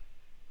Garrick.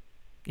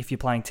 If you're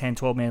playing 10,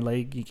 12-man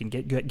league, you can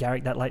get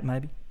Garrick that late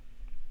maybe.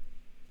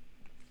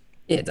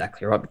 Yeah,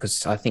 exactly right,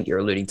 because I think you're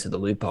alluding to the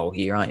loophole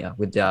here, aren't you?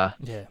 With your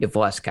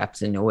vice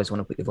captain, you always want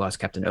to put your vice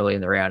captain early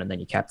in the round and then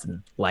your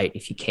captain late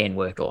if you can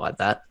work it like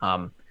that.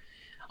 I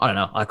don't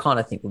know. I kind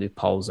of think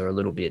loopholes are a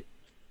little bit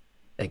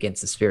against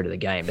the spirit of the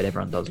game, but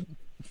everyone does it.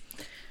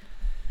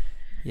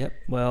 Yep,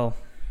 well,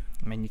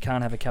 I mean, you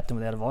can't have a captain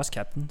without a vice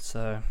captain,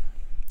 so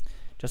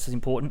just as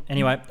important.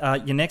 Anyway,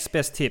 your next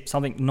best tip,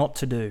 something not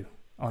to do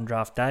on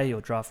draft day or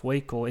draft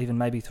week or even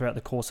maybe throughout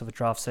the course of a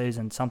draft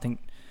season, something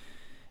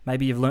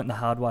maybe you've learnt the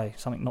hard way,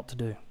 something not to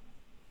do.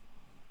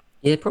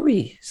 Yeah,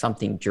 probably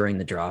something during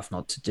the draft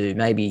not to do.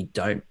 Maybe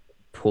don't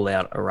pull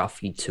out a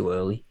roughie too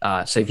early.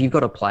 So if you've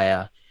got a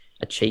player,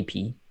 a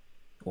cheapie,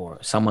 or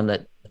someone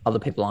that other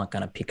people aren't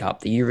going to pick up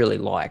that you really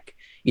like,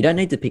 you don't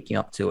need to pick him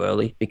up too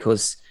early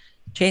because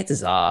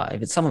chances are,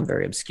 if it's someone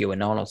very obscure,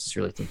 no one else is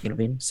really thinking of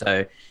him.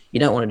 So you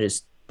don't want to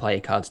just play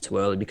your cards too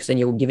early because then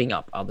you're giving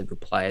up other good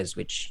players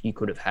which you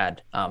could have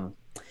had. I'm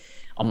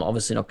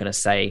obviously not going to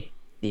say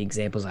the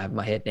examples I have in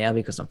my head now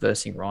because I'm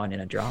versing Ryan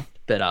in a draft.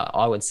 But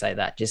I would say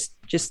that just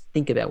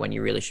think about when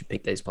you really should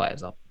pick these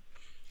players up.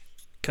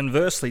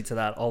 Conversely to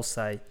that, I'll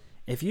say,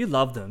 if you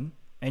love them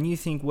and you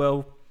think,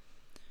 well,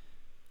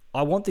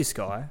 I want this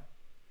guy,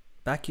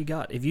 back your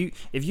gut. If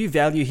you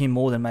value him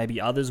more than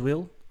maybe others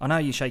will, I know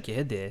you shake your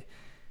head there,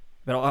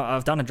 but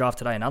I've done a draft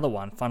today, another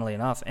one, funnily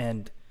enough,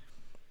 and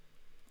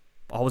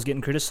I was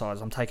getting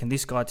criticised. I'm taking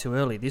this guy too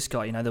early. This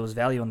guy, there was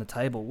value on the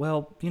table.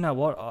 Well, you know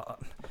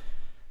what?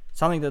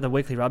 Something that the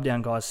weekly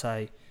rubdown guys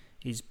say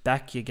is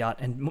back your gut,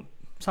 and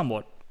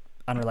somewhat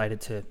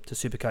unrelated to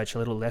Supercoach, a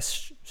little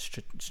less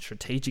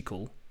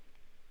strategical.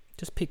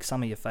 Just pick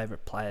some of your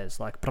favourite players,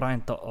 like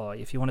Brian To'o.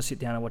 If you want to sit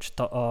down and watch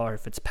To'o, or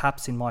if it's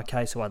Paps in my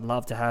case, who I'd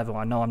love to have, who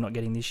I know I'm not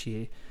getting this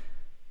year,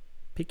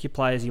 pick your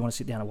players you want to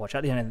sit down and watch.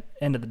 At the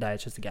end of the day,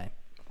 it's just a game.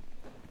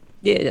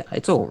 Yeah,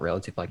 it's all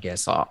relative, I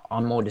guess.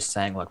 I'm more just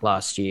saying, like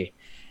last year,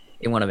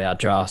 in one of our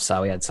drafts,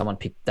 we had someone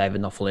pick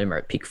David Nofaluma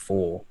at pick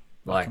 4.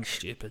 Like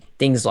stupid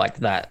things like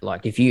that.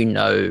 Like if you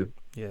know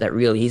that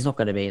really he's not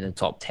going to be in the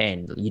top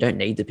 10, you don't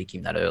need to pick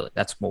him that early.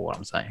 That's more what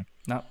I'm saying.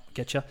 No,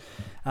 getcha.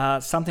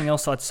 Something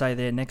else I'd say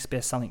there, next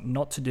best, something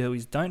not to do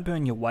is don't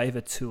burn your waiver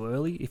too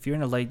early. If you're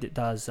in a league that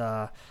does,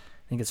 I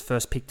think it's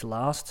first pick to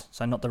last,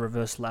 so not the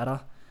reverse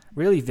ladder,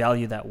 really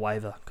value that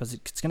waiver because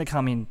it's going to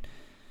come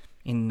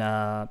into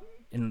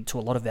a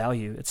lot of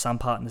value at some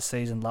part in the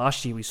season.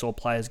 Last year we saw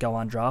players go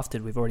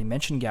undrafted. We've already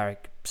mentioned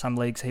Garrick. Some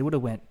leagues he would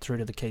have went through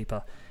to the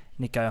keeper.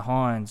 Nico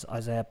Hines,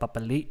 Isaiah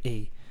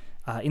Papali'i.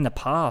 In the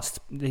past,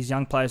 these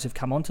young players have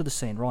come onto the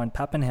scene. Ryan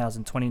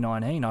Pappenhausen,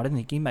 2019, I don't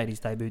think he made his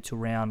debut till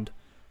round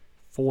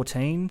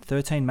 14,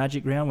 13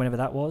 Magic round, whenever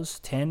that was,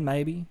 10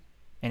 maybe.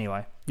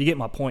 Anyway, you get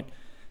my point.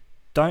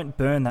 Don't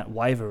burn that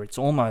waiver. It's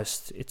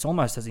almost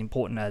as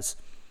important as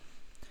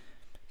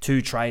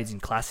 2 trades in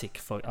Classic,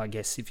 for I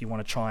guess, if you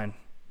want to try and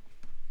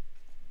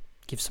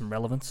give some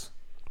relevance.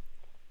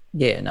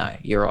 Yeah, no,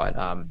 you're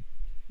right.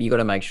 You got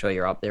to make sure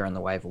you're up there on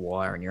the waiver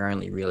wire and you're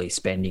only really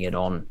spending it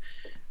on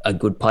a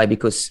good play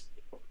because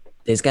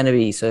there's going to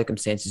be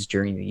circumstances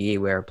during the year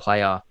where a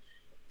player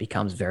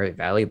becomes very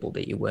valuable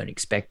that you weren't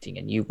expecting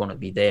and you want to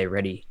be there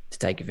ready to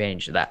take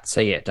advantage of that. So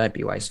yeah, don't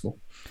be wasteful.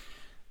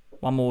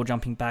 One more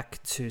jumping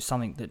back to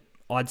something that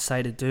I'd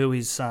say to do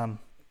is, I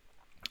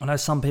know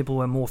some people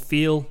were more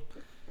feel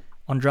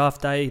on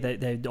draft day.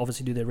 They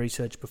obviously do their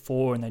research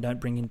before and they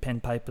don't bring in pen,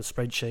 paper,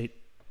 spreadsheet,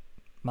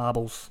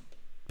 marbles,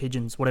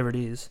 pigeons, whatever it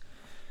is.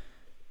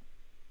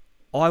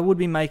 I would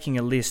be making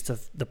a list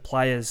of the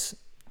players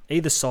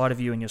either side of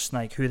you and your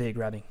snake, who they're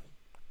grabbing,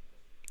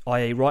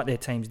 i.e. write their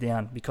teams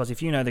down, because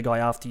if you know the guy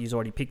after you's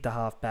already picked the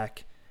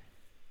halfback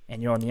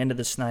and you're on the end of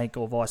the snake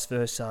or vice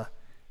versa,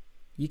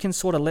 you can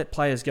sort of let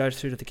players go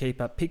through to the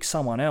keeper, pick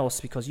someone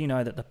else because you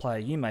know that the player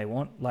you may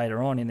want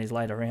later on in these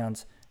later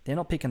rounds they're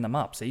not picking them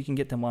up. So you can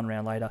get them one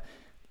round later.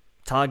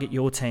 Target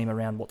your team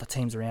around what the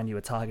teams around you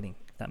are targeting.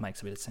 If that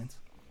makes a bit of sense.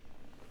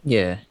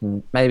 Yeah,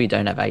 and maybe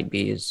don't have 8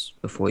 beers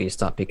before you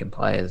start picking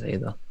players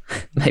either.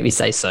 Maybe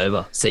stay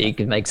sober so you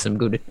can make some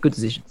good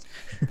decisions.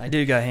 They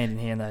do go hand in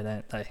hand though,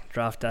 don't they?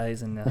 Draft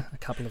days and a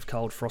couple of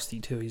cold frosty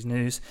Tui's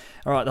news.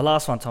 All right, the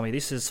last one, Tommy.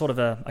 This is sort of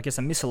a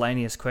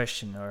miscellaneous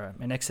question or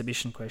an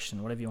exhibition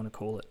question, whatever you want to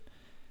call it.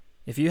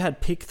 If you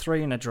had pick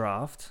 3 in a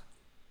draft,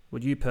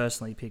 would you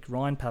personally pick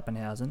Ryan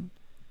Papenhuyzen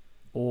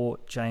or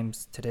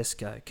James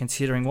Tedesco,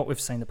 considering what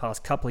we've seen the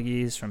past couple of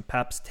years from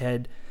Paps,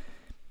 Ted,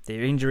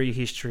 their injury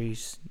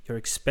histories, your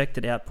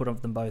expected output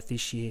of them both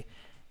this year,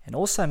 and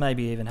also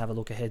maybe even have a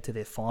look ahead to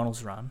their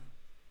finals run?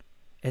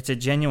 It's a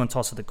genuine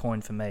toss of the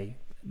coin for me.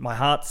 My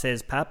heart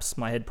says Paps,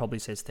 my head probably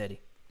says Teddy.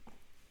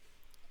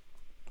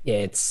 Yeah,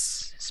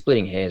 it's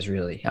splitting hairs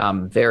really.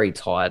 Very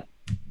tight.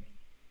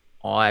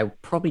 I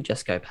probably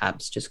just go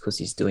Paps just because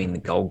he's doing the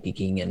goal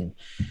kicking, and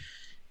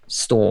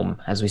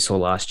Storm, as we saw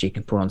last year,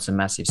 can put on some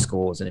massive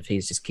scores, and if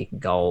he's just kicking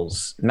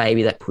goals,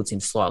 maybe that puts him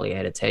slightly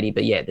ahead of Teddy.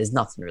 But yeah, there's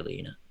nothing really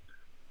in it.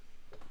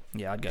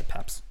 Yeah, I'd go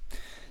Paps.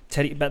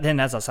 Teddy, but then,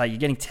 as I say, you're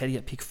getting Teddy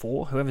at pick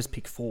 4. Whoever's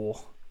pick 4,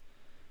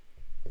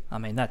 I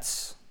mean,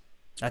 that's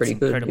pretty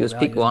good. He was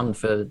pick 1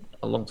 for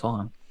a long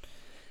time.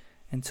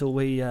 Until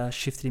we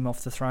shifted him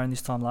off the throne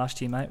this time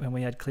last year, mate, when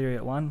we had Cleary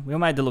at 1. We were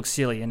made to look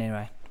silly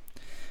anyway.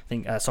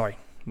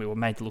 We were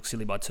made to look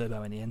silly by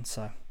Turbo in the end,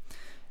 so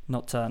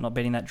not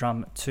beating that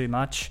drum too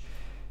much.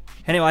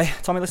 Anyway,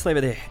 Tommy, let's leave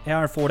it there.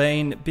 Hour and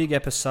 14, big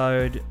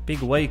episode,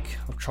 big week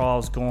of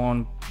trials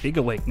gone,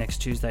 bigger week next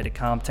Tuesday to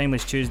come. Team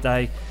List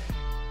Tuesday.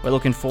 We're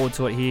looking forward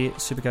to it here.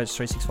 Supercoach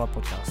 365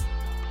 podcast.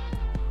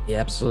 Yeah,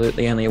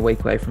 absolutely. Only a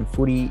week away from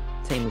footy,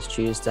 Team List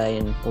Tuesday,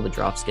 and all the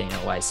drafts getting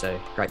away, so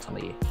great time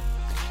of year.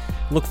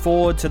 Look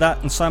forward to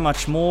that and so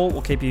much more.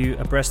 We'll keep you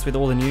abreast with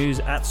all the news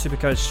at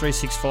Supercoach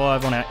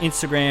 365 on our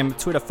Instagram,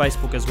 Twitter,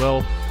 Facebook as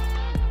well.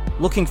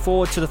 Looking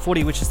forward to the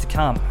footy which is to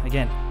come.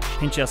 Again,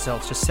 pinch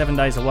yourselves, just 7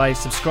 days away.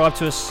 Subscribe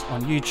to us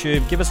on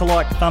YouTube. Give us a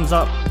like, thumbs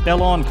up,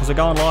 bell on, because we're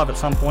going live at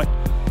some point.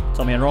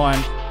 Tommy and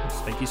Ryan, we'll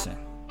speak to you soon.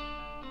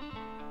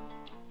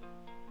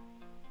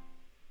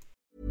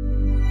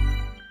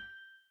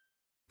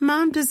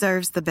 Mom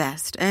deserves the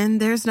best,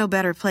 and there's no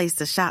better place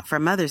to shop for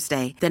Mother's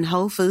Day than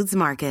Whole Foods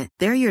Market.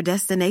 They're your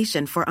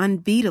destination for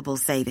unbeatable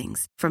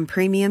savings, from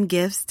premium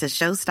gifts to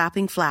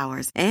show-stopping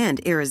flowers and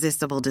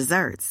irresistible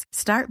desserts.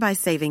 Start by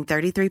saving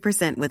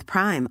 33% with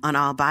Prime on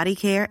all body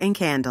care and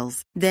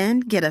candles.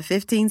 Then get a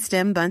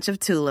 15-stem bunch of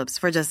tulips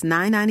for just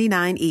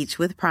 $9.99 each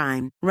with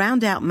Prime.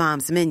 Round out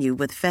Mom's menu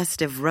with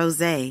festive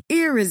rosé,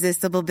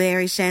 irresistible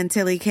berry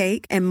chantilly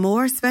cake, and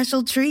more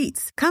special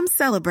treats. Come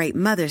celebrate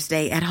Mother's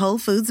Day at Whole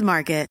Foods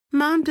Market.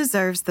 Mom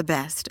deserves the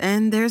best,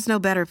 and there's no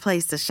better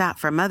place to shop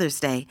for Mother's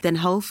Day than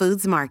Whole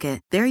Foods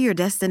Market. They're your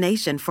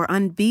destination for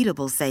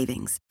unbeatable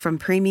savings, from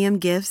premium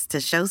gifts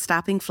to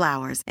show-stopping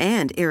flowers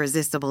and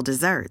irresistible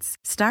desserts.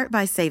 Start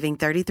by saving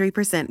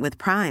 33% with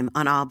Prime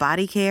on all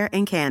body care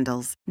and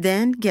candles.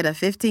 Then get a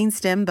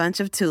 15-stem bunch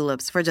of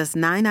tulips for just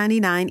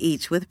 $9.99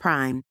 each with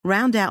Prime.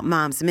 Round out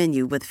Mom's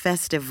menu with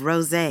festive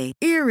rosé,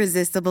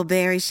 irresistible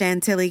berry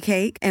chantilly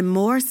cake, and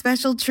more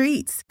special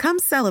treats. Come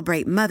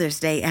celebrate Mother's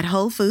Day at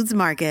Whole Foods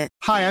Market.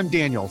 Hi, I'm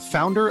Daniel,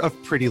 founder of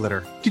Pretty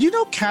Litter. Did you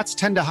know cats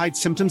tend to hide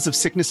symptoms of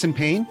sickness and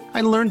pain?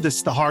 I learned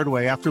this the hard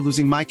way after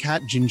losing my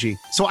cat, Gingy.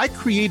 So I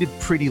created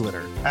Pretty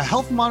Litter, a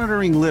health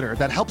monitoring litter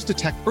that helps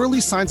detect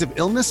early signs of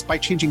illness by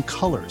changing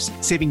colors,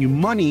 saving you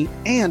money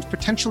and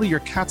potentially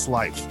your cat's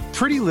life.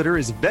 Pretty Litter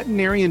is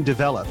veterinarian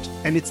developed,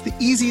 and it's the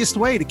easiest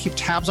way to keep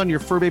tabs on your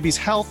fur baby's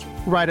health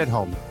right at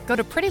home. Go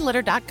to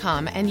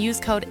prettylitter.com and use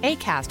code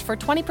ACAST for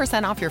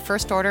 20% off your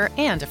first order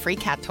and a free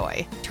cat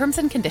toy. Terms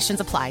and conditions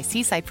apply.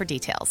 See site for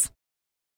details.